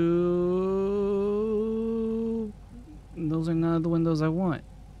do... Those are none of the windows I want.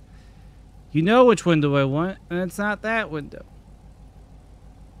 You know which window I want, and it's not that window.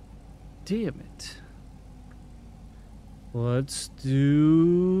 Damn it. Let's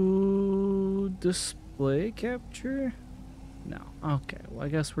do... display capture? No. Okay, well I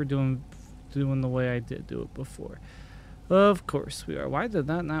guess we're doing the way I did do it before. Of course we are. Why did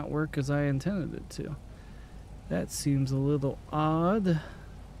that not work as I intended it to? That seems a little odd.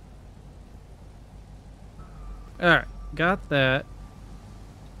 Alright, got that.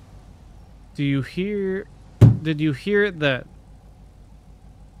 Do you hear... Did you hear it then?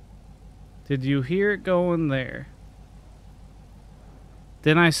 Did you hear it going there?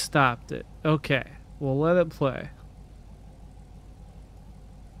 Then I stopped it. Okay, we'll let it play.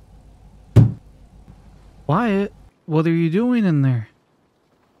 Wyatt, what are you doing in there?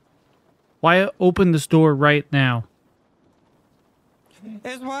 Wyatt, open this door right now.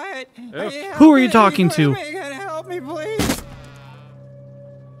 It's Wyatt. Who are you talking to? Help me, please.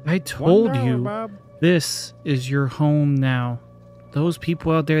 I told you, this is your home now. Those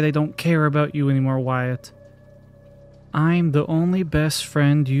people out there, they don't care about you anymore, Wyatt. I'm the only best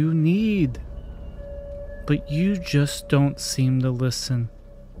friend you need. But you just don't seem to listen.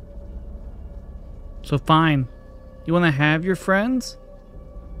 So fine. You want to have your friends?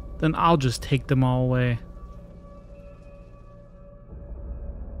 Then I'll just take them all away.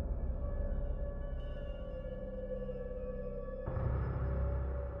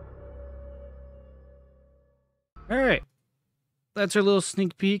 Alright. That's our little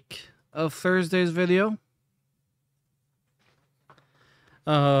sneak peek of Thursday's video.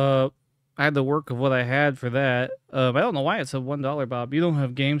 I had the work of what I had for that. I don't know why it said $1, Bob. You don't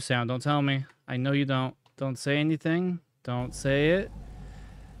have game sound. Don't tell me. I know you don't. Don't say anything. Don't say it.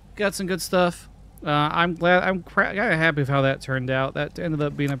 Got some good stuff. I'm glad. I'm kind of happy with how that turned out. That ended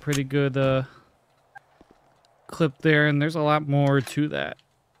up being a pretty good clip there, and there's a lot more to that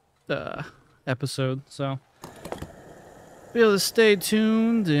episode. So be able to stay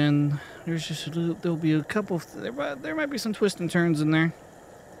tuned, and there's just there'll be a couple. There might be some twists and turns in there,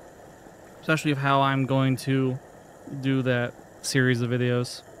 especially of how I'm going to do that series of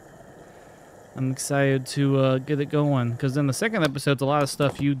videos. I'm excited to get it going, because in the second episode's a lot of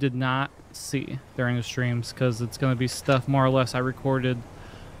stuff you did not see during the streams, because it's going to be stuff more or less I recorded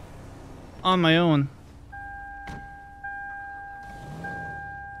on my own.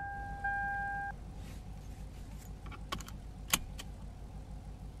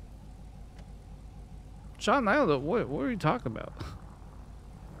 Sean, I don't know. What are you talking about?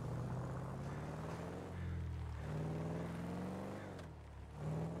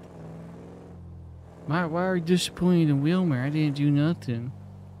 Why are you disappointed in Wilmer? I didn't do nothing.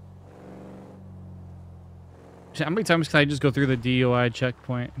 How many times can I just go through the DUI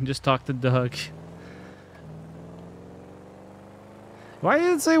checkpoint and just talk to Doug? Why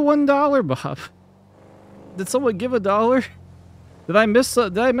did it say $1, Bob? Did someone give $1? Did I miss a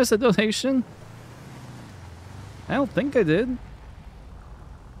donation? I don't think I did.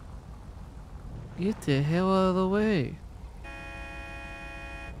 Get the hell out of the way.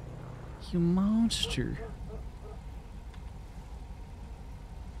 You monster.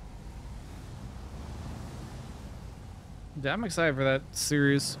 Yeah, I'm excited for that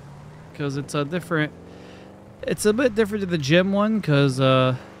series because it's a different. It's a bit different to the gym one because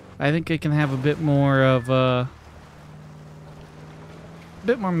I think it can have a bit more of a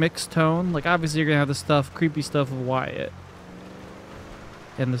bit more mixed tone. Like obviously you're gonna have the stuff, creepy stuff of Wyatt,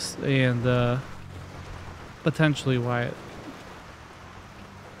 and this and potentially Wyatt.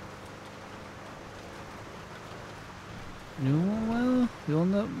 No, well,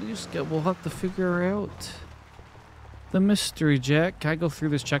 we'll have to figure out the mystery, Jack. Can I go through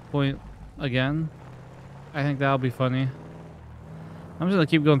this checkpoint again? I think that'll be funny. I'm just gonna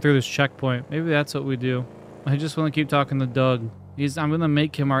keep going through this checkpoint. Maybe that's what we do. I just want to keep talking to Doug. I'm gonna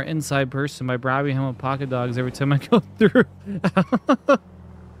make him our inside person by bribing him with pocket dogs every time I go through.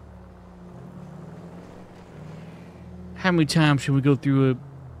 How many times should we go through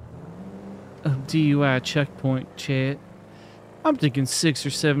a DUI checkpoint, chat? I'm thinking 6 or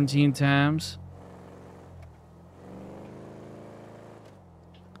 17 times.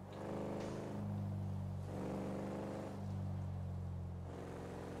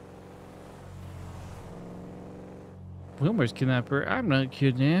 Wilmer's kidnapper. I'm not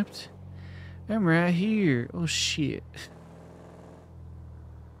kidnapped. I'm right here. Oh shit.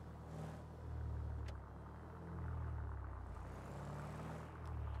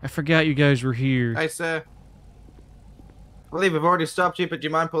 I forgot you guys were here. Hey, sir. I believe we've already stopped you, but do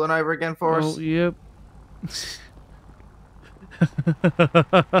you mind pulling over again for us? Oh, yep.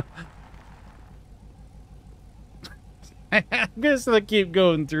 I'm just gonna keep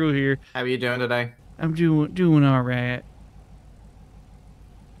going through here. How are you doing today? I'm doing all right.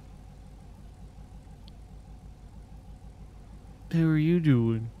 How are you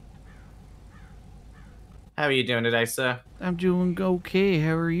doing? How are you doing today, sir? I'm doing okay.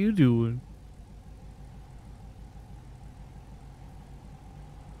 How are you doing?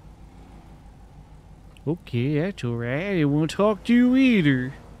 Okay, that's alright. I didn't want to talk to you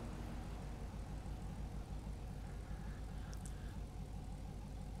either.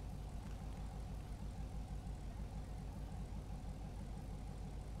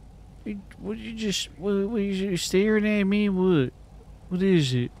 What you staring at me? What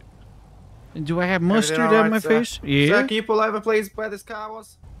is it? Do I have mustard on my face? Yeah. Sir, can you pull over, please, where this car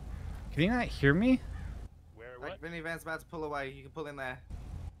was? Can you not hear me? Where what? Like, minivan's about to pull away. You can pull in there.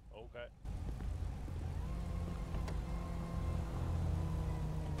 Okay.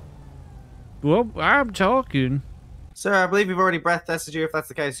 Well, I'm talking. Sir, I believe we've already breath tested you. If that's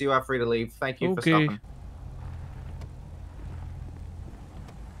the case, you are free to leave. Thank you for stopping.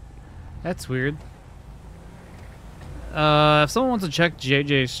 That's weird. If someone wants to check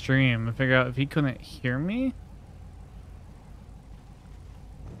JJ's stream and figure out if he couldn't hear me.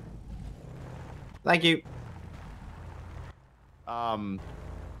 Thank you.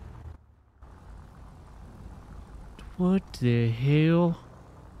 What the hell?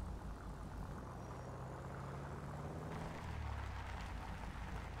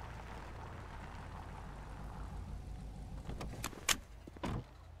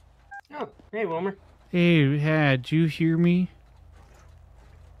 Oh, hey, Wilmer. Hey, did you hear me?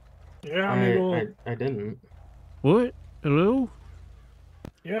 Yeah, amigo. I didn't. What? Hello?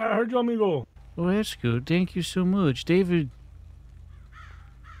 Yeah, I heard you, amigo. Oh, that's good. Thank you so much. David.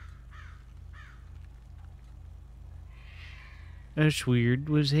 That's weird.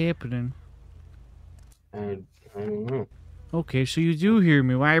 What's happening? I don't know. Okay, so you do hear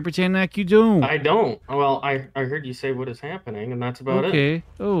me. Why are you pretending like you don't? I don't. Well, I heard you say what is happening, and that's about it. Okay.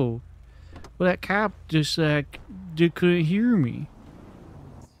 Oh. Well, that cop just, couldn't hear me.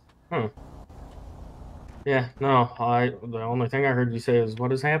 Huh. Yeah, no, the only thing I heard you say is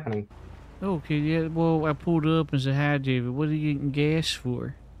what is happening. Okay, yeah, well, I pulled up and said, hi, David. What are you getting gas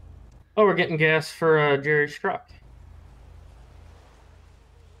for? Oh, we're getting gas for Jerry's truck.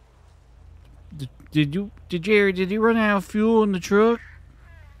 Did you run out of fuel in the truck?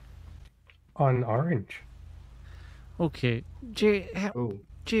 On Orange. Okay.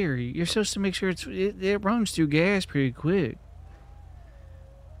 Jerry, you're supposed to make sure it runs through gas pretty quick.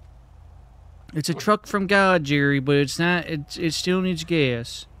 It's a truck from God, Jerry, but it's not. It still needs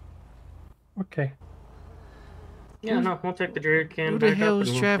gas. Okay. Yeah, no, we'll take the jerry can. Who the back hell up is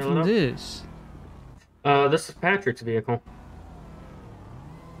and we'll fill driving it up. this? This is Patrick's vehicle.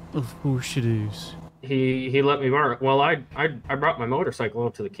 Of course it is. He let me borrow it. Well, I brought my motorcycle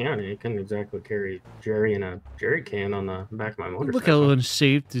up to the county. I couldn't exactly carry Jerry in a jerry can on the back of my motorcycle. Look how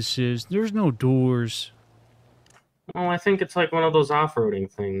unsafe this is. There's no doors. Well, I think it's like one of those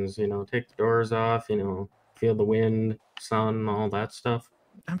off-roading things, you know, take the doors off, you know, feel the wind, sun, all that stuff.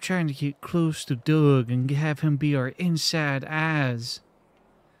 I'm trying to get close to Doug and have him be our inside eyes.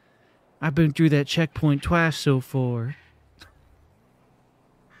 I've been through that checkpoint twice so far.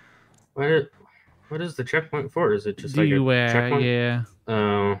 What is the checkpoint for? Is it just like a DUI, checkpoint? yeah.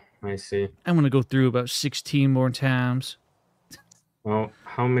 Oh, I see. I'm going to go through about 16 more times. Well,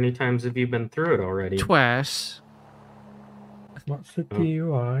 how many times have you been through it already? Twice. What's the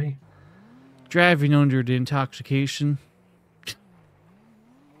DUI? Driving under the intoxication.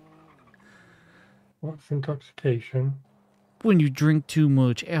 What's intoxication? When you drink too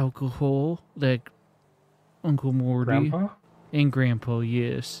much alcohol, like Uncle Morty. Grandpa? And Grandpa,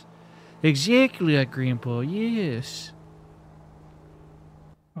 yes. Exactly like Grandpa, yes.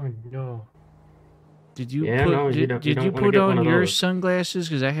 Oh no. Did you Yeah, put no, you did don't you wanna put get one on of your those. sunglasses?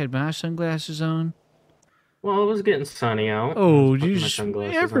 Because I had my sunglasses on. Well, it was getting sunny out. Oh, I was putting you my just,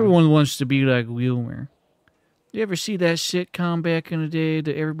 sunglasses on. everyone wants to be like Wilmer. You ever see that sitcom back in the day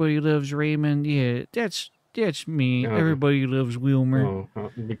that Everybody Loves Raymond? Yeah, that's me. Oh. Everybody Loves Wilmer.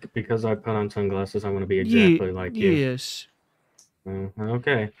 Because I put on sunglasses, I want to be exactly like you. Yes.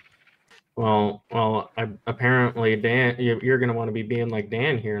 Okay. Well, apparently, Dan, you're going to want to be being like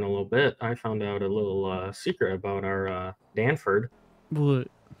Dan here in a little bit. I found out a little secret about our Danford. What?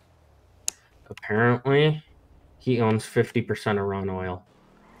 Apparently, he owns 50% of Ron Oil.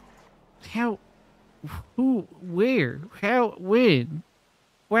 How? Who? Where? How? When?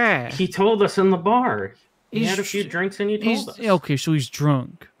 Why? He told us in the bar. He He's- had a few drinks and he told us. Okay, so he's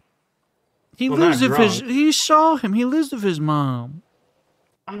drunk. He Well, lives not with his. drunk. He saw him. He lives with his mom.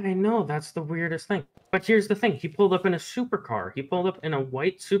 I know, that's the weirdest thing. But here's the thing. He pulled up in a supercar. He pulled up in a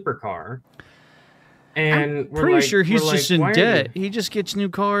white supercar. And I'm we're pretty like, sure he's we're just like, in "Why are debt. you-" He just gets new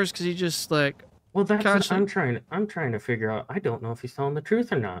cars because he just like. Well, that's what constant- I'm trying to figure out. I don't know if he's telling the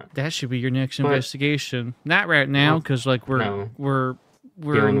truth or not. That should be your next But- investigation. Not right now, because like we're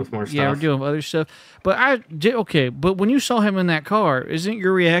Dealing with more Yeah, we're stuff. dealing with other stuff. But okay. But when you saw him in that car, isn't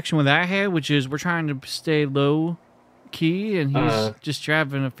your reaction what I had, which is we're trying to stay low key, and he's just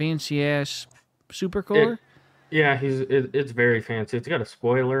driving a fancy ass supercar? Yeah, it's very fancy. It's got a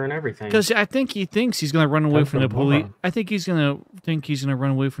spoiler and everything. Because I think he thinks he's gonna run away That's from the the police. moron. I think he's gonna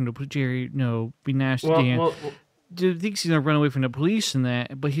run away from the Jerry. No, be nice to Dan. Well, Dude thinks he's gonna run away from the police and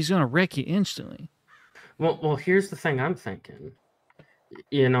that, but he's gonna wreck you instantly. well, here's the thing I'm thinking.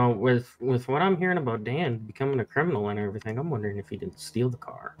 You know, with what I'm hearing about Dan becoming a criminal and everything, I'm wondering if he didn't steal the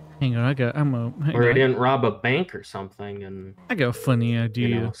car. Hang on, Or he didn't rob a bank or something and I got a funny idea.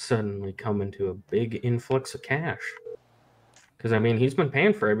 you know, suddenly come into a big influx of cash. Because I mean, he's been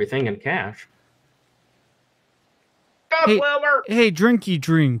paying for everything in cash. Hey, hey, drinky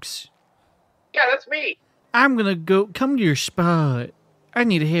drinks. Yeah, that's me. I'm gonna go. Come to your spot. I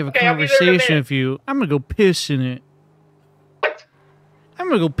need to have a Okay, I'll be there in a conversation minute. with you. I'm gonna go piss in it. I'm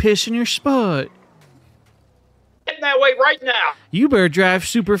gonna go piss in your spot. Getting that way right now. You better drive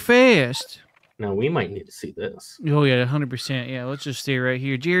super fast. Now we might need to see this. Oh yeah, 100%. Yeah, let's just stay right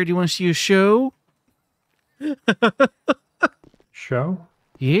here. Jared, do you want to see a show? Show?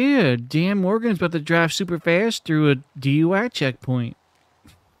 Yeah, Dan Morgan's about to drive super fast through a DUI checkpoint.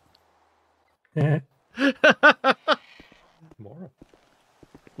 Yeah.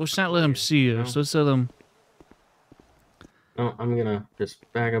 Let's not let him see us. Let's let him. Oh, I'm gonna just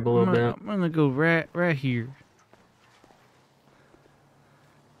back up a little bit. I'm gonna go right here.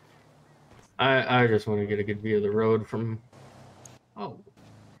 I just want to get a good view of the road from. Oh,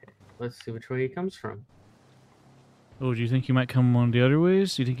 okay. Let's see which way he comes from. Oh, do you think you might come on the other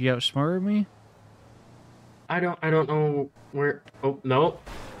ways? Do you think you outsmarted me? I don't know where. Oh no,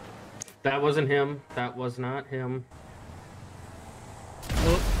 that wasn't him. That was not him.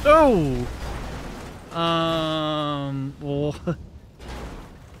 Oh.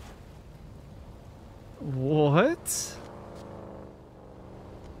 What?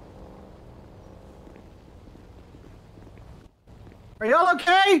 Are y'all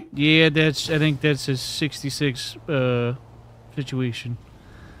okay? Yeah, I think that's a 66 situation.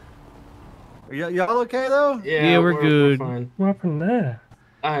 Are y'all okay though? Yeah, we're good. fine. What happened there?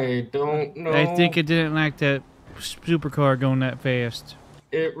 I don't know. I think it didn't like that supercar going that fast.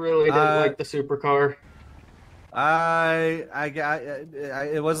 It really didn't like the supercar.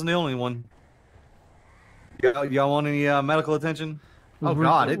 It wasn't the only one. Y'all want any medical attention? Oh We're-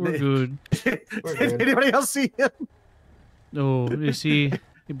 God, we're good. Did anybody else see him? Oh, is he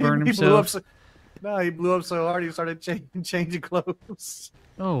burned He blew up himself? no, he blew up so hard he started changing clothes.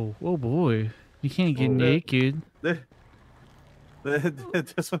 Oh boy. You can't get naked.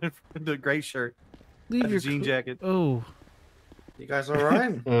 This one in the gray shirt. Leave Had a your jean jacket. Oh. You guys all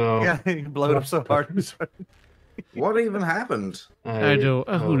right? Oh. Yeah, he blew it up so hard. What even happened? I don't.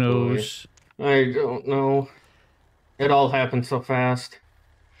 Who knows? I don't know. It all happened so fast.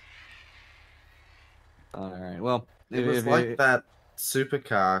 All right. Well, It was like that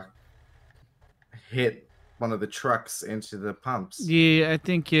supercar hit one of the trucks into the pumps. Yeah, I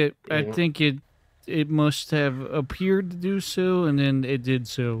think it. I Yeah. think it. It must have appeared to do so, and then it did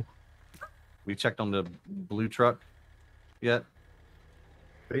so. We checked on the blue truck yet?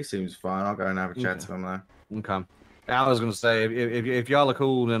 He seems fine. I'll go and have a chat to him though. Okay. I was gonna say if y'all are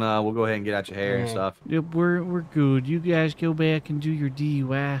cool, then we'll go ahead and get out your hair and stuff. Yep, we're good. You guys go back and do your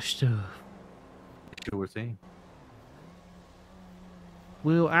DUI stuff. Sure thing.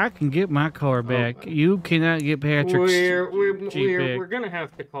 Well, I can get my car back. You cannot get Patrick's Jeep back. We're gonna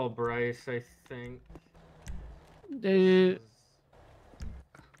have to call Bryce, I think.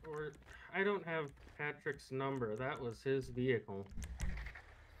 Or I don't have Patrick's number. That was his vehicle.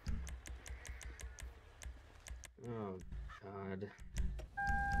 Oh God.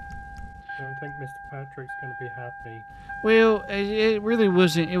 I don't think Mr. Patrick's going to be happy. Well, it really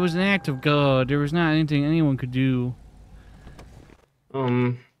wasn't. It was an act of God. There was not anything anyone could do.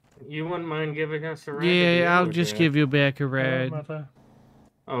 You wouldn't mind giving us a ride? Yeah, I'll just give you back a ride.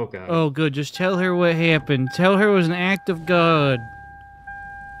 Oh God. Oh, good. Just tell her what happened. Tell her it was an act of God.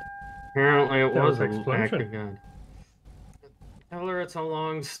 Apparently it There was was an explosion. act of God. Tell her it's a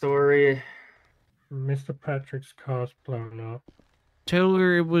long story. Mr. Patrick's car's blown up. Tell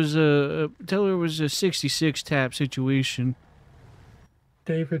her it was a 66 type situation.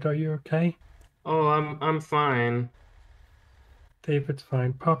 David, are you okay? Oh, I'm fine. David's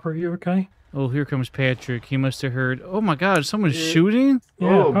fine. Papa, are you okay? Oh, here comes Patrick. He must have heard. Oh my God, someone's shooting?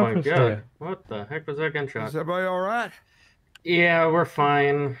 Yeah, Oh my Papa's God. there. What the heck was that gunshot? Is everybody all right? Yeah, we're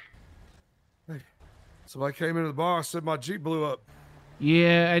fine. Somebody came into the bar, said my Jeep blew up.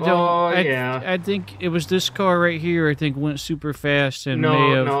 Yeah, I don't. Oh, I, yeah. I think it was this car right here. I think went super fast and may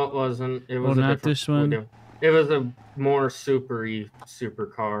No, have. no, it wasn't. It was Oh, a not different- this one? It was a more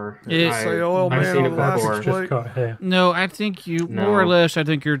supercar. It- Say oil I've man seen on it the license before. plate. Got here. No, I think you No. more or less. I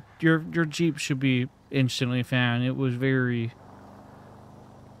think your Jeep should be instantly found. It was very.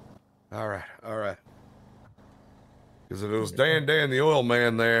 All right. Because if it was Dan the oil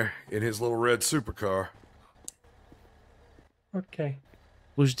man there in his little red supercar. Okay.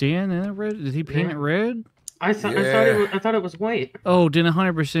 Was Dan in it red? Did he paint Yeah. it red? I thought Yeah. I thought it was white. Oh, then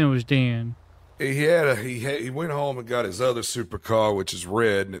 100% was Dan. He went home and got his other supercar, which is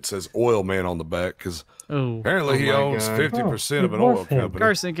red, and it says oil man on the back because Oh. apparently he my owns God. 50% of Oh, an it oil was him. company.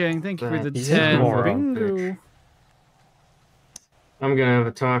 Carson Gang, thank you for the He's 10. a moron, Bingo. I'm gonna have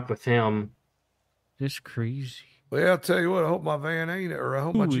a talk with him. That's crazy. Well, I'll tell you what, I hope my van ain't, or I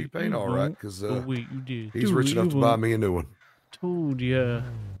hope my Ooh, Jeep ain't you all right won't. because Oh, wait, you did. he's Dude, rich enough you to buy won't. me a new one. Told ya.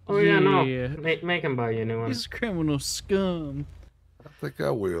 Oh yeah, no. Yeah. Make him buy you a new one. He's criminal scum. I think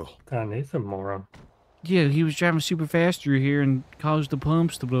I will. Dan is a moron. Yeah, he was driving super fast through here and caused the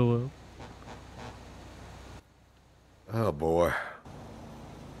pumps to blow up. Oh, boy.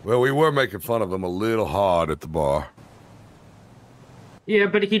 Well, we were making fun of him a little hard at the bar. Yeah,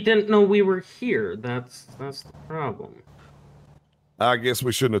 but he didn't know we were here. That's the problem. I guess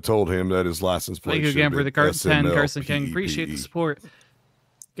we shouldn't have told him that his license plate Thank you should again have for the been Carson 10, Carson King. SNLPPE. Appreciate the support. You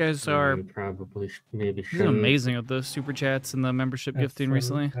guys are You probably maybe doing shouldn't. amazing with the super chats and the membership gifting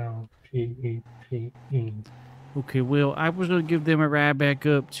recently. SNLPEPE. Okay, well, I was gonna give them a ride back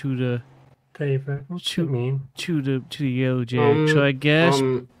up to the David, what do you mean? to the Yellow Jack. So I guess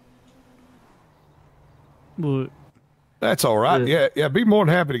what? That's all right. Yeah. Be more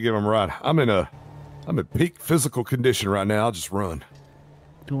than happy to give him a ride. I'm in peak physical condition right now. I'll just run.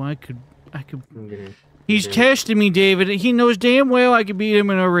 No, I could. I'm gonna- He's Yeah. testing me, David. He knows damn well I could beat him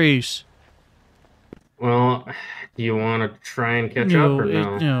in a race. Well, do you want to try and catch up or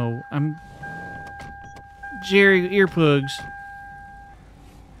no? No, I'm. Jerry, earplugs.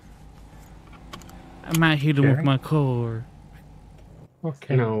 I might hit him with Jerry? my car.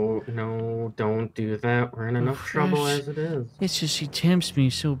 Okay. No, don't do that. We're in enough trouble as it is. It's just he tempts me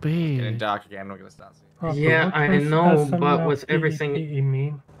so Getting bad. dark again. We're gonna start seeing. Yeah, what I does know, but with everything, SMLPE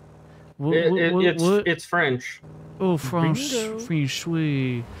mean? What? it's French. Oh, French,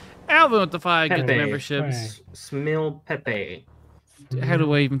 sweet. Alvin with the 5 gift Pepe. memberships. Smil Pepe. How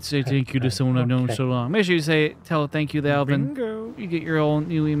do I even say thank you to someone I've known so long? Make sure you tell thank you to Alvin. Bingo. You get your own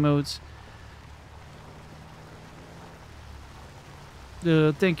new emotes.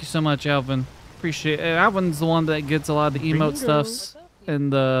 Thank you so much, Alvin. Appreciate it. Alvin's the one that gets a lot of the emote stuffs,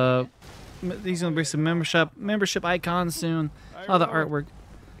 and he's gonna bring some membership icons soon. A lot of the artwork.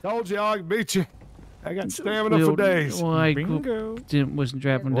 Told you I could beat you. I got stamina for days. Well, I wasn't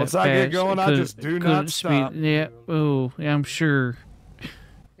driving that fast. Once I get going, I just do not stop. Yeah. Oh, yeah, I'm sure.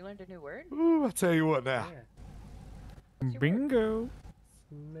 You learned a new word? Ooh, I tell you what now. Bingo.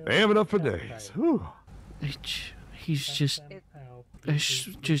 Stamina for days. Ooh. He's just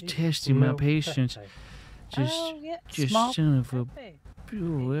testing my patience. Just son of a.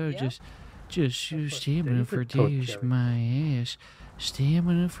 Oh, just use stamina for days, my ass.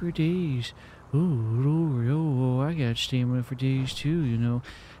 Stamina for days. Oh, I got stamina for days too, you know.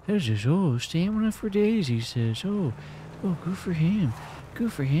 That's just, stamina for days, he says. Oh, good for him.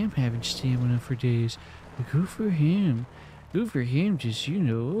 Good for him having stamina for days. Good for him. Good for him, just, you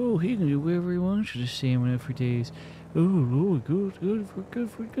know, he can do whatever he wants with the stamina for days. Oh, good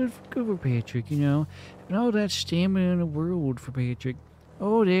for Patrick, you know. And all that stamina in the world for Patrick.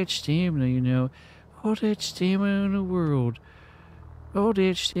 All that stamina, you know. All that stamina in the world. Oh,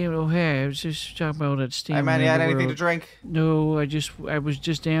 that stamina. Oh, hey, I was just talking about that stamina. Hey, man, you had anything to drink? No, I was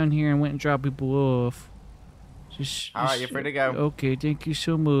just down here and went and dropped people off. All right, you're free to go. Okay, thank you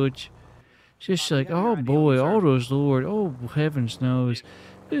so much. Just like, oh boy, all those Lord, oh heavens knows,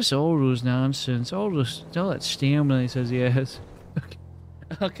 this all those nonsense, all that stamina. He says he has.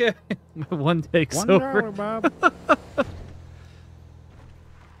 Okay, my one take's over. $1, Bob.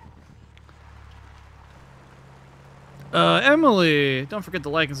 Emily, don't forget to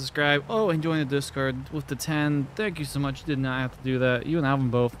like and subscribe. Oh, and join the Discord with the 10. Thank you so much. Did not have to do that. You and Alvin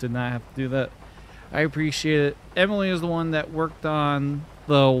both did not have to do that. I appreciate it. Emily is the one that worked on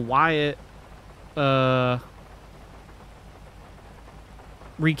the Wyatt recap,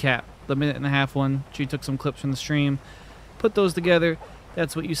 the minute-and-a-half one. She took some clips from the stream, put those together.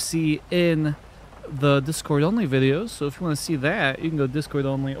 That's what you see in the Discord only videos. So if you want to see that, you can go Discord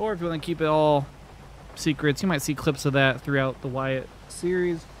only, or if you want to keep it all secrets, you might see clips of that throughout the Wyatt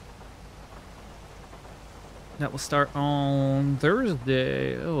series. That will start on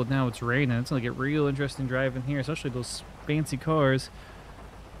Thursday. Oh, now it's raining. It's gonna get real interesting driving here, especially those fancy cars.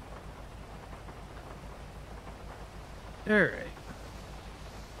 All right.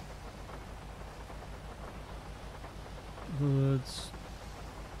 Let's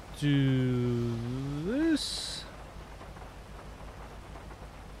do this.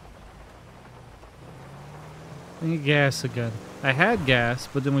 I need gas again. I had gas,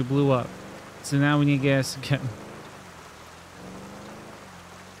 but then we blew up. So now we need gas again.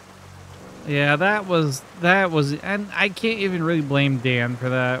 Yeah, that was, and I can't even really blame Dan for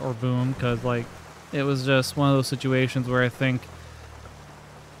that or Boom, because like, it was just one of those situations where I think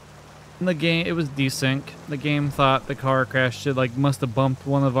in the game, it was desync. The game thought the car crashed. It like must have bumped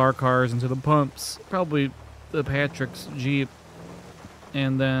one of our cars into the pumps, probably the Patrick's Jeep,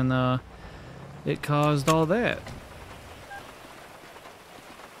 and then it caused all that.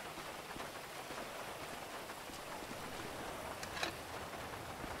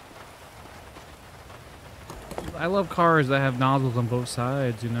 I love cars that have nozzles on both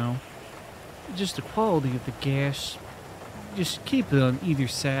sides, you know. Just the quality of the gas. Just keep it on either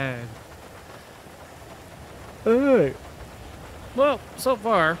side. Alright. Well, so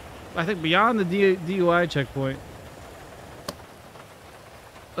far, I think beyond the DUI checkpoint,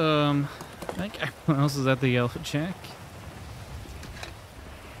 I think everyone else is at the yellow check.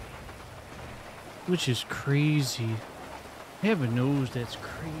 Which is crazy. Heaven knows that's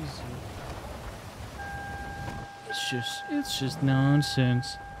crazy. It's just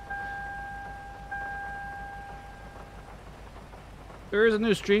nonsense. There is a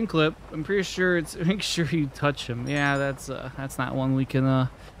new stream clip. I'm pretty sure it's make sure you touch him. Yeah, that's not one we can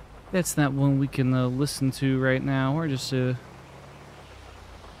listen to right now. We're just is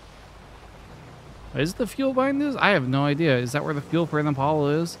it the fuel bind is? I have no idea. Is that where the fuel for an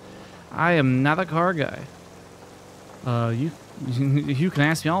Impala is? I am not a car guy. You can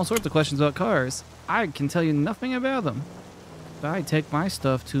ask me all sorts of questions about cars. I can tell you nothing about them. I take my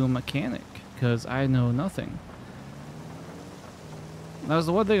stuff to a mechanic because I know nothing. That was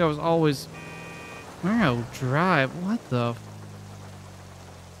the one thing I was always... Where I drive? What the...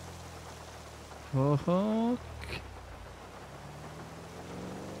 Oh.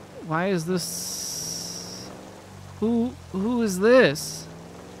 Why is this? Who is this?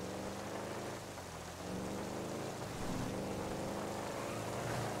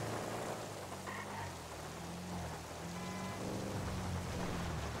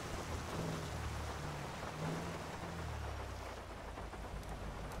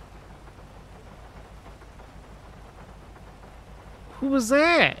 Who was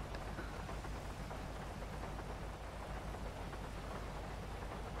that?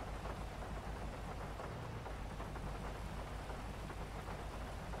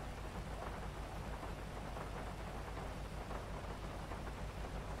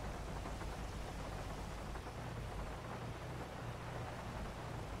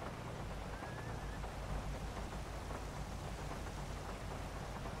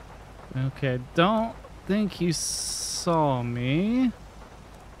 Okay, don't think you saw me.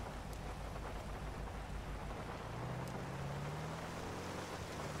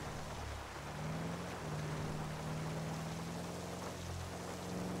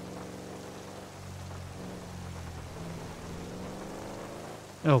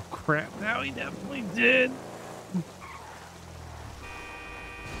 Oh crap, now he definitely did.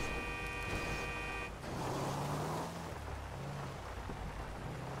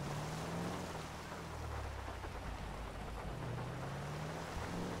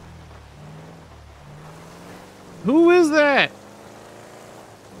 Who is that?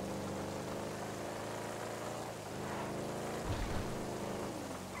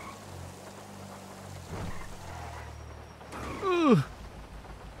 Ugh.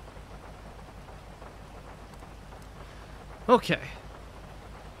 Okay.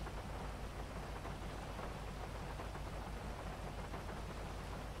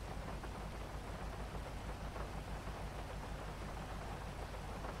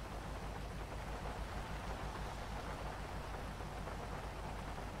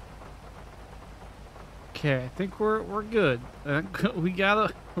 Okay, I think we're good. We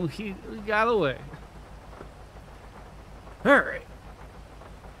got away. All right.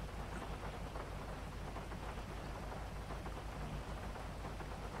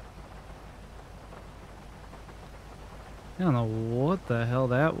 I don't know what the hell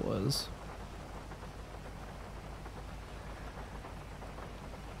that was.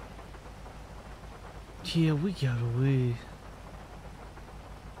 Yeah, we got away.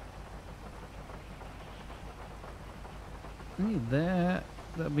 I need that.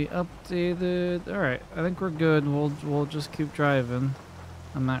 That'll be updated. All right, I think we're good. We'll just keep driving.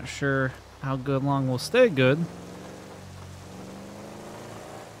 I'm not sure how good long we'll stay good.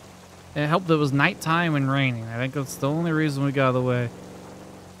 It helped that it was nighttime and raining. I think that's the only reason we got away.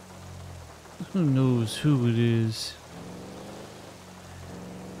 Who knows who it is?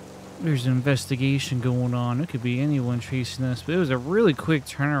 There's an investigation going on. It could be anyone chasing us, but it was a really quick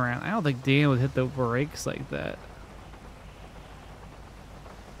turnaround. I don't think Dan would hit the brakes like that.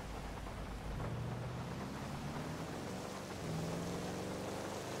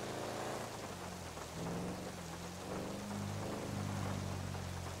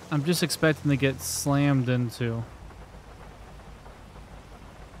 I'm just expecting to get slammed into.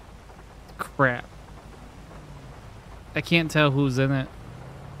 Crap. I can't tell who's in it.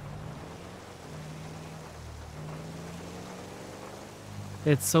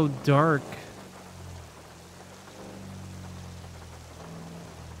 It's so dark.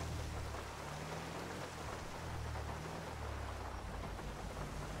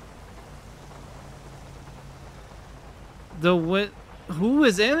 The what? Who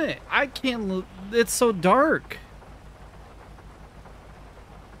is in it? I can't look. It's so dark.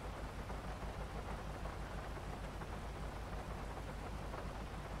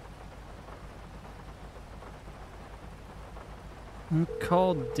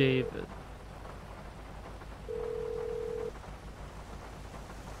 Call David.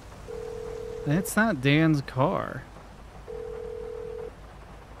 That's not Dan's car.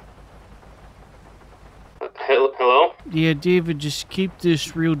 Hello? Yeah, David, just keep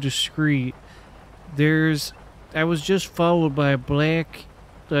this real discreet. I was just followed by a black,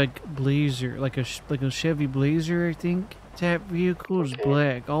 Blazer, like a Chevy Blazer, I think. That vehicle is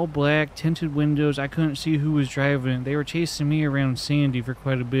black, all black, tinted windows. I couldn't see who was driving it. They were chasing me around Sandy for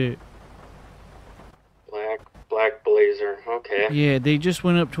quite a bit. Black Blazer. Okay. Yeah, they just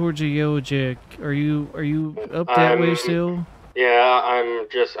went up towards a Yellow Jack. Are you up that way still? Yeah,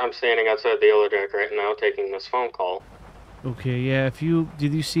 I'm standing outside the Yellow Jack right now taking this phone call. Okay, yeah,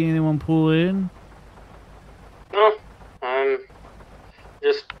 did you see anyone pull in? No,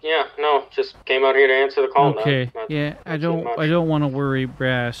 Just came out here to answer the call. Okay. Yeah, I don't want to worry,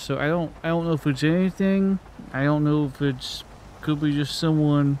 Brass. So I don't know if it's anything. I don't know if it's could be just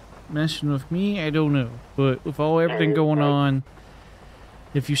someone messing with me. I don't know. But with everything going on,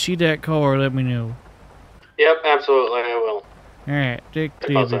 if you see that car, let me know. Yep, absolutely, I will. All right, take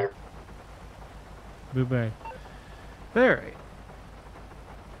David. Bye-bye. All right.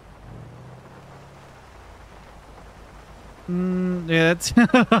 Yeah, that's...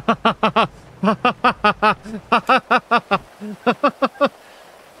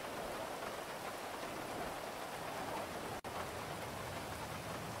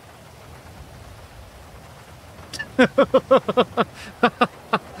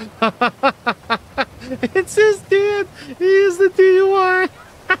 It's his dad. He is the DUI.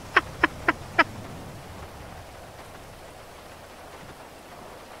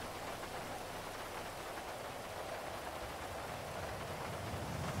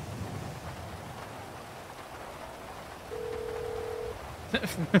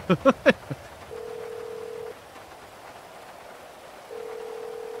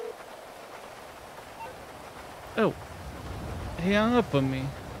 Oh, he hung up on me.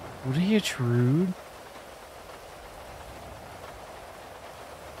 Would he intrude?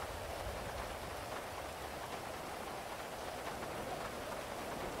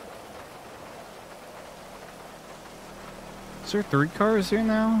 Is there 3 cars here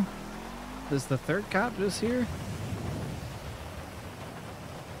now? Is the 3rd cop just here?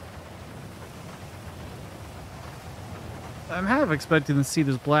 I'm half expecting to see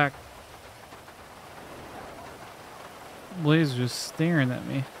this black Blaze just staring at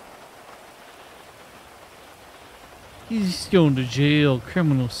me. He's going to jail,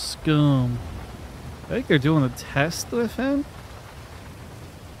 criminal scum. I think they're doing a test with him.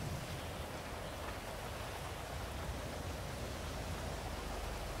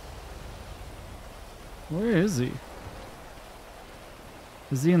 Where is he?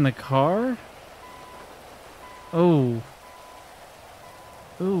 Is he in the car? Oh.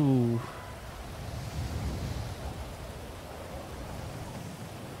 Ooh.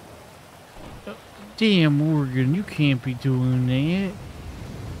 Damn, Morgan, you can't be doing that.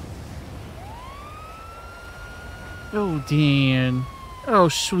 Oh, Dan. Oh,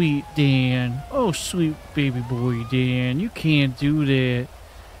 sweet Dan. Oh, sweet baby boy Dan. You can't do that.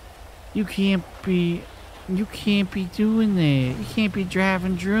 You can't be doing that. You can't be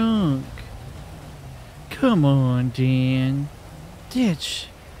driving drunk. Come on, Dan.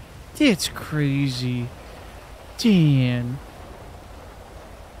 That's crazy. Dan.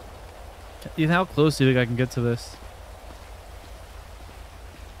 You know, how close do you think I can get to this?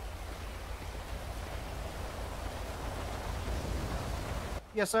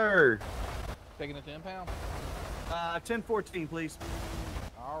 Yes, sir. Taking a 10 pound? 1014, please.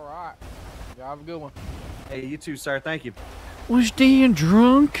 All right. You have a good one. Hey, you too, sir. Thank you. Was Dan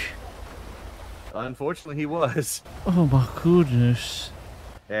drunk? Unfortunately, he was. Oh my goodness.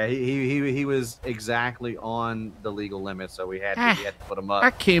 Yeah, he was exactly on the legal limit, so we had to put him up.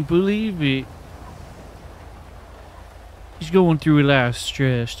 I can't believe it. He's going through a lot of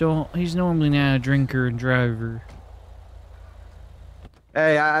stress. He's normally not a drinker and driver.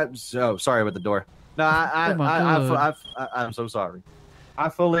 Hey, I'm so sorry about the door. No, I'm so sorry. I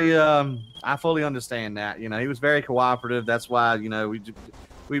fully understand that. You know, he was very cooperative. That's why, you know,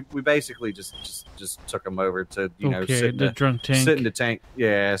 we basically just took him over to, you know, sit in the drunk tank. Sit in the tank.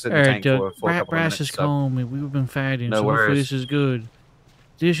 Yeah, sit in the tank for a couple of Brass minutes. is calling me. We've been fighting, No so hopefully worries. this is good.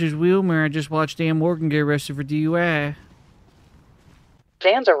 This is Wilmer. I just watched Dan Morgan get arrested for DUI.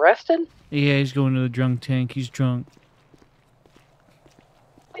 Dan's arrested? Yeah, he's going to the drunk tank. He's drunk.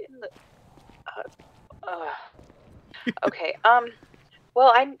 Okay.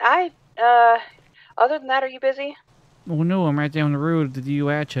 Well, other than that, are you busy? Oh no, I'm right down the road at the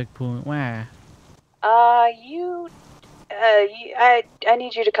DUI checkpoint. Why? I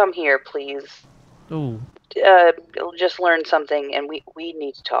need you to come here, please. Oh. Just learn something, and we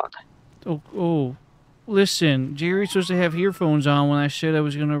need to talk. Oh. Listen, Jerry's supposed to have earphones on when I said I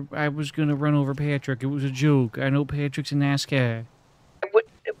was gonna run over Patrick. It was a joke. I know Patrick's a nice guy.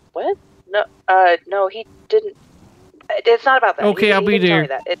 What? No, no, he didn't. It's not about that. Okay, I'll be there.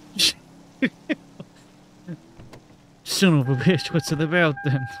 That. Son of a bitch, what's it about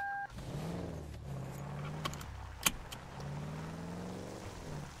then?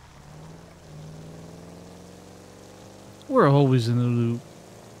 We're always in the loop.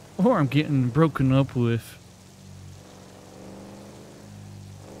 Or I'm getting broken up with.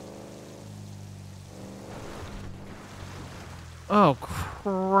 Oh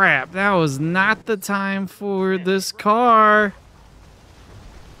crap, that was not the time for this car.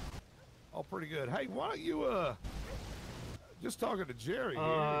 pretty good. Hey, why don't you just talking to Jerry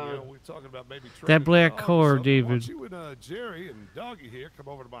here? We're talking about maybe That black dogs or car, something. Why David. don't you and Jerry and Doggy here come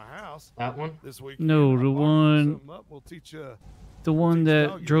over to my house? That one? This week. No, the one. We'll teach you. The one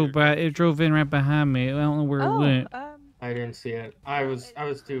that drove by. It drove in right behind me. I don't know where it went. I didn't see it. I was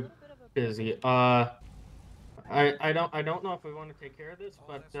too busy. I don't know if we want to take care of this,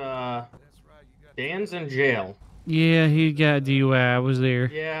 but Dan's in jail. Yeah, he got DUI. I was there.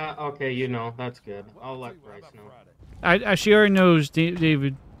 Yeah, okay, you know, that's good. I'll let Bryce know. She already knows,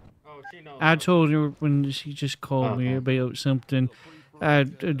 David. Oh, she knows. I told her when she just called me about something. I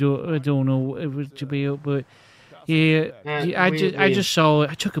don't know what it was about, but yeah, I just saw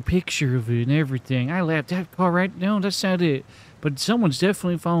it. I took a picture of it and everything. I laughed. That car right now, that's not it. But someone's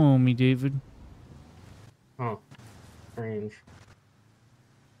definitely following me, David. Oh, strange.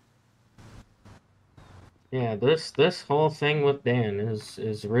 Yeah, this whole thing with Dan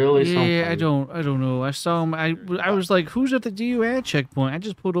is really something. Yeah, I don't know. I saw him. I was like, who's at the DUI checkpoint? I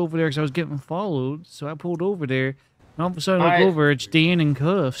just pulled over there because I was getting followed. So I pulled over there. And all of a sudden, I look over. It's Dan in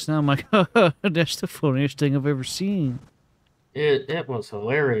cuffs. And I'm like, that's the funniest thing I've ever seen. It was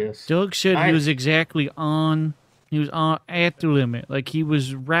hilarious. Doug said he was exactly on. He was on at the limit. Like, he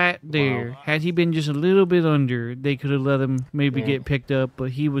was right there. Wow. Had he been just a little bit under, they could have let him maybe get picked up.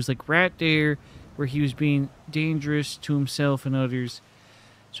 But he was like right there, where he was being dangerous to himself and others.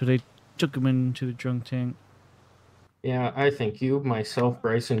 So they took him into the drunk tank. Yeah, I think you, myself,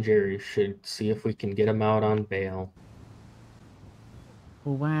 Bryce, and Jerry should see if we can get him out on bail.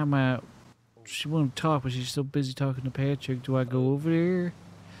 Well, why am I... She won't talk, but she's so busy talking to Patrick. Do I go over there?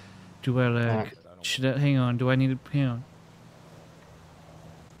 Do I, like... Should I... Hang on. Do I need to... Hang on.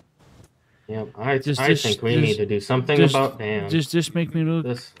 Yep, I think we need to do something about Dan. Does this make me look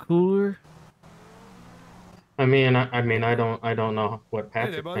cooler? I mean, I don't know what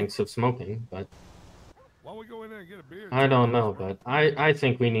Patrick thinks of smoking, but why don't we go in there and get a beer? I don't know, but I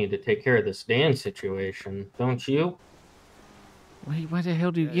think we need to take care of this Dan situation, don't you? Wait, what the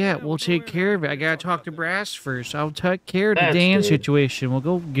hell do you... Yeah, we'll take care of it. I gotta talk to Brass first. I'll take care of the Dan situation. We'll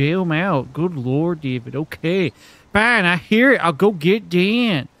go get him out. Good Lord, David. Okay. Fine, I hear it. I'll go get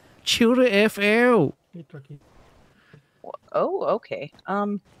Dan. Chill the F out. Oh, okay.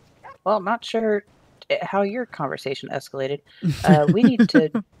 Well, I'm not sure how your conversation escalated. We need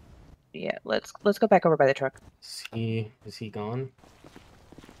to... Yeah, let's go back over by the truck. Is he gone?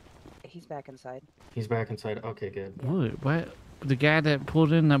 He's back inside. He's back inside. Okay, good. What? The guy that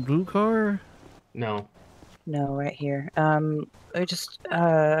pulled in that blue car? No. No, right here. Just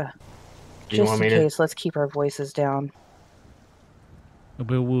in case, let's keep our voices down.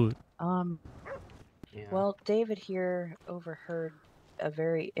 About what? Well, David here overheard a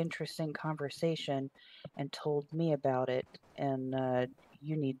very interesting conversation and told me about it, and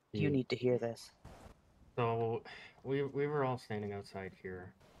you need to hear this. So we were all standing outside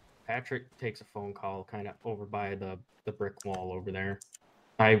here. Patrick takes a phone call kind of over by the brick wall over there.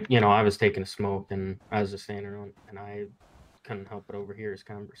 I was taking a smoke and I was just standing around and I couldn't help but overhear his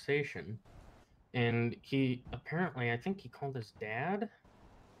conversation. And he apparently, I think he called his dad,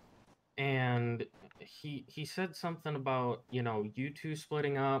 and he said something about, you two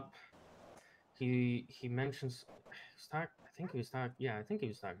splitting up. He mentions I think he was talking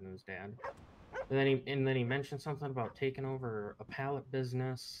to his dad. And then he mentioned something about taking over a pallet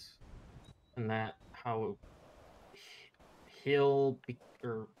business, and that how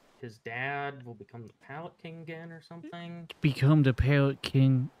his dad will become the pallet king again or something. Become the pallet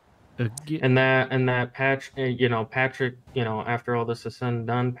king again. And that Patrick, after all this is said and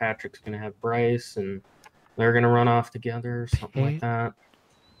done, Patrick's gonna have Bryce, and they're gonna run off together or something like that.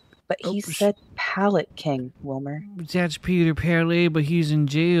 But he said pallet king, Wilmer. That's Peter Pallet, but he's in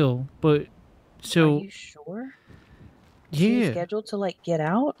jail. But so. Are you sure? Yeah. Is he scheduled to get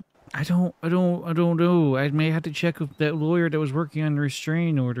out? I don't know. I may have to check with that lawyer that was working on the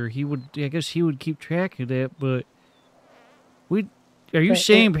restraining order. I guess he would keep track of that. But are you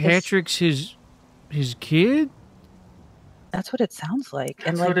saying Patrick's his kid? That's what it sounds like.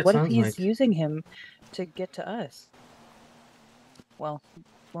 And what if he's using him to get to us? Well,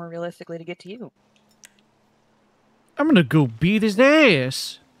 more realistically, to get to you. I'm gonna go beat his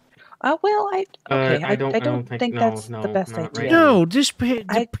ass. Well, I don't think that's the best idea. Right. No,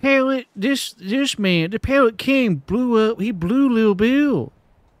 the pallet king blew up. He blew Lil Bill.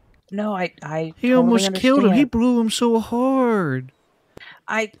 No, I he totally almost killed him. understand. He blew him so hard.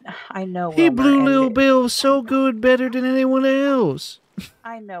 I know. He Wilmer, blew Lil Bill so good, better than anyone else.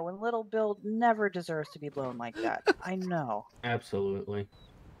 I know, and Little Bill never deserves to be blown like that. I know. Absolutely.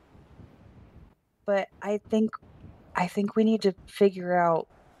 But I think we need to figure out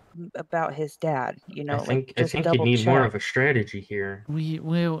about his dad. You know, I like think just you double need more check. of a strategy here.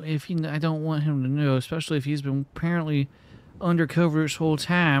 Well, if he, I don't want him to know, especially if he's been apparently undercover this whole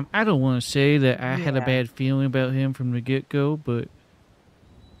time. I don't want to say that I had a Yeah. bad feeling about him from the get-go, but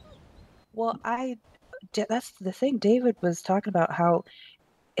Well, that's the thing. David was talking about how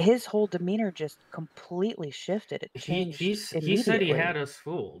his whole demeanor just completely shifted. It changed He immediately. said he had us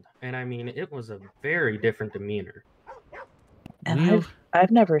fooled, and I mean it was a very different demeanor. And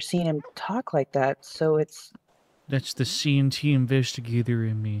I've never seen him talk like that, so it's that's the CNT investigator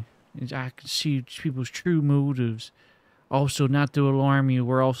in me. I can see people's true motives. Also, not to alarm you,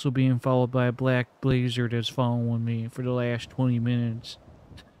 we're also being followed by a black blazer that's following me for the last 20 minutes.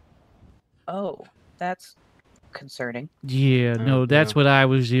 oh, that's concerning. Yeah, no, that's what I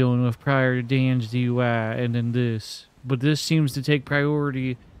was dealing with prior to Dan's DUI and then this. But this seems to take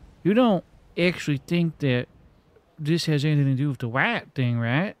priority. You don't actually think that this has anything to do with the white thing,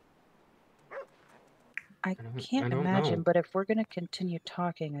 right? I can't imagine, but if we're going to continue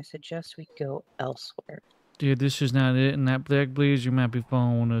talking, I suggest we go elsewhere. Dude, this is not it, and that black blazer might be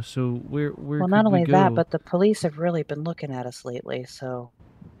following us, so where Well, could not only we go? that, but the police have really been looking at us lately, so...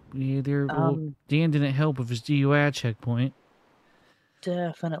 Yeah, well, Dan didn't help with his DUI checkpoint.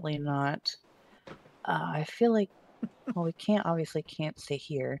 Definitely not. I feel like, well, we obviously can't stay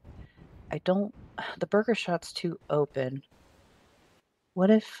here. The burger shop's too open. What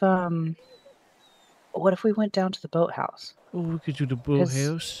if we went down to the boathouse? Oh, we could do the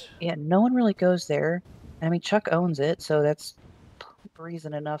boathouse. Yeah, no one really goes there. I mean, Chuck owns it, so that's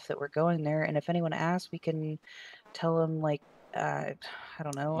reason enough that we're going there. And if anyone asks, we can tell them, like, I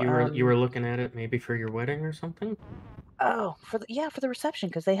don't know. You were looking at it maybe for your wedding or something? Oh, for the reception,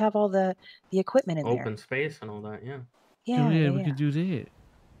 because they have all the equipment in there. Open space and all that, yeah. Yeah, we could do that.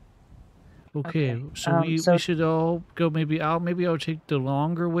 Okay, so we so- should all go. Maybe I'll take the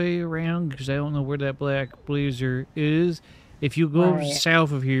longer way around because I don't know where that black blazer is. If you go Right.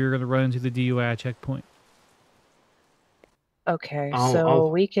 south of here, you're gonna run into the DUI checkpoint. Okay, so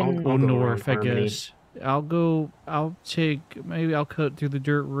we can... I'll go north, I guess. I'll cut through the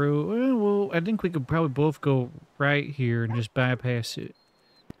dirt road. Well, I think we could probably both go right here and just bypass it.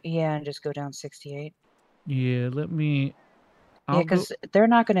 Yeah, and just go down 68. Yeah, Yeah, because they're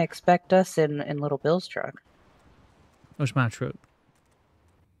not going to expect us in Little Bill's truck. What's my truck?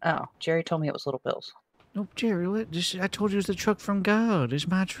 Oh, Jerry told me it was Little Bill's. No, Jerry, I told you it's the truck from God. It's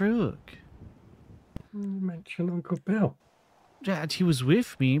my truck. You mentioned Uncle Bill. Yeah, he was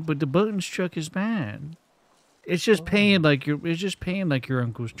with me, but the Buttons truck is mine. It's just paying like your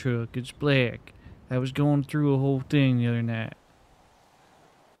uncle's truck. It's black. I was going through a whole thing the other night.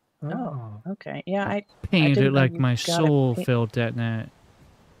 Oh, okay. Yeah, I Painted didn't it like know my you got it soul paint- felt that night.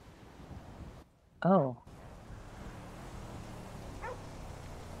 Oh.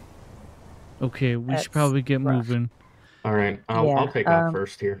 Okay, we That's should probably get rough. moving. All right, Yeah, I'll take off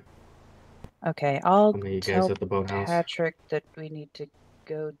first here. Okay, I'll Some of you guys tell at the boathouse. Patrick that we need to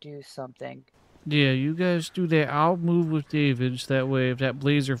go do something. Yeah, you guys do that. I'll move with David, so that way if that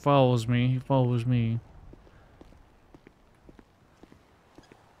blazer follows me, he follows me.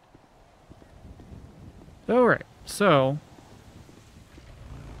 Alright, so...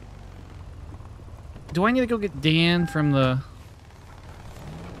 Do I need to go get Dan from the...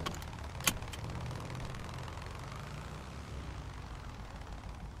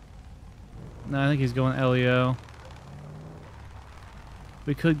 No, I think he's going LEO.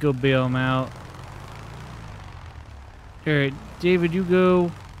 We could go bail him out. Alright, David, you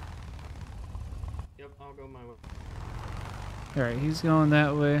go. Yep, I'll go my way. Alright, he's going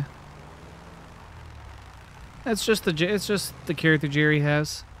that way. It's just the character Jerry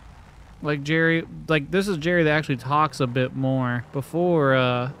has. Like this is Jerry that actually talks a bit more.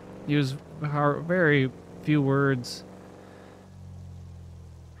 Before, he was very few words.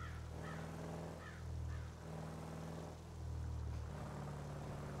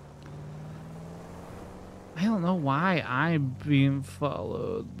 I don't know why I'm being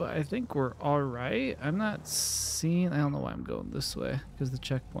followed, but I think we're alright. I'm not seeing... I don't know why I'm going this way, because the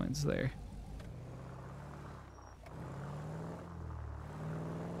checkpoint's there.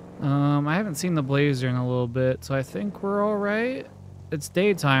 I haven't seen the blazer in a little bit, so I think we're alright. It's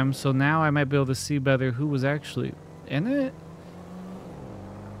daytime, so now I might be able to see better who was actually in it.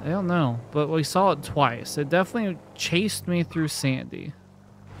 I don't know, but we saw it twice. It definitely chased me through Sandy.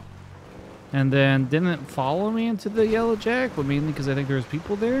 And then didn't follow me into the Yellow Jack, but mainly because I think there was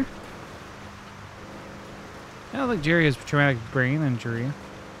people there. I don't think Jerry has traumatic brain injury.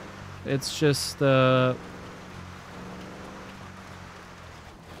 It's just probably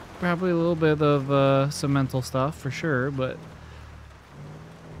a little bit of some mental stuff for sure, but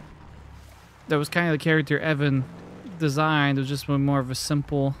that was kind of the character Evan designed. It was just more of a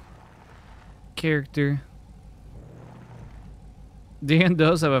simple character. Dan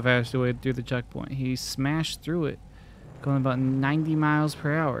does have a faster way through the checkpoint. He smashed through it, going about 90 miles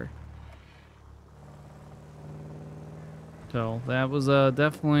per hour. So that was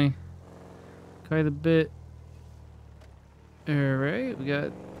definitely quite a bit. All right, we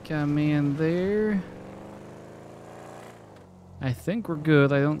got a man there. I think we're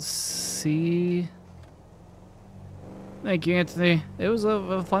good. I don't see. Thank you, Anthony. It was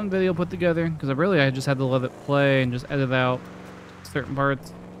a fun video put together because I just had to let it play and just edit out certain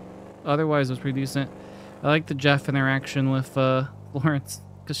parts. Otherwise, it was pretty decent. I like the Jeff interaction with Florence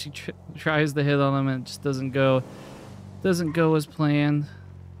because she tries to hit on him and it just doesn't go as planned.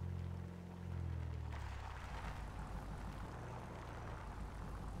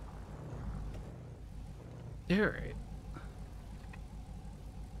 All right.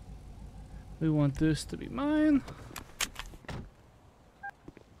 We want this to be mine.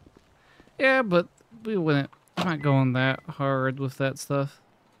 Yeah, but we wouldn't. I'm not going that hard with that stuff.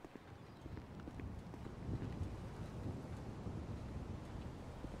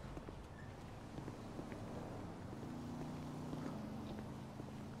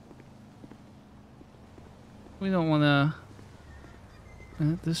 We don't want to.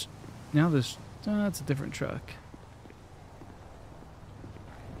 This it's a different truck.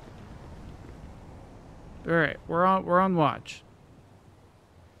 All right, we're on watch.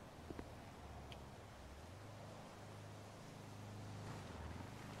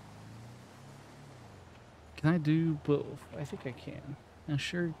 Can I do both? I think I can. I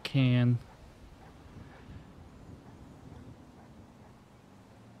sure can.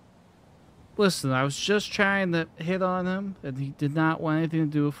 Listen, I was just trying to hit on him, and he did not want anything to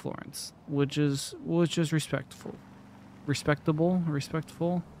do with Florence, which is respectful,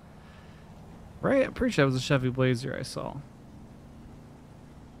 respectful. Right? I'm pretty sure that was a Chevy Blazer I saw.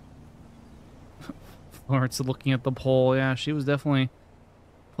 Florence looking at the poll. Yeah, she was definitely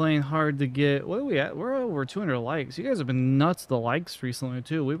playing hard to get. What are we at? We're over 200 likes. You guys have been nuts the likes recently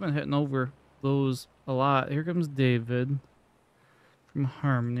too. We've been hitting over those a lot. Here comes David from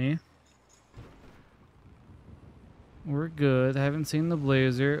Harmony. We're good. I haven't seen the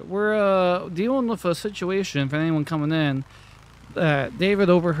Blazer. We're dealing with a situation for anyone coming in. David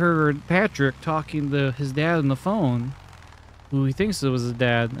overheard Patrick talking to his dad on the phone, who he thinks it was his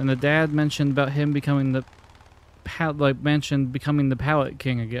dad, and the dad mentioned about him becoming the Pallet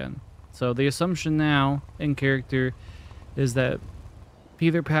King again. So the assumption now in character is that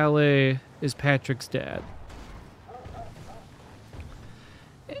Peter Pallet is Patrick's dad.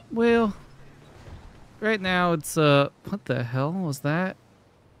 Well, right now it's what the hell was that?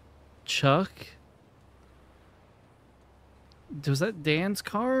 Chuck? Was that Dan's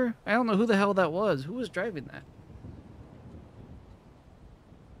car? I don't know who the hell that was. Who was driving that?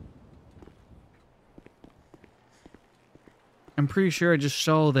 I'm pretty sure I just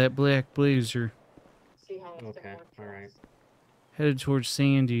saw that black Blazer. Okay, alright. Headed towards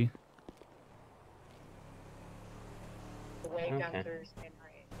Sandy. Okay.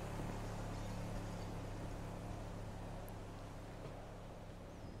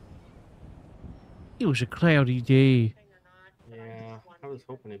 It was a cloudy day. Yeah, I was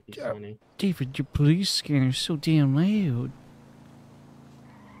hoping it'd be sunny. David, your police scanner's so damn loud.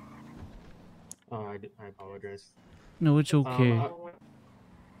 Oh, I apologize. No, it's okay.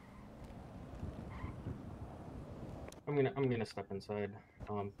 I'm gonna step inside.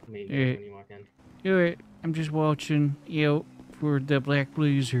 Maybe Yeah. when you walk in. Alright, I'm just watching out for the black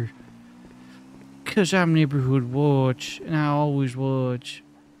Blazer. Cause I'm neighborhood watch, and I always watch.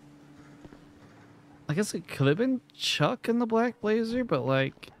 I guess it could have been Chuck in the black Blazer, but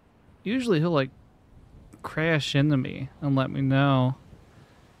like, usually he'll like crash into me and let me know.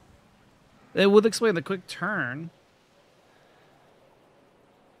 It would explain the quick turn.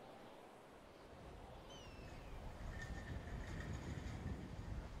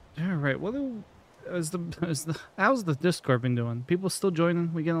 All right, how's the Discord been doing? People still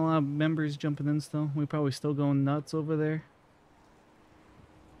joining? We getting a lot of members jumping in still. We probably still going nuts over there.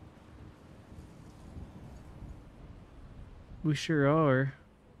 We sure are.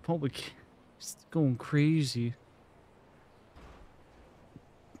 Public is going crazy.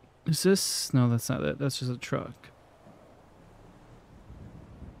 Is this? No, that's not it. That's just a truck.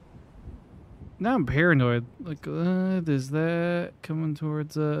 Now I'm paranoid. Like, is that coming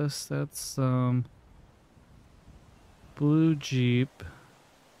towards us? That's blue Jeep.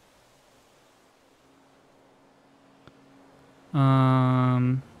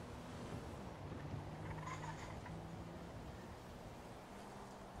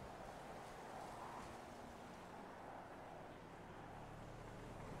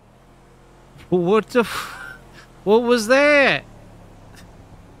 What the? What was that?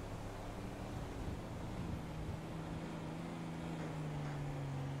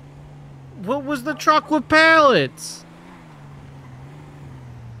 What was the truck with pallets?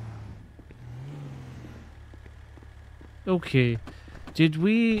 Okay. Did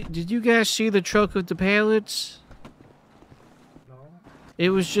you guys see the truck with the pallets? No. It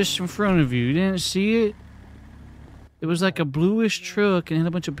was just in front of you. You didn't see it? It was like a bluish truck and had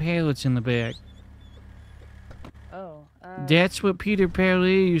a bunch of pallets in the back. Oh. That's what Peter Pallet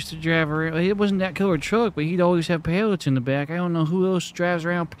used to drive around. It wasn't that color truck, but he'd always have pallets in the back. I don't know who else drives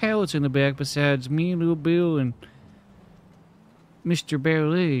around pallets in the back besides me, Little Bill, and Mr.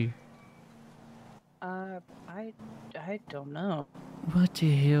 Pallet. I don't know. What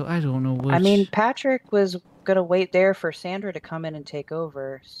the hell? I don't know what. I mean, Patrick was gonna wait there for Sandra to come in and take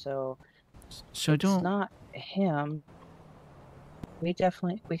over, so it's not him. We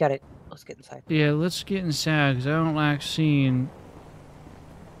gotta, let's get inside. Yeah, let's get inside, because I don't like seeing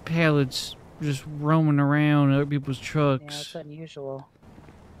pallets just roaming around other people's trucks. Yeah, it's unusual.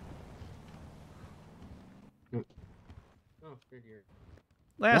 Oh, good year.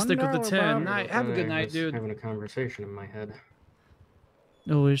 Last stick of the 10. Have a good night, was dude. Having a conversation in my head.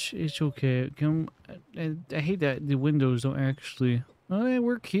 No, it's okay. Come, I hate that the windows don't actually. Well, they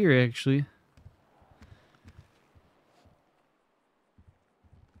work here actually.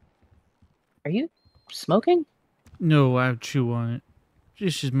 Are you smoking? No, I chew on it.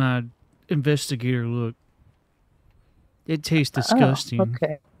 This is my investigator look. It tastes disgusting. Oh,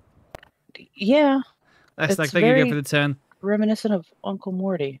 okay. Yeah. That's like it's thank you again very for the 10. Reminiscent of Uncle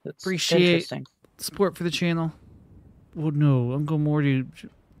Morty. That's Appreciate interesting. support for the channel. Well, no, Uncle Morty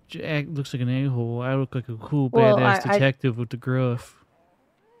looks like an a-hole. I look like a cool, badass detective with the gruff.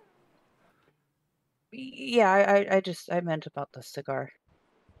 Yeah, I meant about the cigar.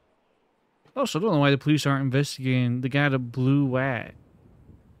 Also, I don't know why the police aren't investigating the guy that blew Watt.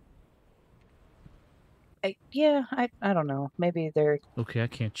 Yeah, I don't know. Maybe they're okay. I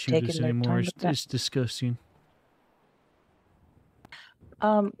can't chew this anymore. It's disgusting.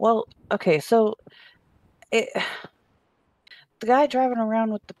 Well, okay, so the guy driving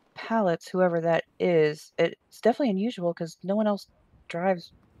around with the pallets, whoever that is, it's definitely unusual because no one else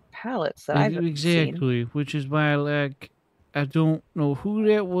drives pallets that I've seen. Exactly, which is why I don't know who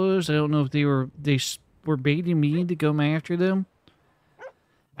that was. I don't know if they were baiting me to come after them.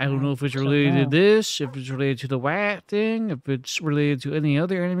 I don't know if it's related to this, if it's related to the Watt thing, if it's related to any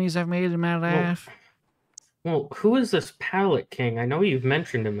other enemies I've made in my life. Well, who is this Pallet King? I know you've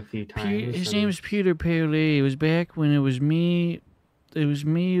mentioned him a few times. His name is Peter Pallet. It was back when it was me,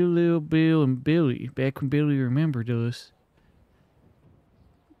 Little Bill, and Billy. Back when Billy remembered us.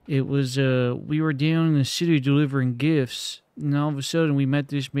 It was, we were down in the city delivering gifts, and all of a sudden we met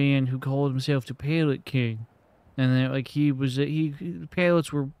this man who called himself the Pallet King. And that, like, the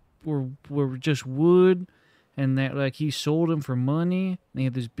pallets were just wood, and that, like, he sold them for money. And he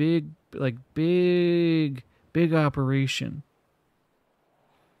had this big operation.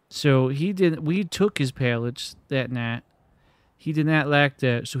 So we took his pallets that night. He did not like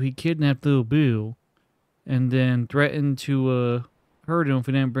that, so he kidnapped Little Bill, and then threatened to, hurt him if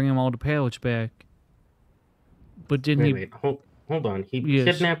we didn't bring him all the pallets back. But then wait, hold on. He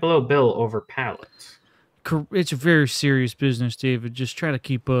kidnapped Little Bill over pallets. It's a very serious business, David. Just try to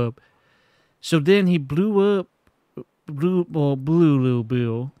keep up. So then he blew Little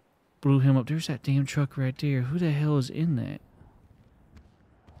Bill. Blew him up. There's that damn truck right there. Who the hell is in that?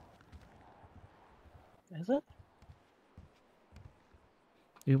 Is it?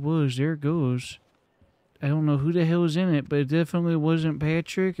 It was. There it goes. I don't know who the hell is in it, but it definitely wasn't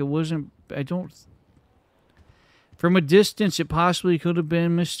Patrick. It wasn't... From a distance, it possibly could have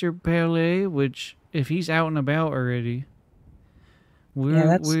been Mr. Pallet, which... If he's out and about already, we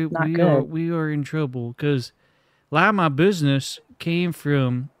are in trouble, because a lot of my business came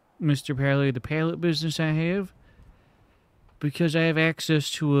from Mr. Pallet, the pallet business I have, because I have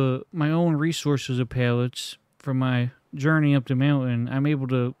access to my own resources of pallets from my journey up the mountain. I'm able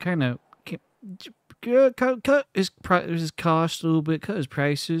to kind of cut his cost a little bit, cut his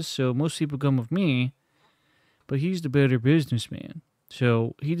prices, so most people come with me, but he's the better businessman.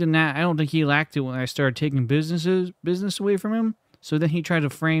 So he did not. I don't think he liked it when I started taking business away from him. So then he tried to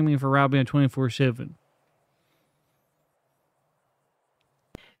frame me for robbing a 24/7.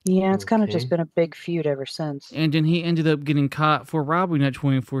 Yeah, it's kind of just been a big feud ever since. And then he ended up getting caught for robbing that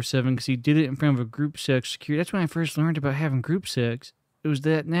 24/7 because he did it in front of a group sex security. That's when I first learned about having group sex. It was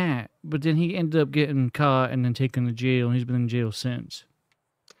that night. But then he ended up getting caught and then taken to jail, and he's been in jail since.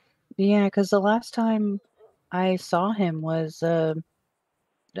 Yeah, because the last time I saw him was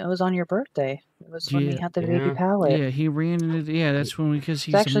It was on your birthday. It was when we had the baby Yeah. pallet. Yeah, he ran into. Yeah, that's when because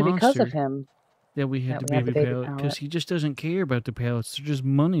he's It's actually a monster. because of him that we had that the we had baby the baby pallet because pallet. he just doesn't care about the pallets. They're just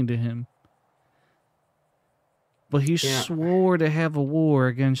money to him. But he Yeah. swore to have a war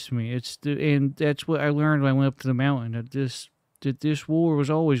against me. And that's what I learned when I went up to the mountain. That this war was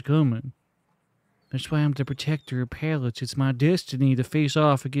always coming. That's why I'm the protector of pallets. It's my destiny to face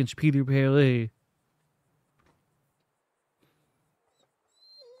off against Peter Pallet.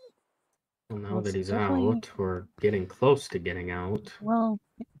 Well, now Well, that it's he's definitely- out, or getting close to getting out. Well,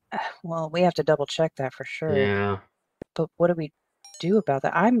 we have to double check that for sure. Yeah. But what do we do about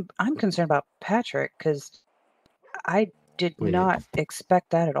that? I'm concerned about Patrick because I did Wait. not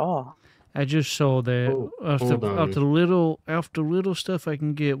expect that at all. I just saw that Oh, off hold the little stuff I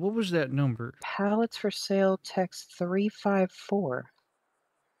can get. What was that number? Pallets for sale, text 354.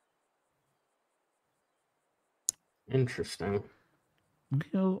 Interesting.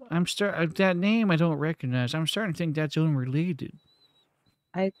 You know, that name I don't recognize. I'm starting to think that's unrelated.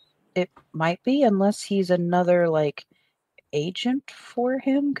 It might be, unless he's another like agent for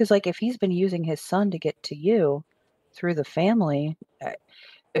him. Because like if he's been using his son to get to you through the family,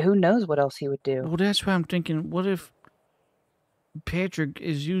 who knows what else he would do? Well, that's why I'm thinking. What if Patrick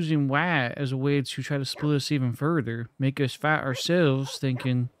is using Wyatt as a way to try to split us even further, make us fight ourselves,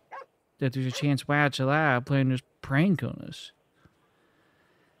 thinking that there's a chance Wyatt's alive, playing this prank on us.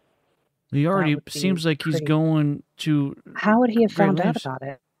 He already would be seems like he's pretty- going to. How would he have great found out lengths. about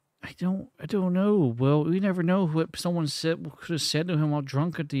it? I don't know. Well, we never know what someone could have said to him while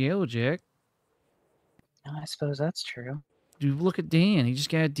drunk at the Yellow Jack. I suppose that's true. Dude, look at Dan. He just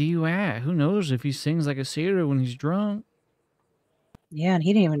got a DUI. Who knows if he sings like a sailor when he's drunk? Yeah, and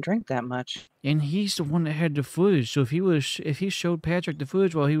he didn't even drink that much. And he's the one that had the footage. So if he showed Patrick the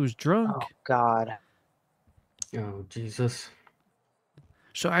footage while he was drunk, Oh God. Oh, Jesus.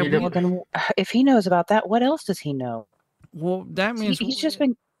 so Well, then, if he knows about that, what else does he know? well, that means He's just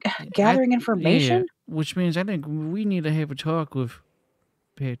been gathering information. Yeah, which means I think we need to have a talk with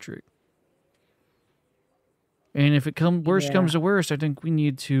Patrick. And if worst Yeah. comes to worst, I think we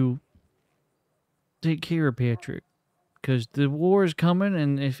need to take care of Patrick, because the war is coming,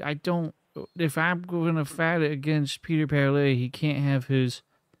 and if I'm going to fight it against Peter Pallet, he can't have his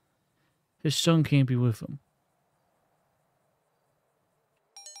son can't be with him,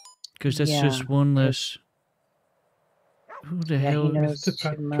 because that's Yeah, just one less. Who the Yeah, hell? he knows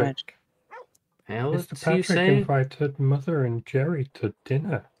Mr. too much. Pallets, Mr. you Patrick say? invited Mother and Jerry to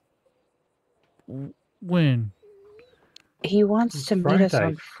dinner. When? He wants to meet us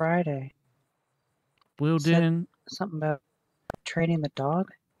on Friday. Friday. Well, Said then something about training the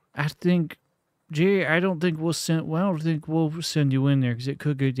dog. I think, Jay, I don't think we'll send you in there because it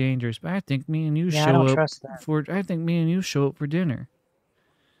could get dangerous. But I think me and you Yeah, I show don't up trust that. I think me and you show up for dinner.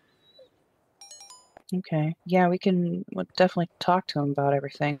 Okay. Yeah, we'll definitely talk to him about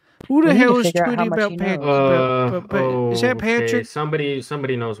everything. Who the We need to hell is figure out how tweeting much about he Patrick? knows. Is that Okay, Patrick?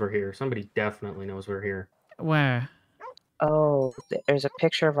 Somebody knows we're here. Somebody definitely knows we're here. Why? Oh, there's a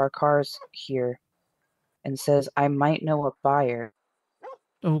picture of our cars here, and says, "I might know a buyer."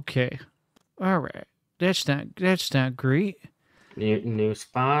 Okay, all right. That's not great. New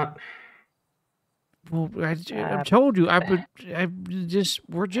spot. Well, I told you. We're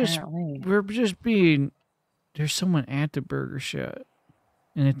just being. There's someone at the burger shop,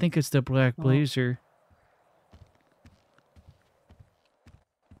 and I think it's the Black Blazer.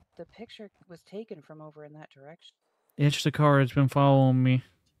 The picture was taken from over in that direction. It's the car that's been following me.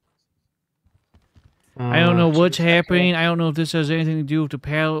 I don't know what's happening. I don't know if this has anything to do with the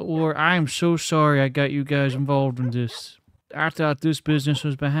pallet war. I am so sorry I got you guys involved in this. I thought this business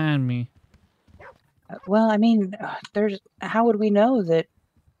was behind me. Well, I mean, how would we know that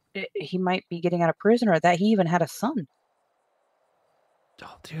he might be getting out of prison or that he even had a son?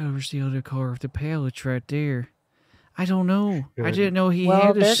 Oh, there's the other car with the pallets right there. I don't know. I Good. didn't know he Well,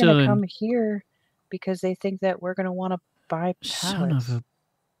 had a they're going to son. come here because they think that we're going to want to buy pallets. Son of a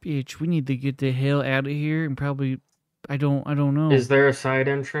bitch. We need to get the hell out of here and probably. I don't know. Is there a side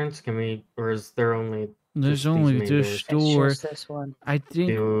entrance? Or is there only? There's just only these main this doors? door. It's just this one. I think.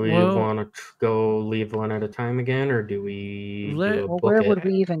 Do we well, want to go leave one at a time again, or do we do a Well, where bucket? would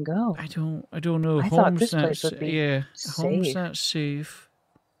we even go? I don't know. I thought Home's this not place would be Home's safe. not safe.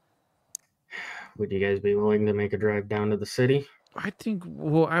 Would you guys be willing to make a drive down to the city? I think.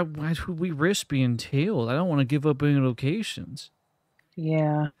 Well, why would we risk being tailed? I don't want to give up any locations.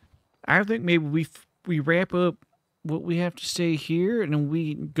 Yeah. I think maybe we wrap up what we have to say here, and then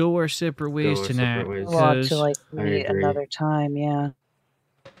we go our separate ways our tonight. separate ways. We'll have to 'cause like I meet agree. another time. Yeah.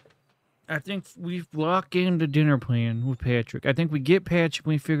 I think we've locked in the dinner plan with Patrick. I think we get Patrick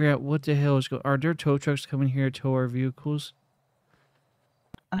and we figure out what the hell is going. Are there tow trucks coming here to tow our vehicles?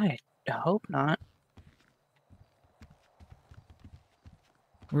 I hope not.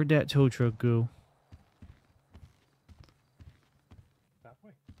 Where'd that tow truck go? That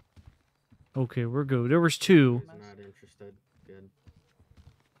way. Okay, we're good. There was 2. Not interested. Good.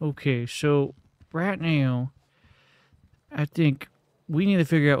 Okay, so right now, I think we need to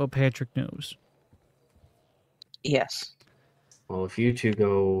figure out what Patrick knows. Yes. Well, if you two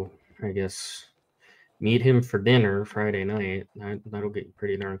go, I guess, meet him for dinner Friday night, that'll get you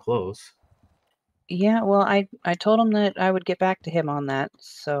pretty darn close. Yeah, well, I told him that I would get back to him on that,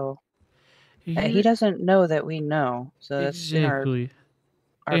 so he doesn't know that we know, so that's in our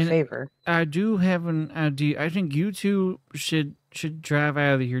And favor. I do have an idea. I think you two should drive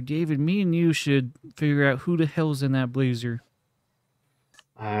out of here. David, me and you should figure out who the hell's in that blazer.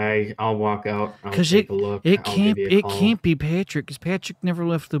 I'll walk out. I'll Because take a look. it I'll can't give you a call. can't be Patrick, because Patrick never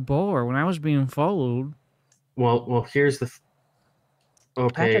left the bar when I was being followed. Well, here's the.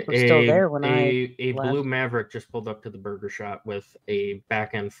 Okay, Patrick was still there when a I left. blue Maverick just pulled up to the burger shop with a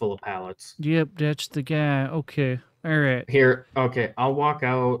back end full of pallets. Yep, that's the guy. Okay, all right. Here, okay, I'll walk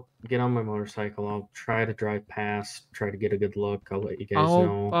out, get on my motorcycle. I'll try to drive past, try to get a good look. I'll let you guys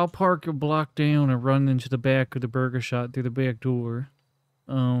know. I'll park a block down and run into the back of the burger shop through the back door.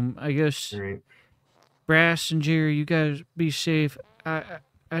 I guess. Right. Brass and Jerry, you guys be safe. I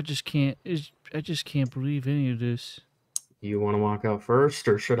just can't. I just can't believe any of this. You want to walk out first,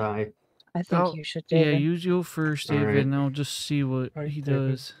 or should I? I think you should, David. Yeah, you go first, All David, right. and I'll just see what he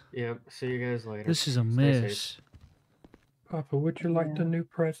does. Yep. See you guys later. This is a Stay safe. mess. Papa, would you like the new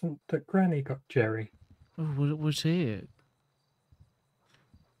present that Granny got Jerry? Oh, what was it?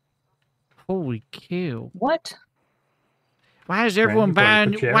 Holy cow! What? Why is everyone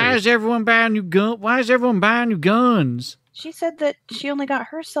buying? Jerry. Why is everyone buying new gun? Why is everyone buying new guns? She said that she only got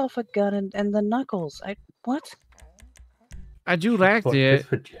herself a gun and the knuckles. What? I do like bought that. this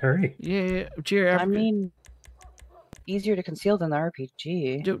for Jerry. Yeah, Jerry. I mean, easier to conceal than the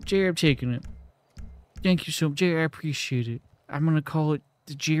RPG. Jerry, I'm taking it. Thank you so much, Jerry. I appreciate it. I'm gonna call it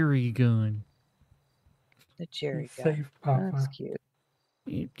the Jerry gun. The Jerry gun. Save Papa. That's cute.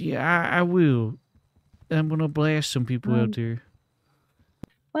 Yeah, I will. I'm gonna blast some people out there.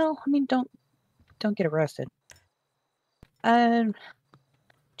 Well, I mean, don't get arrested.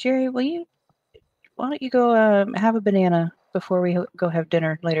 Jerry, why don't you go have a banana before we go have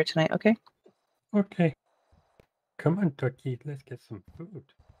dinner later tonight, okay? Okay. Come on, Ducky. Let's get some food.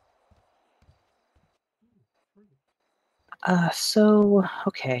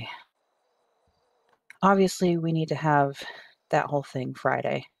 Okay. Obviously, we need to have that whole thing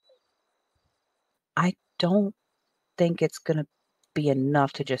Friday. I don't think it's going to be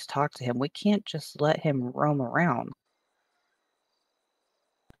enough to just talk to him. We can't just let him roam around.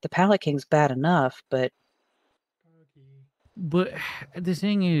 The Pallet King's bad enough, but... But the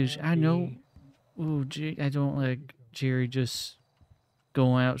thing is, I know... Oh, I don't like Jerry just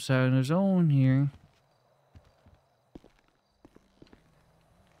going outside on his own here.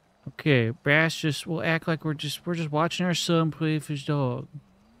 Okay, Brass just will act like we're just watching our son play with his dog.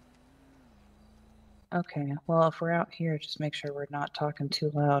 Okay, well, if we're out here, just make sure we're not talking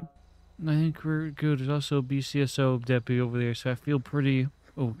too loud. I think we're good. There's also a BCSO deputy over there, so I feel pretty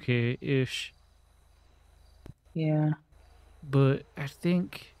okay-ish. Yeah. But I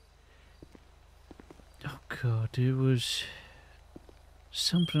think... Oh, God, it was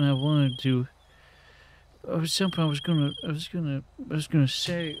something I wanted to... It was something I was gonna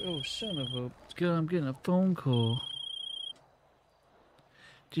say. Oh, son of a... God, I'm getting a phone call.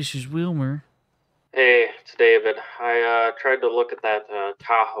 This is Wilmer. Hey, it's David. I tried to look at that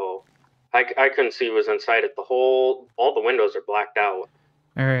Tahoe. I couldn't see who was inside it. All the windows are blacked out.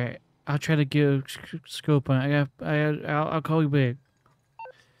 All right, I'll try to get a scope on it. I'll call you back.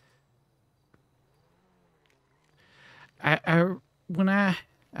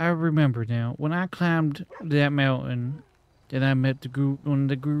 I remember now when I climbed that mountain, and I met the guru. When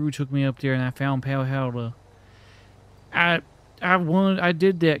the guru took me up there, and I found Palhalla. I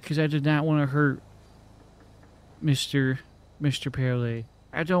did that because I did not want to hurt Mr. Pallet.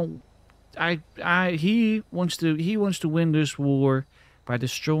 He wants to win this war by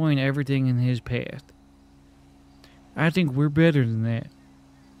destroying everything in his path. I think we're better than that.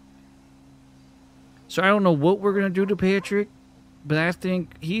 So I don't know what we're gonna do to Patrick, but I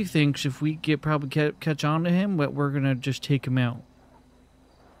think he thinks if we catch on to him, that we're gonna just take him out.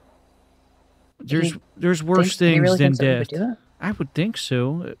 There's worse things than death. I would think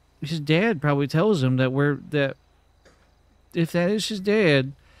so. His dad probably tells him that if that is his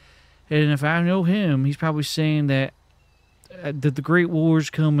dad, And if I know him, he's probably saying that the Great War's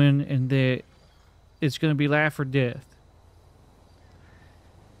coming and that it's going to be life or death.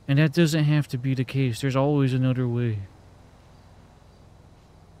 And that doesn't have to be the case. There's always another way.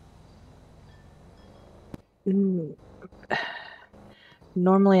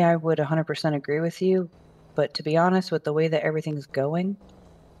 Normally, I would 100% agree with you, but to be honest, with the way that everything's going,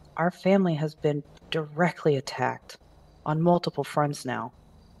 our family has been directly attacked on multiple fronts now.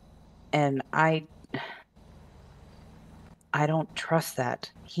 And I don't trust that.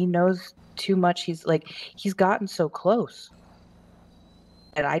 He knows too much. He's gotten so close.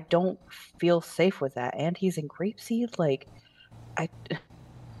 And I don't feel safe with that. And he's in Grapeseed.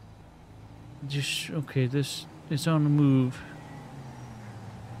 Okay, this is on the move.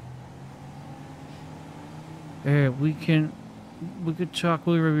 Alright, we could talk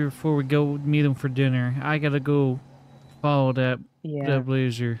over before we go meet him for dinner. I gotta go follow that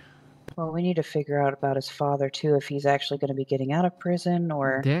blazer. Well, we need to figure out about his father too, if he's actually going to be getting out of prison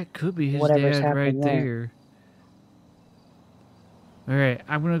or that could be his whatever's dad right happening there. Alright,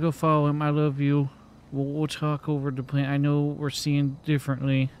 I'm gonna go follow him. I love you. We'll talk over the plan. I know we're seeing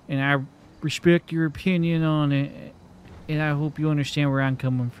differently, and I respect your opinion on it, and I hope you understand where I'm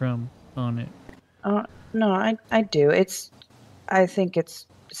coming from on it. No, I do. I think it's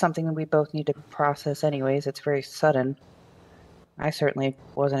something that we both need to process anyways. It's very sudden. I certainly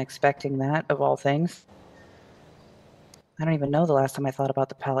wasn't expecting that, of all things. I don't even know the last time I thought about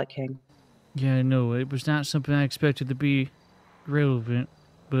the Pallet King. Yeah, I know. It was not something I expected to be relevant,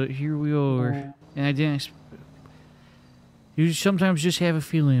 but here we are. Yeah. And I didn't you sometimes just have a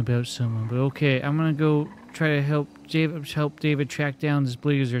feeling about someone, but okay, I'm gonna go try to help David track down this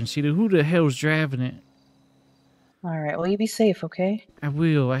blazer and see who the hell's driving it. Alright, well, you be safe, okay? I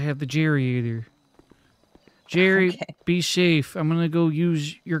will. I have the Geriator. Jerry, Okay. be safe. I'm gonna go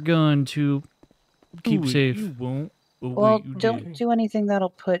use your gun to keep safe. You won't. Well, don't do anything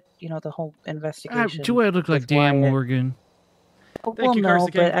that'll put, the whole investigation. Do I look like with Dan Wyatt. Morgan? Well, you, no,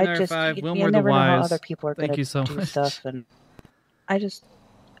 Carsey King, but for I number just, 5. you Wilmore the never know how Wise. other people are going Thank you so to do much. stuff, and I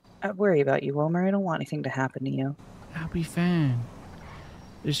worry about you, Wilmer. I don't want anything to happen to you. I'll be fine.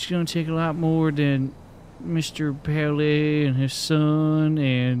 It's gonna take a lot more than Mr. Pallet and his son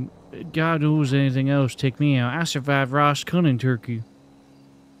and God knows anything else take me out. I survived Ross Turkey.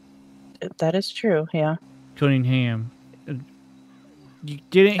 That is true, yeah. Cunningham. You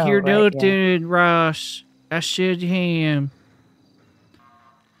didn't hear right, nothing, Ross. I said ham.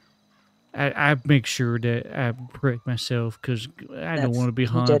 I make sure that I protect myself because I don't want to be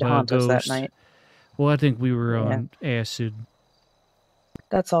haunted by a ghost. Us that night. Well, I think we were on acid.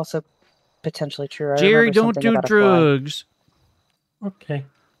 That's also potentially true. I Jerry, remember don't something do about a fly. drugs. Okay.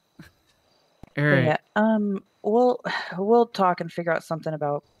 All right. Yeah. We'll talk and figure out something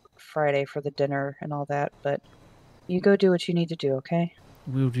about Friday for the dinner and all that. But you go do what you need to do, okay?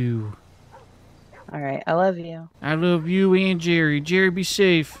 Will do. All right. I love you. I love you and Jerry. Jerry, be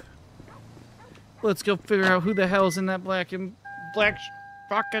safe. Let's go figure out who the hell's in that black fucking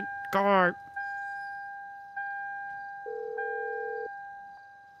car.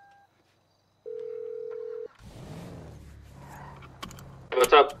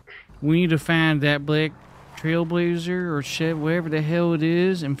 What's up? We need to find that black Trailblazer or shit, whatever the hell it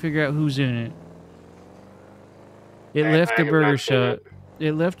is, and figure out who's in it. It left the have burger not seen shop.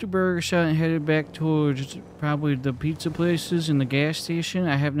 It left the burger shop and headed back towards probably the pizza places and the gas station.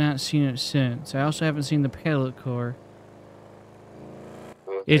 I have not seen it since. I also haven't seen the pallet car.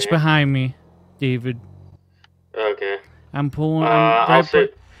 Okay. It's behind me, David. Okay. I'm pulling.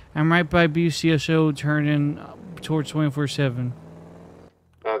 I'm right by BCSO, turning towards 24/7.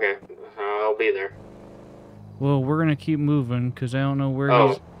 Okay. I'll be there. Well, we're gonna keep moving because I don't know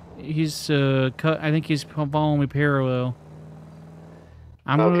where he's cut. I think he's following me parallel.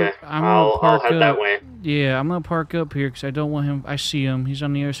 I'm gonna park head up. that way. Yeah, I'm gonna park up here because I don't want him. I see him. He's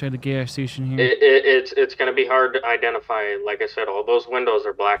on the other side of the gas station here. It's gonna be hard to identify. Like I said, all those windows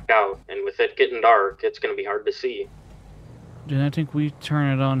are blacked out, and with it getting dark, it's gonna be hard to see. Then I think we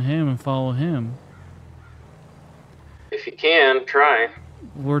turn it on him and follow him. If you can, try.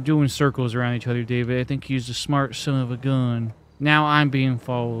 We're doing circles around each other, David. I think he's a smart son of a gun. Now I'm being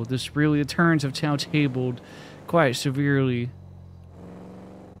followed. The turns have now tabled quite severely.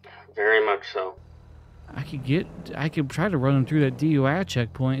 Very much so. I could try to run him through that DUI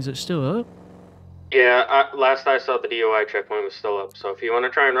checkpoint. Is it still up? Yeah, last I saw, the DOI checkpoint was still up. So if you want to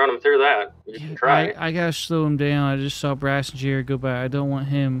try and run him through that, you can try. I gotta slow him down. I just saw Bryce and Jared go by. I don't want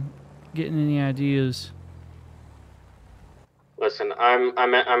him getting any ideas. Listen, I'm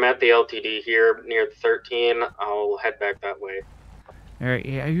at the LTD here near the 13. I'll head back that way. All right,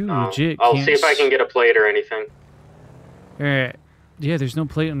 yeah, you legit I'll can't see if I can get a plate or anything. All right, yeah, there's no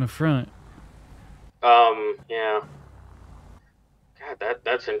plate on the front. Yeah. God,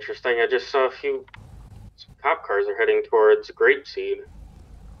 that's interesting. I just saw some cop cars are heading towards Grapeseed.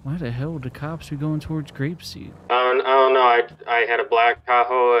 Why the hell would the cops be going towards Grapeseed? I don't know. I had a black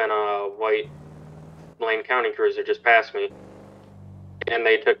Tahoe and a white Blaine County cruiser just passed me, and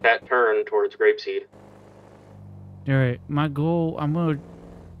they took that turn towards Grapeseed. All right, my goal. I'm gonna.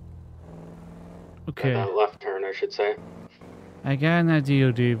 Okay. That left turn, I should say. I got an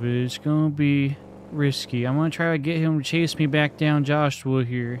idea, David. It's gonna be risky. I'm gonna try to get him to chase me back down Joshua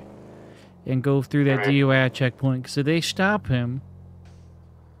here, and go through that DUI checkpoint. Cause if they stop him.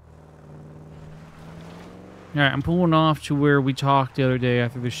 All right, I'm pulling off to where we talked the other day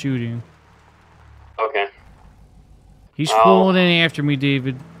after the shooting. Okay. He's pulling in after me,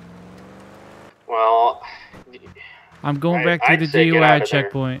 David. Well, I'm going back to the DUI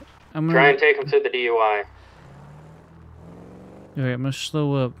checkpoint. I'm gonna try and take him to the DUI. Alright, I'm gonna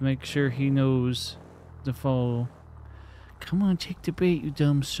slow up, make sure he knows to follow. Come on, take the bait, you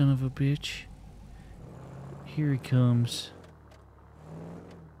dumb son of a bitch. Here he comes.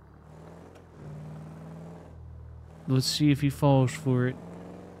 Let's see if he falls for it.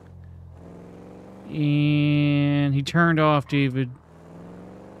 And he turned off, David.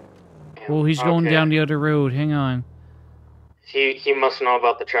 Well, he's going down the other road. Hang on. He must know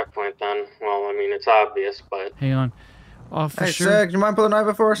about the checkpoint then. Well, I mean, it's obvious, but... Hang on. Officer. Hey, sir, do you mind pulling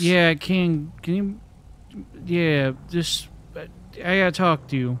over for us? Yeah, I can. Can you... Yeah, just... I gotta talk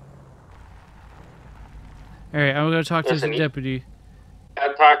to you. Alright, I'm gonna talk to the deputy.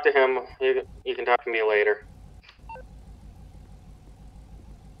 I'll talk to him. You can talk to me later.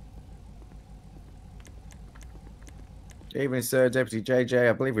 Evening, sir. Deputy JJ.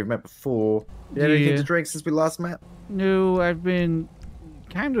 I believe we've met before. You had anything to drink since we last met? No, I've been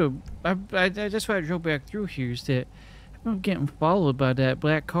kind of... that's why I drove back through here, is that I've been getting followed by that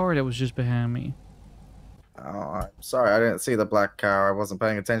black car that was just behind me. Oh, I'm sorry. I didn't see the black car. I wasn't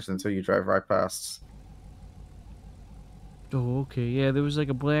paying attention until you drove right past. Oh, okay. Yeah, there was like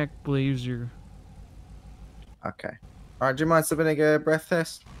a black Blazer. Okay. Alright, do you mind submitting a breath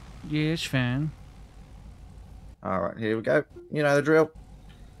test? Yeah, it's fine. Alright, here we go. You know the drill.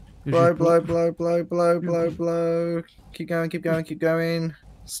 Blow, blow, blow, blow, blow, blow, blow. Keep going, keep going, keep going.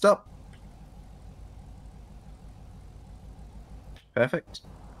 Stop. Perfect.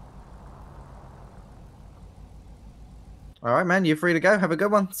 Alright, man, you're free to go. Have a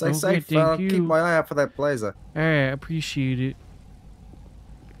good one. Stay safe. Thank you. Keep my eye out for that Blazer. Alright, I appreciate it.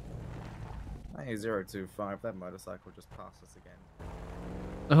 Hey, 025. That motorcycle just passed us again.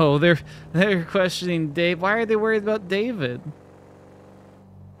 Oh, they're questioning Dave. Why are they worried about David?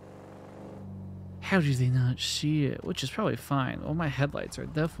 How do they not see it? Which is probably fine. Well, my headlights are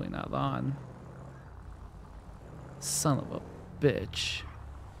definitely not on. Son of a bitch.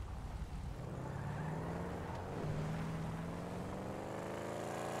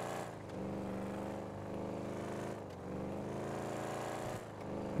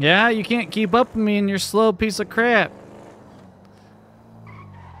 Yeah, you can't keep up with me and your slow piece of crap.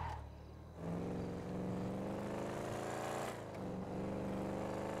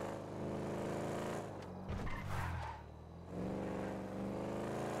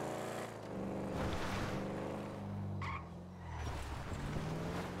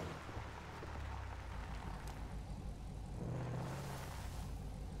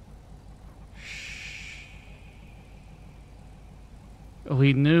 Oh,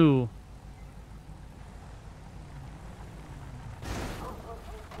 he knew.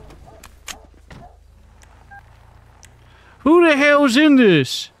 Who the hell's in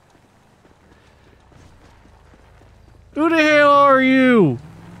this? Who the hell are you?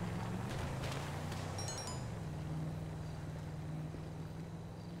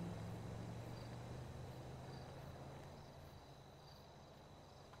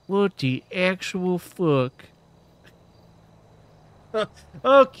 What the actual fuck?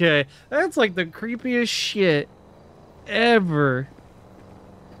 Okay, that's like the creepiest shit ever.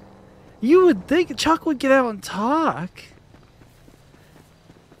 You would think Chuck would get out and talk.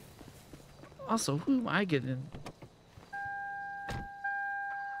 Also, who am I getting?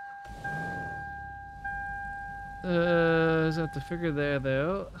 Is that to figure that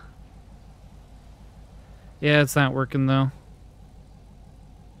out? Yeah, it's not working though.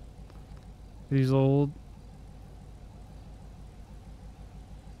 He's old.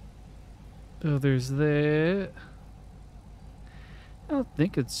 Oh, there's that. I don't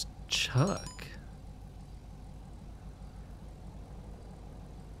think it's Chuck.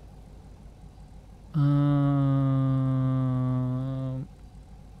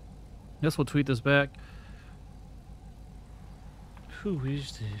 Guess we'll tweet this back. Who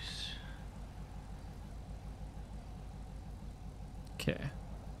is this? Okay.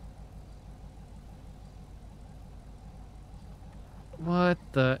 What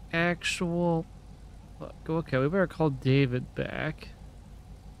the actual... Okay, we better call David back.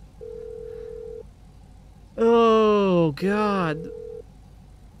 Oh, God.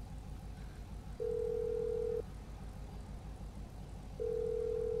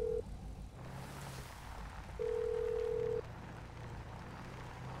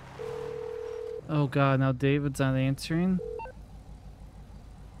 Oh, God, now David's not answering.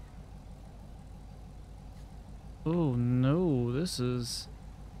 Oh, no, this is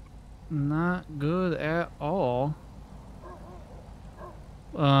not good at all.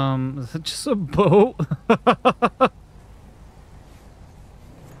 Is that just a boat?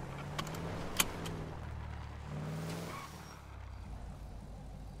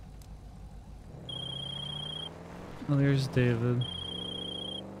 Oh, there's David.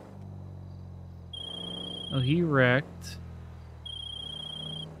 Oh, he wrecked.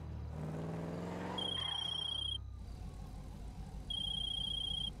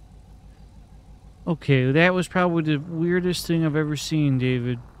 Okay, that was probably the weirdest thing I've ever seen,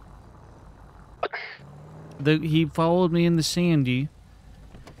 David. He followed me in the Sandy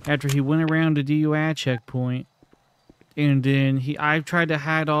after he went around the DUI checkpoint, and then I tried to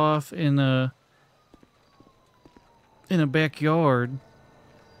hide off in a backyard,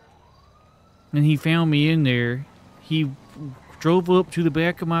 and he found me in there. He drove up to the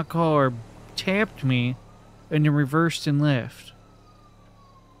back of my car, tapped me, and then reversed and left.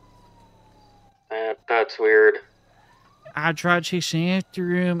 That's weird. I tried chasing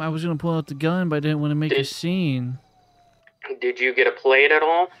after him. I was going to pull out the gun, but I didn't want to make a scene. Did you get a plate at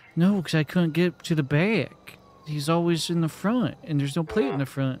all? No, because I couldn't get to the back. He's always in the front, and there's no plate in the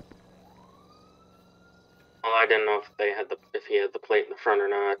front. Well, I didn't know if he had the plate in the front or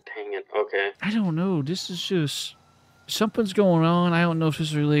not. Dang it. Okay. I don't know. This is just... Something's going on. I don't know if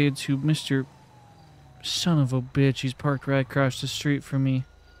this is related to Mr. Son of a bitch. He's parked right across the street from me.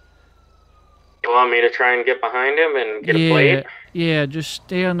 You want me to try and get behind him and get a plate? Yeah, just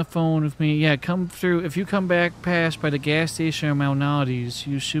stay on the phone with me. Yeah, come through. If you come back past by the gas station or Malnati's,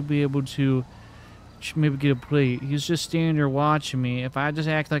 you should be able to maybe get a plate. He's just standing there watching me. If I just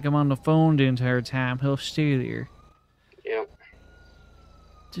act like I'm on the phone the entire time, he'll stay there. Yep.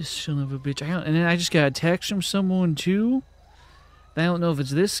 This son of a bitch. And then I just got a text from someone, too. I don't know if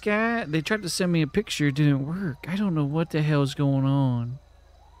it's this guy. They tried to send me a picture. It didn't work. I don't know what the hell's going on.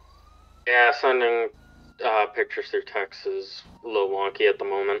 Yeah, sending pictures through text is a little wonky at the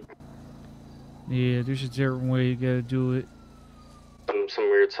moment. Yeah, there's a different way you gotta do it. Some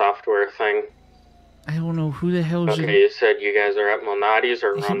weird software thing. I don't know who the hell is Okay, you said you guys are at Malnati's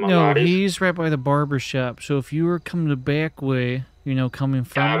or around Malnati's? No, he's right by the barber shop. So if you were coming the back way, you know, coming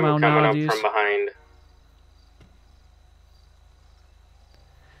from I'm Malnati's... coming up from behind.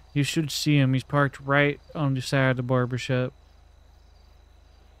 You should see him. He's parked right on the side of the barber shop.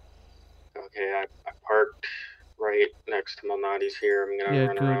 Okay, I parked right next to Malnati's here. I'm gonna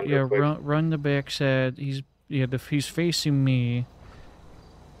run around real quick. Run the backside. He's facing me.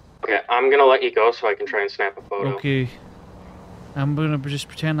 Okay, I'm gonna let you go so I can try and snap a photo. Okay. I'm gonna just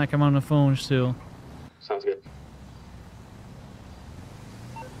pretend like I'm on the phone still. Sounds good.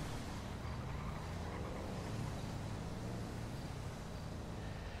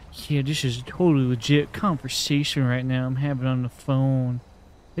 Yeah, this is a totally legit conversation right now I'm having on the phone.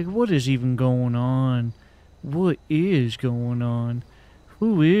 Like, what is even going on? What is going on?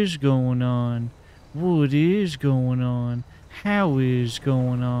 Who is going on? What is going on? How is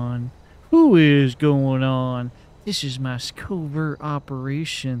going on? Who is going on? This is my covert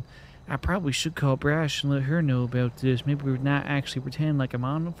operation. I probably should call Brash and let her know about this. Maybe we're not actually pretend like I'm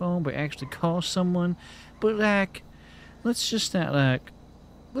on the phone, but actually call someone. But like, let's just not like,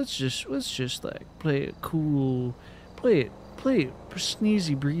 let's just like play it cool, play it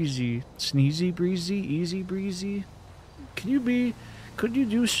sneezy breezy, easy breezy. Could you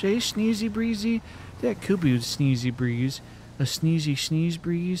do say sneezy breezy? That could be a sneezy breeze, a sneezy sneeze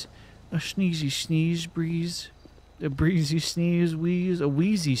breeze, a sneezy sneeze breeze, a breezy sneeze wheeze, a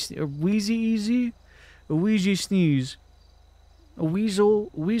wheezy easy, a wheezy sneeze, a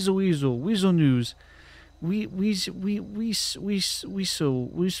weasel news, whistle,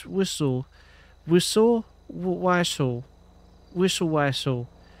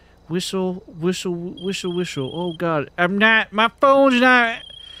 whistle. Oh God,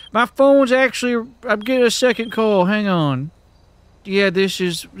 my phone's actually, I'm getting a second call. Hang on. Yeah, this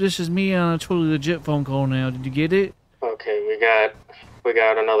is me on a totally legit phone call now. Did you get it? Okay, we got We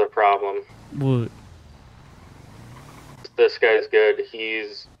got another problem. What? This guy's good.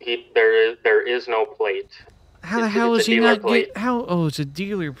 There is no plate. How the It's- hell it's is a he dealer not plate. get? How? Oh, it's a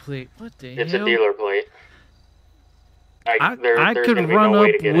dealer plate. What the It's hell? a dealer plate. I There's could gonna be run no way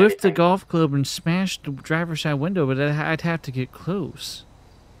up to get with the anything. golf club and smash the driver's side window, but I'd have to get close.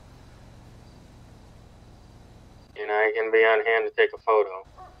 And I can be on hand to take a photo.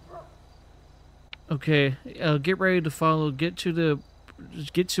 Okay, get ready to follow. Get to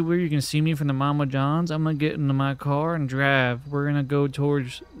where you can see me from the Mama John's. I'm gonna get into my car and drive. We'll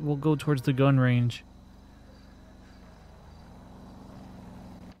go towards the gun range.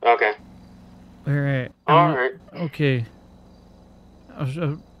 Okay. All right. All right. Okay.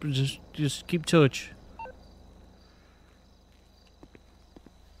 Just keep touch.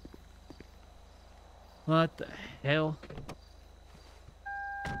 What the hell?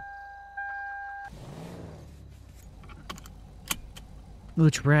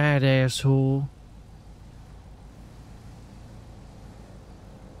 Let's ride, asshole.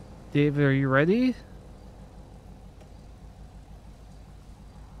 David, are you ready?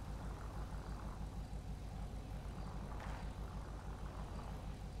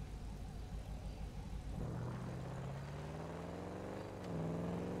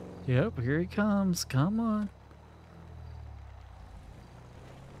 Yep, here he comes. Come on.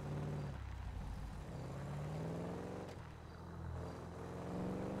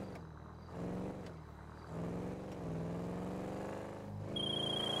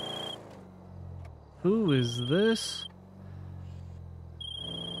 Who is this?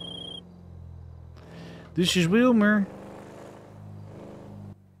 This is Wilmer.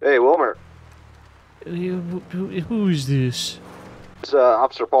 Hey, Wilmer. Who is this? It's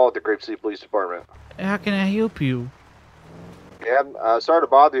Officer Paul at the Grape City Police Department. How can I help you? Yeah, sorry to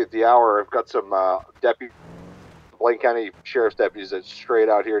bother you at the hour. I've got some Blaine County Sheriff's deputies that strayed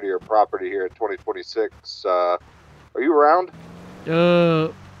out here to your property here in 2026. Are you around?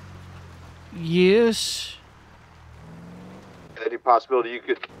 Yes. Any possibility you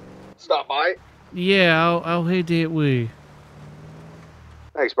could stop by? Yeah, I'll head that way.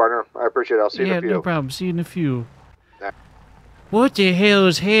 Thanks, partner. I appreciate it. I'll see you in a few. Yeah, no problem. See you in a few. Nah. What the hell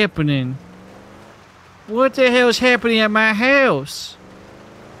is happening? What the hell is happening at my house?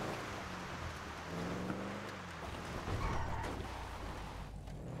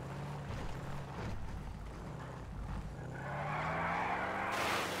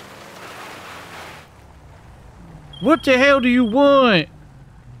 What the hell do you want?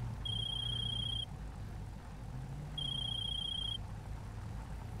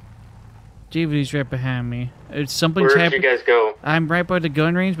 JV's right behind me. Something's Where'd happening. you guys go? I'm right by the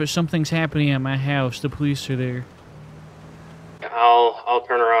gun range, but something's happening at my house. The police are there. I'll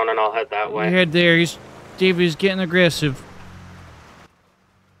turn around and I'll head that way. You head there. JV's getting aggressive.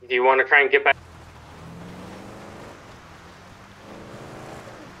 Do you want to try and get back?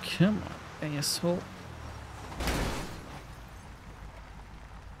 Come on, asshole.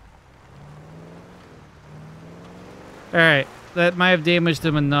 Alright, that might have damaged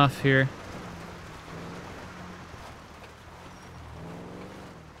him enough here.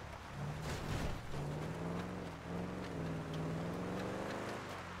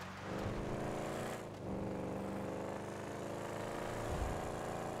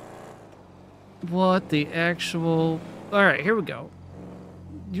 What the actual... Alright, here we go.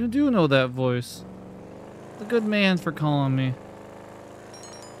 You do know that voice. The good man for calling me.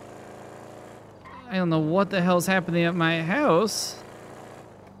 I don't know what the hell's happening at my house.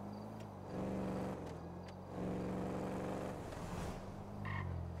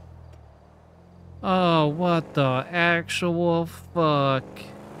 Oh, what the actual fuck?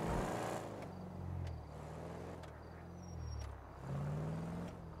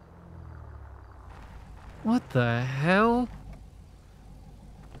 What the hell?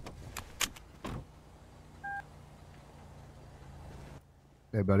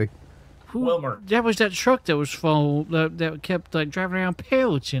 Hey, buddy. Wilmer. That was that truck that was full, that kept like driving around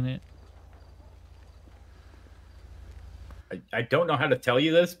pallets in it. I don't know how to tell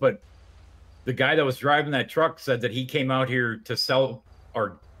you this, but the guy that was driving that truck said that he came out here to sell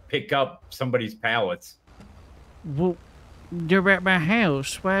or pick up somebody's pallets. Well, they're at my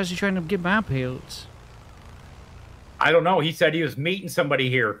house. Why is he trying to get my pallets? I don't know. He said he was meeting somebody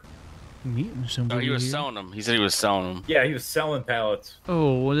here. Meeting No, somebody he was here? selling them. He said he was selling them. Yeah, he was selling pallets.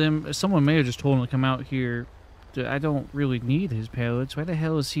 Oh, well then someone may have just told him to come out here. I don't really need his pallets. Why the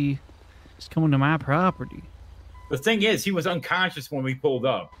hell is he just coming to my property? The thing is, he was unconscious when we pulled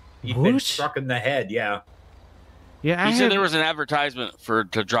up. He'd been struck in the head, yeah. Yeah, He said there was an advertisement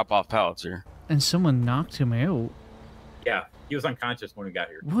to drop off pallets here. And someone knocked him out. Yeah, He was unconscious when we got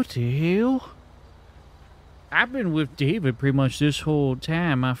here. What the hell? I've been with David pretty much this whole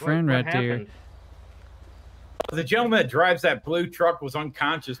time. My friend what right happened? there. The gentleman that drives that blue truck was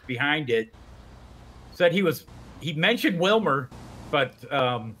unconscious behind it. Said he mentioned Wilmer, but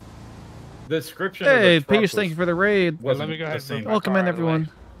the description Hey, of the truck Peace, thank you for the raid. wasn't the same. Welcome in, everyone.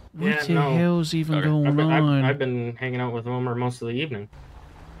 What the hell's even going on? I've been hanging out with Wilmer most of the evening.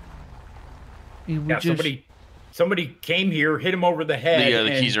 Yeah, somebody came here, hit him over the head.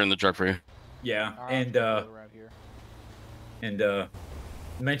 The keys are in the truck for you. Yeah, and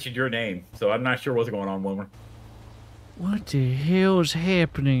mentioned your name, so I'm not sure what's going on, Wilmer. What the hell's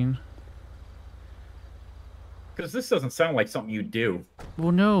happening? Because this doesn't sound like something you do.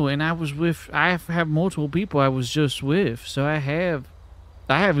 Well, no, and I have multiple people I was just with, so I haven't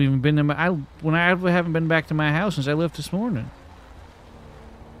even been to I haven't been back to my house since I left this morning.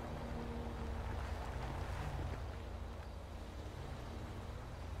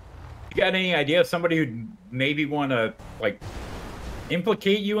 You got any idea of somebody who'd maybe want to, like,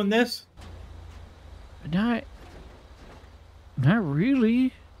 implicate you in this? Not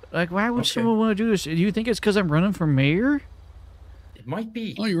really. Like, why would someone want to do this? Do you think it's because I'm running for mayor? It might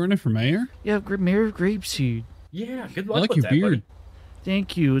be. Oh, you're running for mayor? Yeah, mayor of Grapeseed. Yeah, good I luck like with your that, beard. buddy.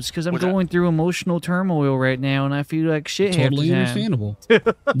 Thank you. It's because I'm going through emotional turmoil right now, and I feel like shit Totally half the time. understandable.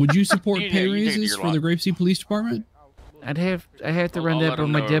 Would you support pay raises for the Grapeseed Police Department? I have to run that by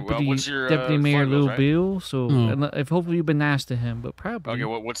my deputy mayor, flag Lil goes, right? Bill. So, if hopefully you've been nice to him, but probably. Okay,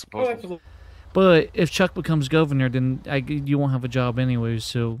 what's the proposal? But if Chuck becomes governor, then you won't have a job anyways.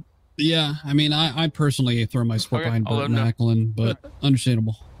 So. Yeah, I mean, I personally throw my support behind I'll let Burt him know. Macklin, but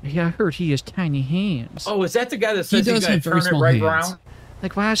understandable. Yeah, I heard he has tiny hands. Oh, is that the guy that says He he's does going have to very turn it small right hands. around?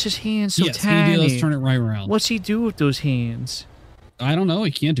 Like, why is his hands so Yes, tiny? he does turn it right around. What's he do with those hands? I don't know.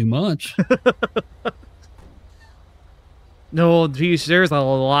 He can't do much. No, geez, there's a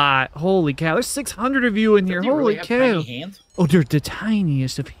lot. Holy cow, there's 600 of you in here. Does he really Holy have cow. tiny hands? Oh, they're the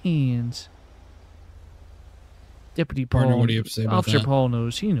tiniest of hands. Deputy Partner, Paul. what do you have to say about Officer that? Paul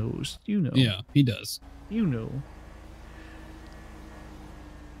knows. He knows. You know. Yeah, he does. You know.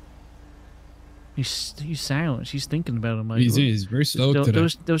 He's silent. He's thinking about him. Like, He's very stoked today.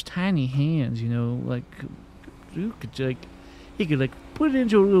 Those tiny hands, you know, like you could he could like put it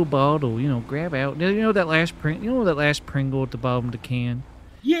into a little bottle, you know, grab out. You know that last Pringle at the bottom of the can.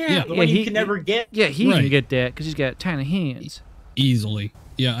 Yeah, the one you can never get. Yeah, he Right. can get that because he's got tiny hands. Easily.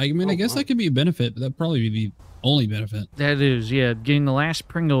 Yeah, I mean, I guess that could be a benefit, but that'd probably be the only benefit. That is, yeah, getting the last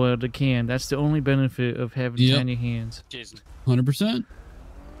Pringle out of the can. That's the only benefit of having Yep. tiny hands. 100%.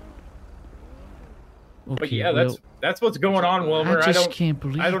 But Okay, yeah, well, that's what's going on, Wilmer. I just can't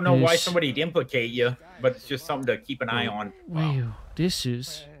believe I don't know why this. somebody'd implicate you, but it's just something to keep an eye on. Wow, this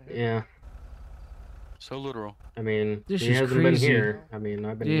is. Yeah. So literal. I mean, This he is hasn't crazy. been here. I mean,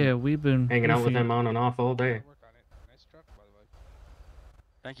 I've been We've been hanging out with goofy. him on and off all day.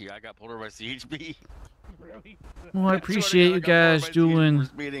 Thank you. I got pulled over by CHB. Well, I appreciate you guys doing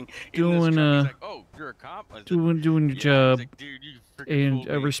oh, you're a cop? I said, doing your job and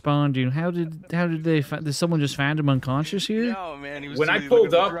responding. How did they find? Did someone just find him unconscious here? No, man. He was When I totally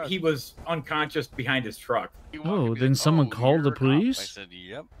pulled looking up, he was unconscious behind his truck. Oh, then someone called the I police. said,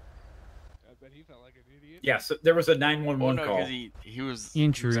 yep. Yeah, so there was a Oh, 911 no, call. because he was. I looked on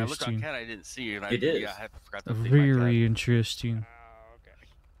Interesting. CAD, I didn't see it. It is. Yeah, I forgot to update my CAD. Very interesting.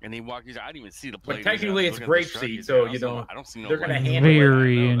 And he walked. He's like, I didn't even see the plate. But technically, it's grapeseed, so you know I don't see no. they're gonna license plate. handle it.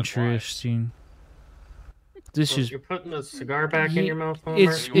 Very interesting. This So is. you're putting the cigar back in your mouth, Homer?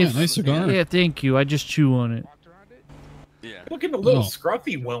 Nice cigar. Yeah, thank you. I just chew on it. Yeah. Looking a little Oh.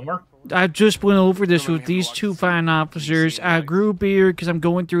 scruffy, Wilmer. I just went over this with these two fine officers. I grew a beard because I'm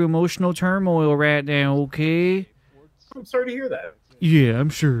going through emotional turmoil right now. Okay. I'm sorry to hear that. Yeah, I'm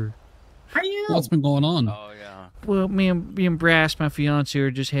sure. What's been going on? Oh yeah. Well, me and Brass, my fiance,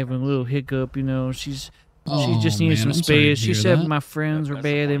 are just having a little hiccup. You know, she just Oh, needs man, some I'm sorry to space. She hear said that. my friends are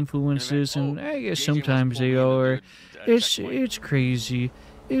bad influences, and I guess sometimes they are. It's crazy.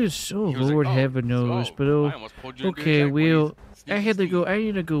 It's Lord heaven knows, but okay. Well, I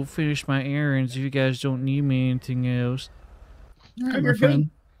need to go finish my errands. If you guys don't need me anything else. All right, my friend.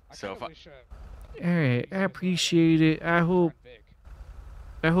 So if I, All right, I appreciate it. I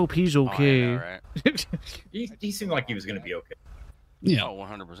hope he's okay. He seemed like he was gonna be okay. Yeah. Oh,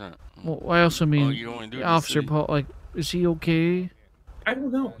 100%. Well, I also mean, you only do it in the Officer city. Paul. Like, is he okay? I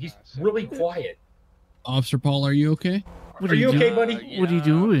don't know. He's really quiet. Officer Paul, are you okay? What Are you do- okay, buddy? What are you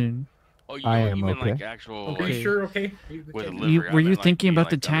doing? Oh, you I know, am even okay. like actual. Are you sure okay? With a You, livery, I were you meant, like, thinking being, about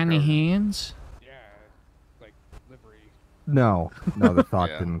the like, tiny undercover. hands? No, the thought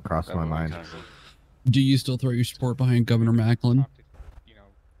Yeah, didn't cross that my would make mind. sense. Do you still throw your support behind Governor Macklin?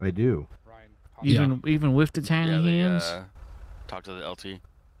 I do. Even with the tiny hands. Talk to the LT.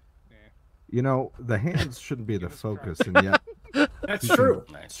 You know, the hands shouldn't be the focus, and yet That's he can true.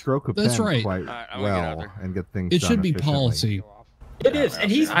 Stroke a That's pen right. quite I'm gonna get out well there. and get things. It done should be efficiently. policy. It is,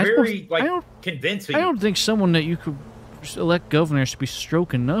 and he's I very suppose- I like don't- convincing. I don't think someone that you could elect governor should be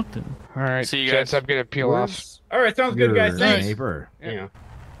stroking nothing. All right, See you gents, guys. I'm gonna peel off. Where's All right, sounds good, guys. your Thanks. neighbor? Yeah.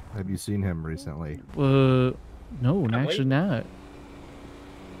 Have you seen him recently? No, Not actually late. not.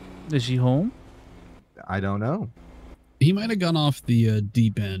 Is he home? I don't know. He might have gone off the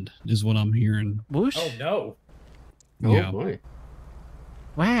deep end, is what I'm hearing. Bush? Oh no. Yeah. Oh boy.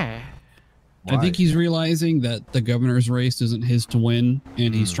 Why? I think he's realizing that the governor's race isn't his to win,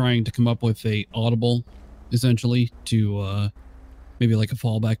 and he's Hmm. trying to come up with a audible, essentially, to maybe like a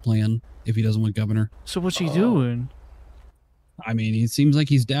fallback plan if he doesn't win governor. So what's he doing? I mean, it seems like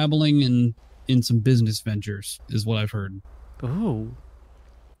he's dabbling in some business ventures, is what I've heard. Oh.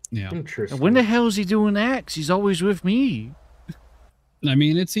 Yeah. Interesting. When the hell is he doing that? 'Cause he's always with me. I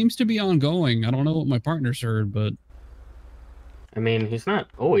mean, it seems to be ongoing. I don't know what my partner's heard, but I mean, he's not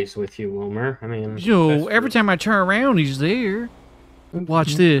always with you, Wilmer. I mean, Yo, every time I turn around, he's there.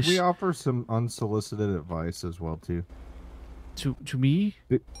 Watch this. We offer some unsolicited advice as well too. To me?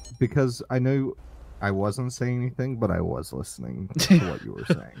 Because I know I wasn't saying anything, but I was listening to what you were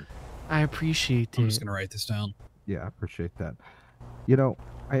saying. I appreciate I'm it. just gonna write this down. Yeah, I appreciate that. You know,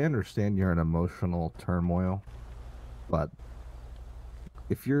 I understand you're in emotional turmoil, but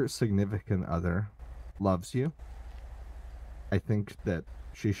if your significant other loves you, I think that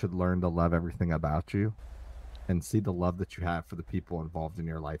she should learn to love everything about you and see the love that you have for the people involved in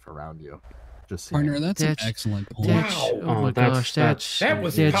your life around you. Just saying. Partner, that's an excellent point. That's, oh my gosh, that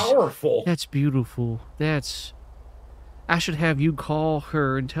was powerful. That's beautiful. I should have you call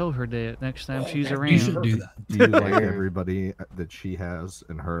her and tell her that next time she's around. You should do that. Do you like everybody that she has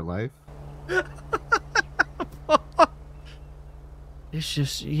in her life? It's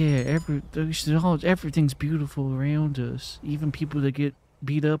just, yeah, everything's beautiful around us. Even people that get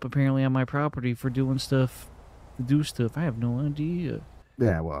beat up apparently on my property for doing stuff, to do stuff. I have no idea.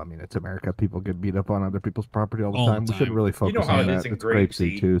 Yeah, well, I mean, it's America. People get beat up on other people's property all the All the time. We shouldn't time. really You know focus how on it is that. in It's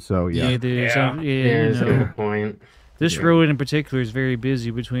grapeseed too, so yeah. it is. it's a good point. This Yeah. road in particular is very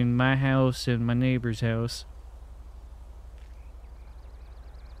busy between my house and my neighbor's house.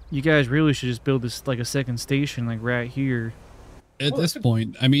 You guys really should just build this like a second station, like right here. At this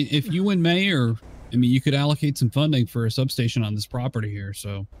point, I mean, if you win mayor, I mean, you could allocate some funding for a substation on this property here.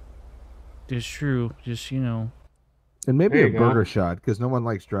 So It's true. Just, you know. And maybe There a you go. burger shot, because no one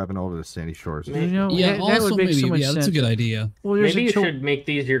likes driving over the Sandy Shores. You know, yeah, that also would make maybe, so much yeah, that's a sense. good idea. Well, there's maybe a you cho- should make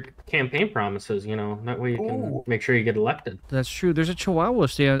these your campaign promises. You know, that way you can make sure you get elected. That's true. There's a Chihuahua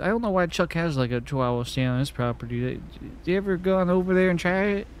stand. I don't know why Chuck has like a Chihuahua stand on his property. You ever gone over there and try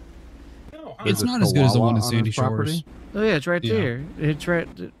it? It's not as good as the one in Chihuahua on Sandy his property? Shores. Oh yeah, it's right Yeah. there. It's right.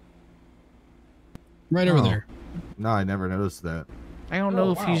 Right over Oh. there. No, I never noticed that. I don't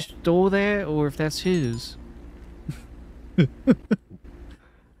know if he stole that or if that's his.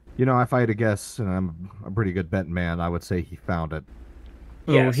 You know, if I had to guess, and I'm a pretty good betting man, I would say he found it.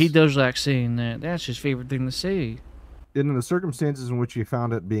 Oh, he does like saying that. That's his favorite thing to say. In the circumstances in which he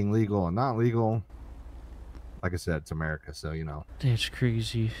found it being legal and not legal, like I said, it's America, so you know. That's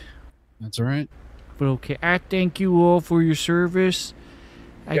crazy. That's all right. But okay, I thank you all for your service.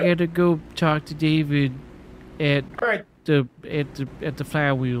 I gotta go talk to David at the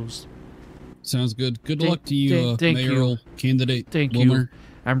flywheels. Sounds good. Good Thank- luck to you, thank you. mayoral candidate. Thank Wilmer. you.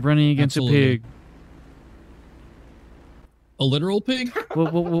 I'm running against Absolutely. a pig. A literal pig?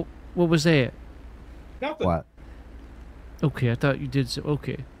 What was that? Nothing. What? Okay, I thought you did so.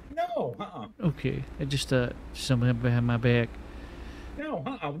 Okay. No, Okay. I just thought something behind my back. no,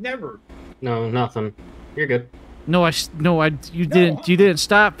 never. No, nothing. You're good. You didn't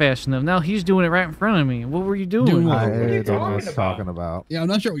stop fast enough. Now he's doing it right in front of me. What were you doing? Doing what? I don't know what he's talking about. Yeah, I'm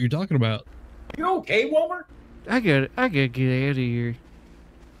not sure what you're talking about. You okay, Wilmer? I gotta get out of here.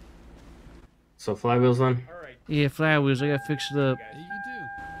 So flywheels then. Yeah, flywheels. I gotta fix it up.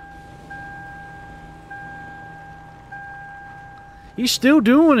 He's still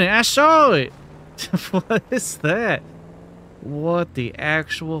doing it. I saw it. What is that? What the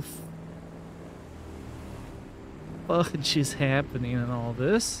actual fudge is happening in all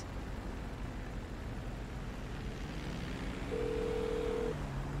this?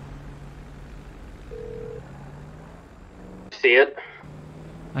 See it?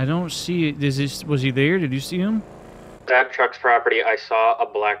 I don't see it. Was he there? Did you see him? That Chuck's property. I saw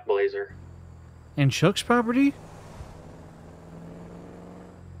a black blazer. And Chuck's property?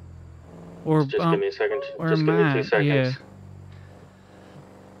 Or Just give me a second. or Just give me 2 Matt, seconds. yeah.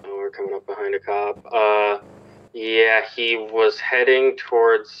 Oh, we're coming up behind a cop. Yeah, he was heading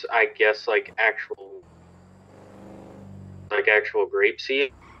towards, I guess, like actual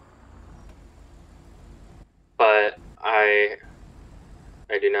grapeseed. But I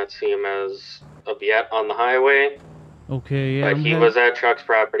do not see him as of yet on the highway. Okay, yeah. But he was at Chuck's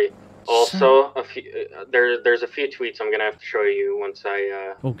property. Also, there's a few tweets I'm gonna have to show you once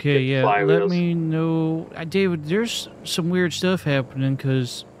I Okay, get the yeah. flywheels. Let me know, David. There's some weird stuff happening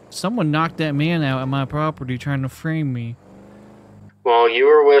because someone knocked that man out at my property trying to frame me. Well, you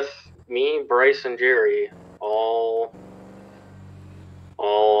were with me, Bryce, and Jerry all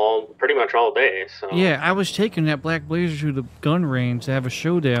pretty much all day. So Yeah, I was taking that black blazer to the gun range to have a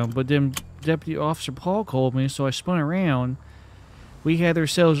showdown, but then Deputy Officer Paul called me, so I spun around. We had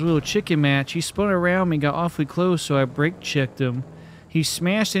ourselves a little chicken match. He spun around me, got awfully close, so I brake checked him. He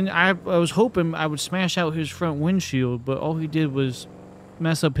smashed in. I was hoping I would smash out his front windshield, but all he did was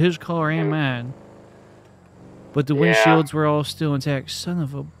mess up his car and mine. But the windshields were all still intact. Son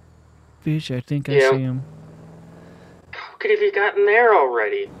of a bitch, I think I see him. How could have you gotten there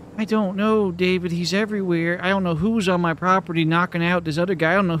already? I don't know, David. He's everywhere. I don't know who's on my property knocking out this other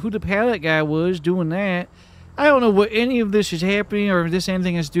guy. I don't know who the pallet guy was doing that. I don't know what any of this is happening or if this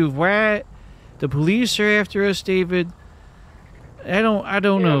anything has to do with what. The police are after us, David. I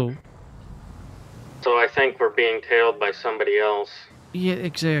don't know. So I think we're being tailed by somebody else. Yeah,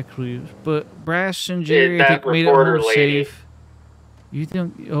 exactly. But Brass and Jerry, I that think, made it reporter home lady. safe. You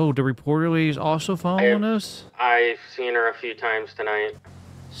think? Oh, the reporter lady is also following us? I've seen her a few times tonight.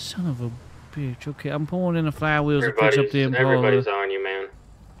 Son of a bitch. Okay, I'm pulling in the flywheels to fix up the Impala. Everybody's on you, man.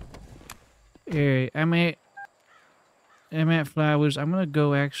 Alright, I'm at flywheels. I'm gonna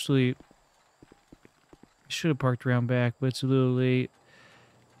go actually. I should have parked around back, but it's a little late.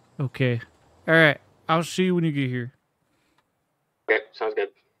 Okay. Alright, I'll see you when you get here. Okay, sounds good.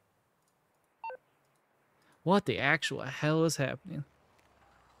 What the actual hell is happening?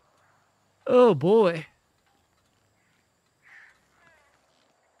 Oh boy.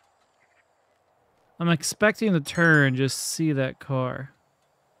 I'm expecting to turn and just see that car.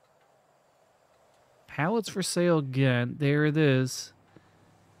 Pallets for sale again. There it is.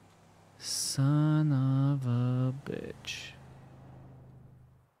 Son of a bitch.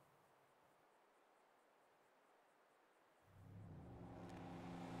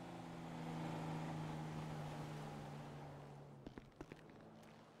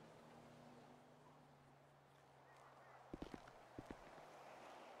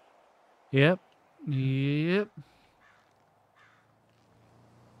 Yep. Yep.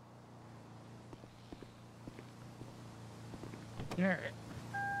 All right.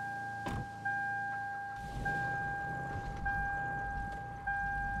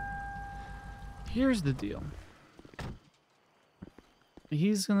 Here's the deal.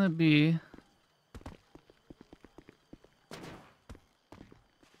 He's gonna be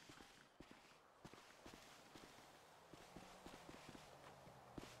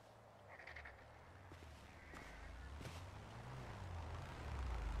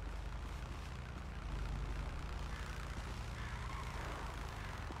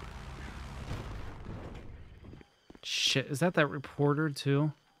shit, is that reporter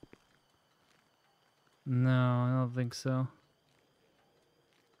too? No, I don't think so.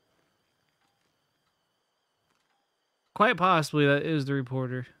 Quite possibly that is the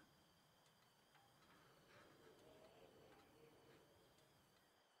reporter.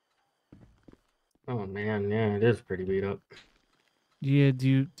 Oh man, yeah, it is pretty beat up. Yeah,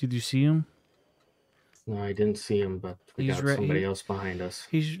 did you see him? No, I didn't see him, but we got somebody else behind us.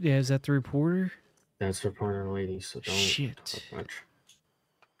 Yeah, is that the reporter? That's the reporter lady, so don't shit. talk much.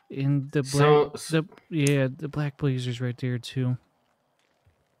 And the black the black blazer's right there too.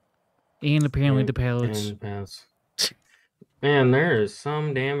 And apparently the pallets. And the pallets. Man, there is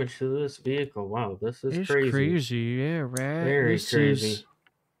some damage to this vehicle. Wow, this is crazy. Crazy, yeah, right. Very This crazy.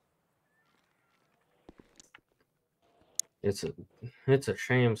 It's a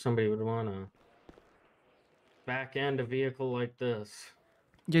shame somebody would want to back end a vehicle like this.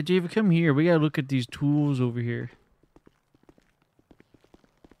 Yeah, David, come here. We gotta look at these tools over here.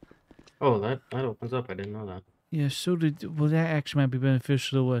 Oh, that opens up. I didn't know that. Yeah, well, that actually might be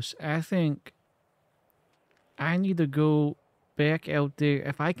beneficial to us. I think I need to go back out there.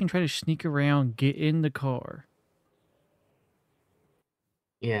 If I can try to sneak around, get in the car.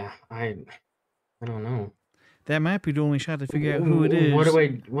 Yeah, I don't know. That might be the only shot to figure out who it is. What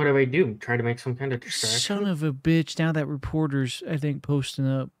do I do? Try to make some kind of distraction? Son of a bitch. Now that reporter's, I think, posting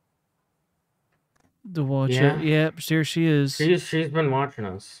up to watch it. Yep, there she is. She's been watching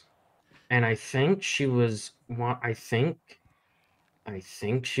us. And I think she was. I think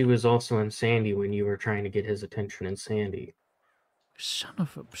she was also in Sandy when you were trying to get his attention in Sandy. Son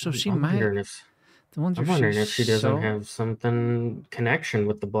of a. So she I'm might. wondering if. The ones I'm wondering if she doesn't have something connection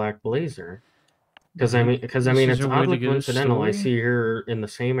with the Black Blazer. Because I mean, This is it's her way to oddly get a coincidental. I story? see her in the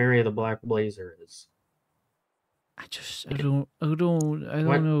same area the Black Blazer is. I don't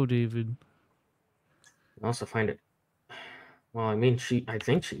know, David. I also find it. Well, I mean, I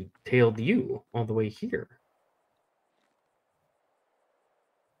think she tailed you all the way here.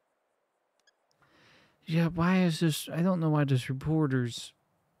 Yeah, why is this? I don't know why this reporter's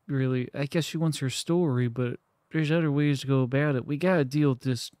really. I guess she wants her story, but there's other ways to go about it. We gotta deal with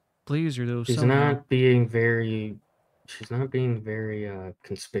this Blazer though. She's somehow. not being very. She's not being very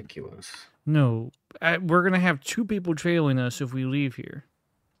conspicuous. No, we're gonna have 2 people trailing us if we leave here.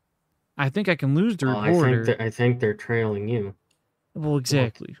 I think I can lose the Well, reporter. I think they're trailing you. Well,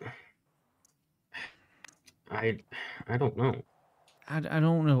 exactly. I don't know. I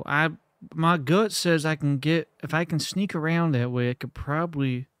don't know. My gut says I can get, if I can sneak around that way, I could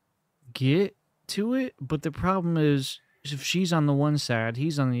probably get to it. But the problem is if she's on the one side,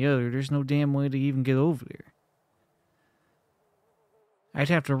 he's on the other, there's no damn way to even get over there. I'd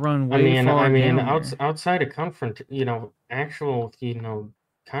have to run way far down there. Outside of actual,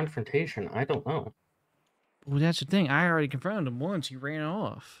 confrontation, I don't know. Well, that's the thing. I already confronted him once. He ran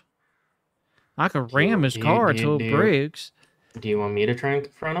off. I could ram his car until it breaks. Do you want me to try and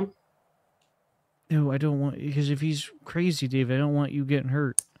confront him? No, I don't want, because if he's crazy, Dave, I don't want you getting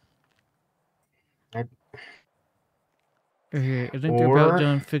hurt. Okay, I think they're about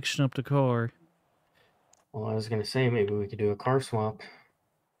done fixing up the car. Well, I was gonna say maybe we could do a car swap.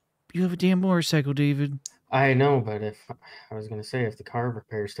 You have a damn motorcycle, David. I know, but if the car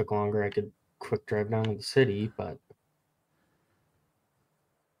repairs took longer, I could quick drive down to the city. But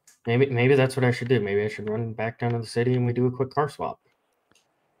maybe that's what I should do. Maybe I should run back down to the city and we do a quick car swap.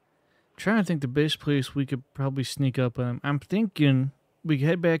 I'm trying to think the best place we could probably sneak up on him. I'm thinking we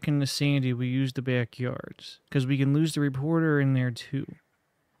head back into Sandy. We use the backyards because we can lose the reporter in there too.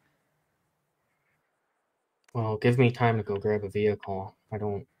 Well, give me time to go grab a vehicle. I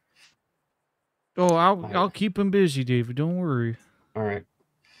don't. Oh, I'll keep him busy, David. Don't worry. All right.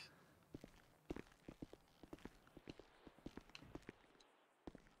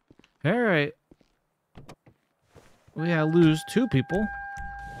 All right. We gotta lose 2 people.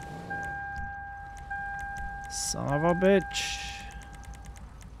 Son of a bitch.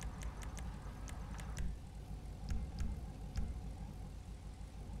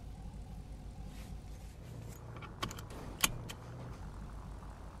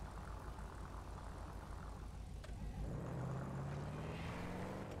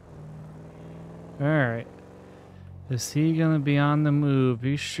 Alright. Is he gonna be on the move?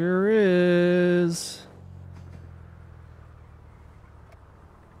 He sure is.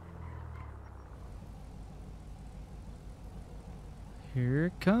 Here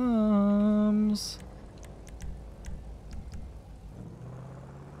it comes.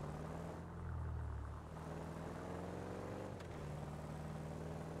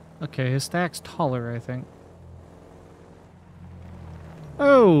 Okay, his stack's taller, I think.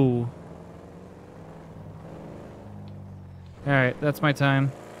 Oh! Alright, that's my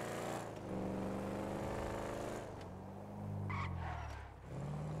time.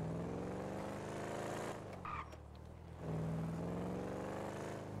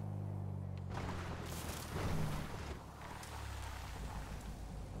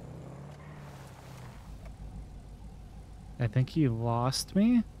 I think he lost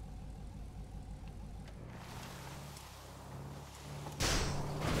me.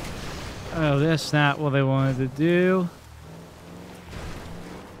 Oh, that's not what I wanted to do.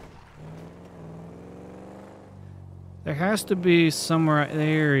 There has to be somewhere.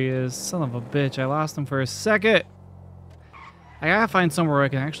 There he is. Son of a bitch. I lost him for a second. I gotta find somewhere where I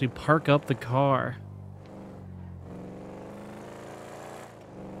can actually park up the car.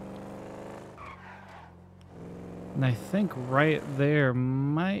 And I think right there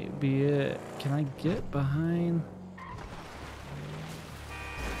might be it. Can I get behind?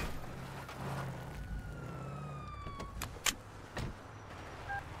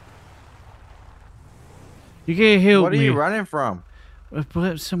 You can't help me. What are you running from?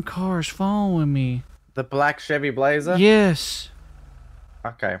 But some cars following me. The black Chevy Blazer? Yes.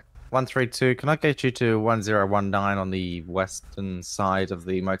 Okay. 132. Can I get you to 1019 on the western side of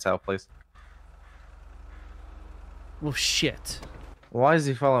the motel, please? Well, shit. Why is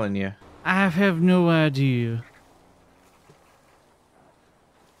he following you? I have no idea.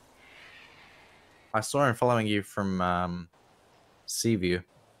 I saw him following you from Seaview.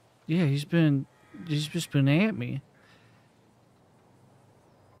 Yeah, he's just been at me.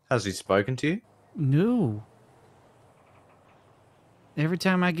 Has he spoken to you? No. Every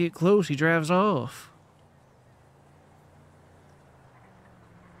time I get close, he drives off.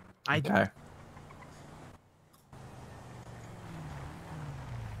 Okay.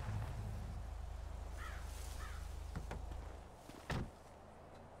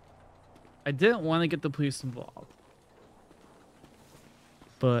 I didn't want to get the police involved.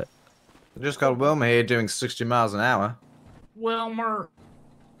 But I just got Wilma here doing 60 miles an hour. Wilmer,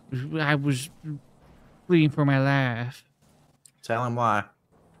 I was fleeing for my life. Tell him why.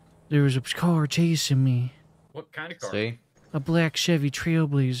 There was a car chasing me. What kind of car? See? A black Chevy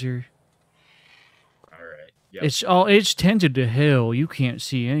Trailblazer. All right. Yep. It's tinted to hell. You can't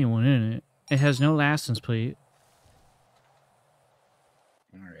see anyone in it. It has no license plate.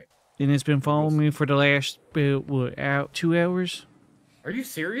 All right. And it's been following me for the last 2 hours. Are you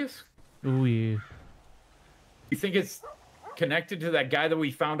serious? Oh yeah. You think it's connected to that guy that we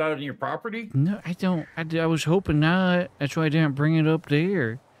found out on your property? No, I don't. I was hoping not. That's why I didn't bring it up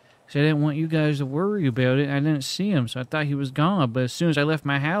there. So I didn't want you guys to worry about it. I didn't see him, so I thought he was gone. But as soon as I left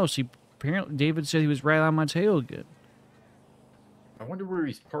my house, David said he was right on my tail again. I wonder where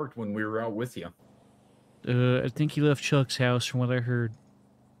he's parked when we were out with you. I think he left Chuck's house from what I heard.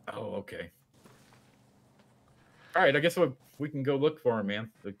 Oh, okay. All right, I guess we can go look for him,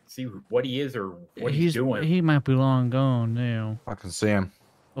 man. See what he is or what he's doing. He might be long gone now. I can see him.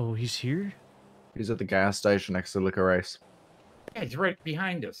 Oh, he's here? He's at the gas station next to the liquor race. Yeah, he's right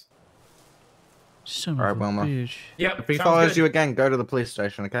behind us. Son All right, of a Wilma. bitch. Yep. If he sounds follows good. you again, go to the police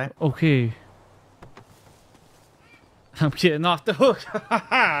station, okay? Okay. I'm getting off the hook.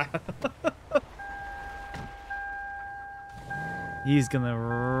 He's gonna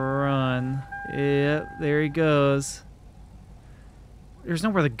run. Yep, there he goes. There's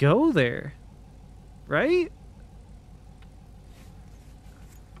nowhere to go there. Right?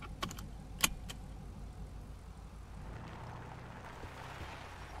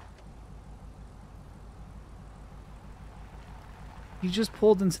 He just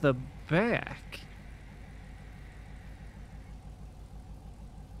pulled into the back.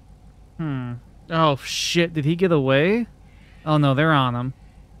 Oh, shit. Did he get away? Oh, no. They're on him.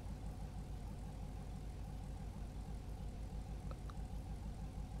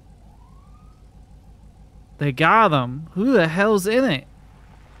 They got him. Who the hell's in it?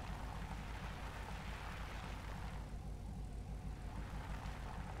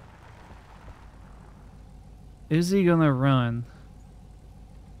 Is he gonna run?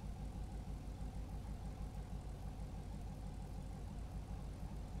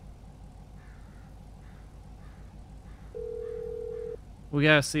 We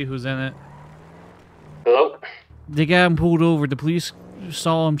gotta see who's in it. Hello? They got him pulled over. The police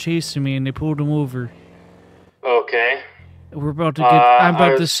saw him chasing me and they pulled him over. Okay. We're about to get. I'm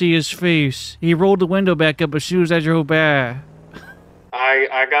about to see his face. He rolled the window back up as soon as I drove by.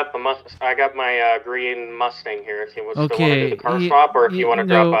 I got my green Mustang here. If you still want to Okay. do the car swap, or if you want to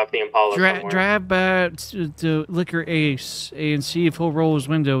drop off the Impala somewhere. Drive by to Liquor Ace and see if he'll roll his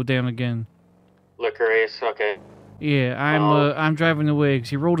window down again. Liquor Ace, okay. Yeah, I'm driving away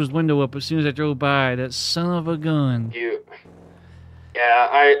because he rolled his window up as soon as I drove by. That son of a gun. Yeah,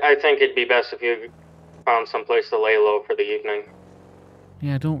 I think it'd be best if you found someplace to lay low for the evening.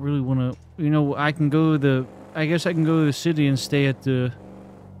 Yeah, I don't really want to. You know, I guess I can go to the city and stay at the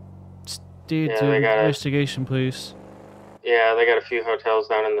investigation place. Yeah, they got a few hotels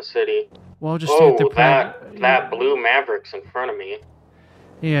down in the city. Well, I'll just stay at the that blue Maverick's in front of me.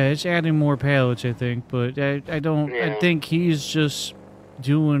 Yeah, it's adding more pallets, I think, but I don't. I think he's just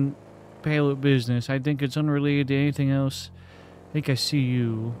doing pallet business. I think it's unrelated to anything else. I think I see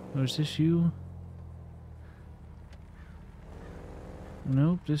you. Oh, is this you?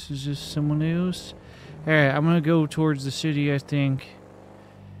 Nope, this is just someone else. Alright, I'm gonna go towards the city, I think.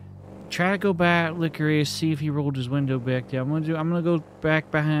 Try to go back, Liquor Ace, see if he rolled his window back down. I'm gonna go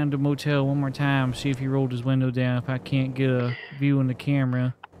back behind the motel one more time, see if he rolled his window down, if I can't get a view in the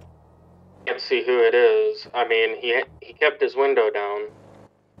camera. Can't see who it is. I mean, he kept his window down,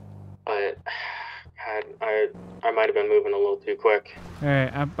 but I might have been moving a little too quick.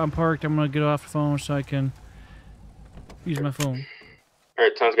 Alright, I'm parked. I'm gonna get off the phone so I can use my phone.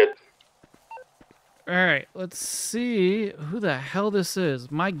 Alright, sounds good. Alright, let's see who the hell this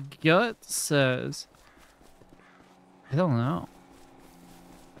is. My gut says... I don't know.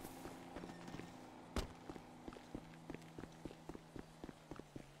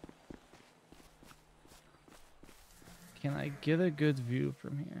 Can I get a good view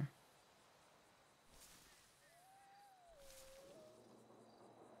from here?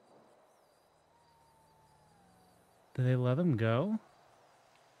 Did they let him go?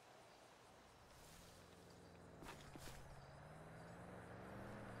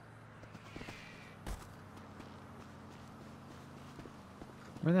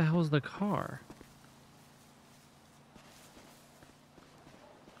 Where the hell is the car?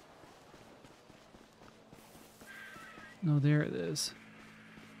 No, there it is.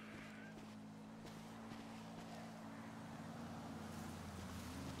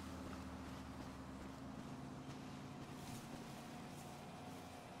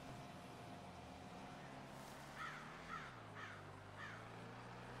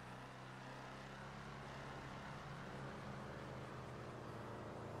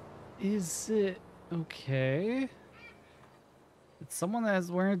 Is it okay? It's someone that's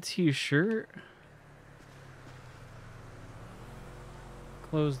wearing a t-shirt.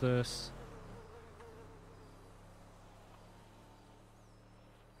 Close this.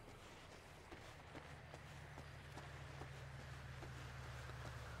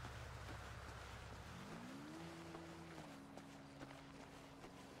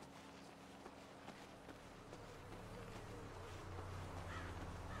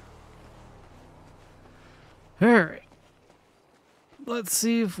 All right. Let's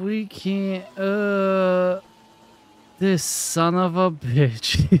see if we can't, this son of a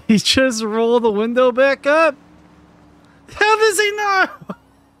bitch. He just rolled the window back up? How does he know?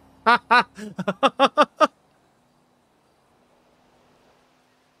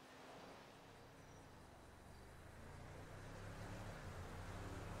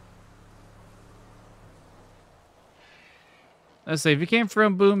 Let's say if you came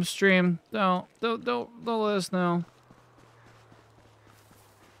from Boom Stream, don't let us know.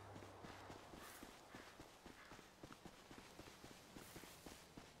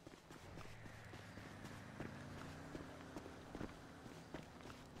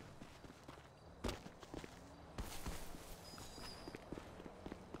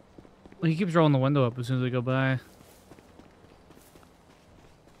 He keeps rolling the window up as soon as we go by.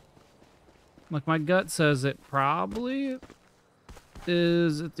 Like, my gut says it probably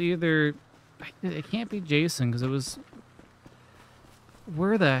is. It's either... It can't be Jason, because it was...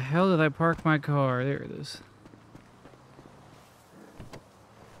 Where the hell did I park my car? There it is.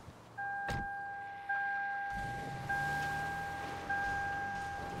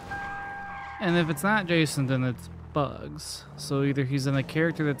 And if it's not Jason, then it's Bugs. So either he's in a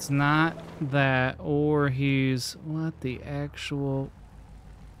character that's not that, or he's... What the actual...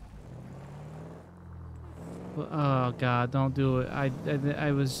 Oh god, don't do it. I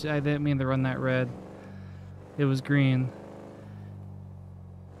didn't mean to run that red. It was green.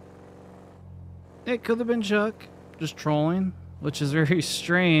 It could have been Chuck, just trolling, which is very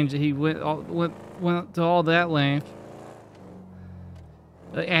strange. He went to all that length,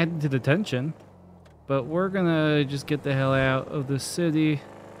 added to the tension. But we're gonna just get the hell out of the city.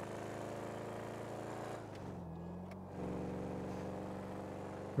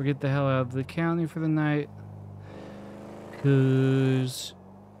 We'll get the hell out of the county for the night. Because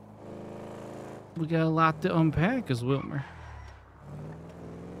we got a lot to unpack as Wilmer.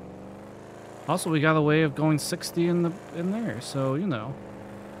 Also, we got a way of going 60 in there, so you know.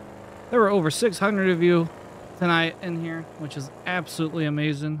 There were over 600 of you tonight in here, which is absolutely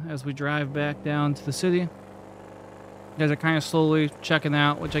amazing as we drive back down to the city. You guys are kind of slowly checking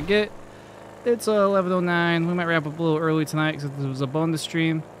out, which I get. It's 11:09. We might wrap up a little early tonight because it was a bonus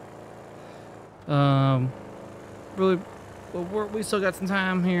stream. Really, we still got some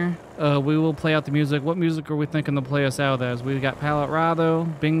time here. We will play out the music. What music are we thinking to play us out as? We got Pallet,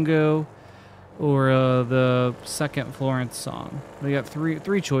 Bingo, or the second Florence song. We got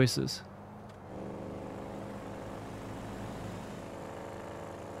three choices.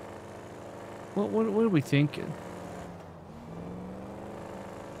 What are we thinking?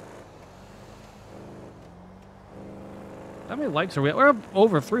 How many likes are we at? We're up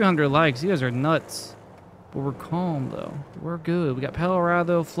over 300 likes. You guys are nuts. But we're calm, though. We're good. We got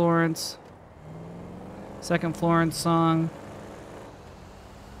Palorado, Florence. Second Florence song.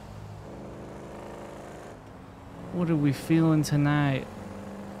 What are we feeling tonight?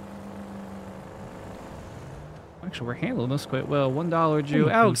 Actually, we're handling this quite well. $1 Jew.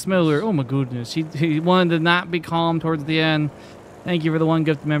 Alex Miller. Oh, my goodness. He wanted to not be calm towards the end. Thank you for the one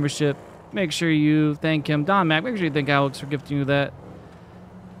gift membership. Make sure you thank him. Don Mac, make sure you thank Alex for gifting you that.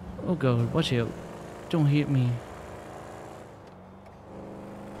 Oh, God. Watch out. Don't hit me.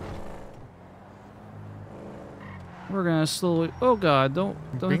 We're gonna slowly... Oh, God. Don't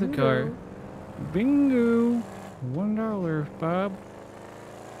hit the car. Bingo. $1, Bob.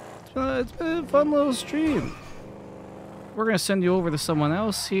 It's been a fun little stream. We're gonna send you over to someone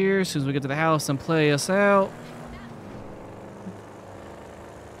else here as soon as we get to the house and play us out.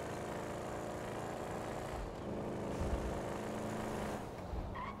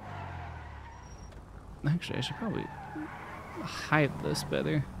 Actually, I should probably hide this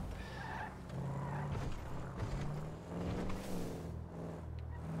better.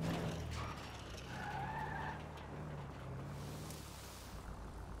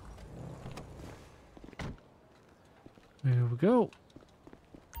 There we go.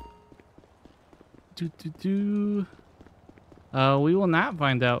 We will not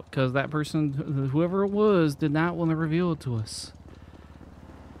find out because that person, whoever it was, did not want to reveal it to us.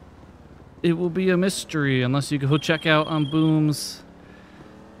 It will be a mystery unless you go check out on Boom's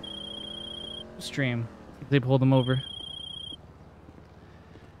stream. They pulled him over.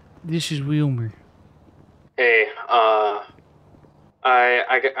 This is Wilmer. Hey,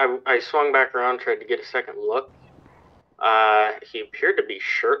 I swung back around, tried to get a second look. He appeared to be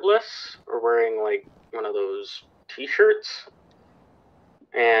shirtless or wearing like one of those t-shirts.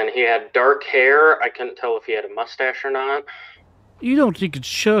 And he had dark hair. I couldn't tell if he had a mustache or not. You don't think it's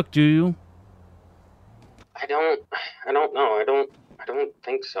Chuck, do you? I don't know. I don't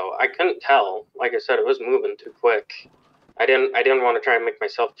think so. I couldn't tell. Like I said, it was moving too quick. I didn't want to try and make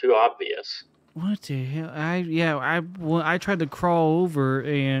myself too obvious. What the hell? I tried to crawl over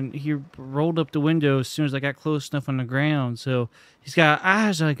and he rolled up the window as soon as I got close enough on the ground. So he's got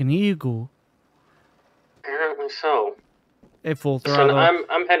eyes like an eagle. Apparently so. At full Listen, throttle.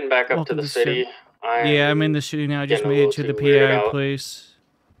 I'm heading back up to the city. I'm in the city now. I just made it to the PI place.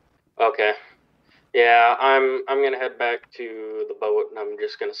 Okay. Yeah, I'm gonna head back to the boat and I'm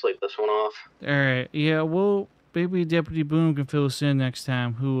just gonna sleep this one off. All right. Yeah. Well, maybe Deputy Boom can fill us in next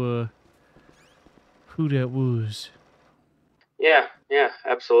time. Who that was? Yeah,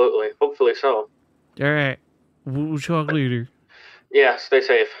 absolutely. Hopefully so. All right. We'll talk later. Yeah. Stay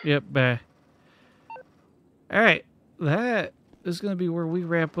safe. Yep. Bye. All right. That is gonna be where we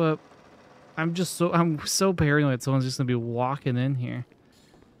wrap up. I'm so paranoid someone's just gonna be walking in here.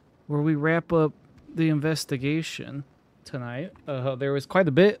 Where we wrap up the investigation tonight. There was quite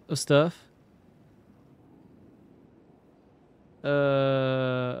a bit of stuff.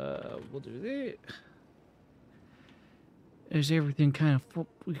 We'll do that. There's everything kind of.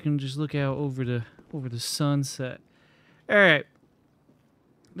 We can just look out over the sunset. All right.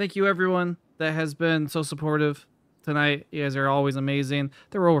 Thank you, everyone that has been so supportive tonight. You guys are always amazing.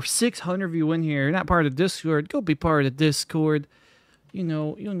 There were over 600 of you in here. You're not part of Discord. Go be part of Discord.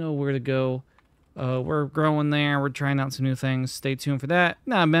 You'll know where to go. We're growing there. We're trying out some new things. Stay tuned for that.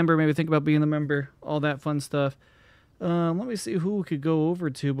 Not a member, maybe think about being a member. All that fun stuff. Let me see who we could go over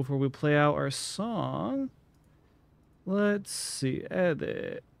to before we play out our song. Let's see.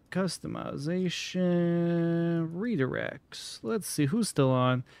 Edit. Customization. Redirects. Let's see who's still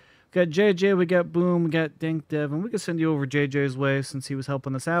on. We got JJ, we got Boom, we got Dink Devin. We can send you over JJ's way since he was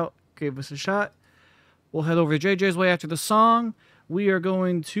helping us out. Gave us a shot. We'll head over to JJ's way after the song. We are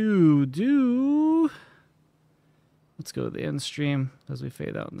going to do... Let's go to the end stream as we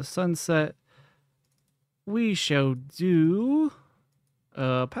fade out in the sunset. We shall do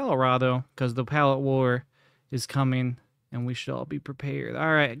Pallet, because the Pallet War is coming, and we should all be prepared.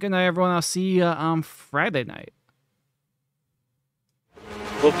 All right, good night, everyone. I'll see you on Friday night.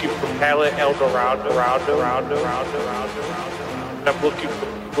 Looking for Pallet Eldorado. I'm looking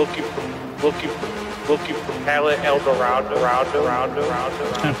for Pallet Eldorado.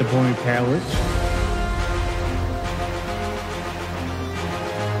 It's not the boring pallets.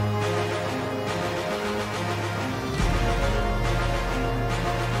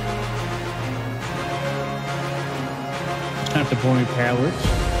 It's not the boring pallets.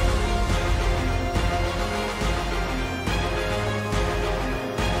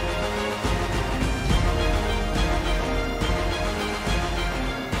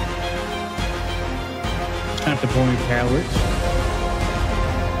 Not the boring pallets.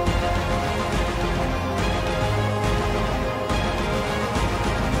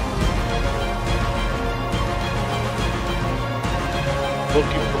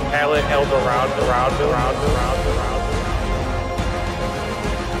 Looking for Pallet Eldorado.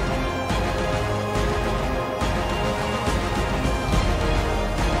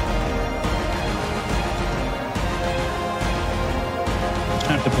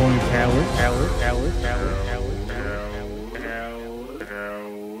 Not the boring pallets.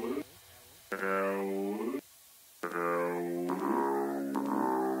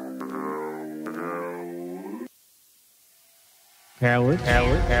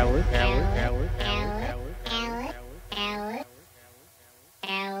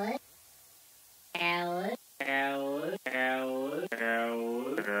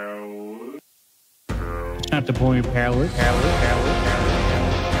 Not the boring pallet.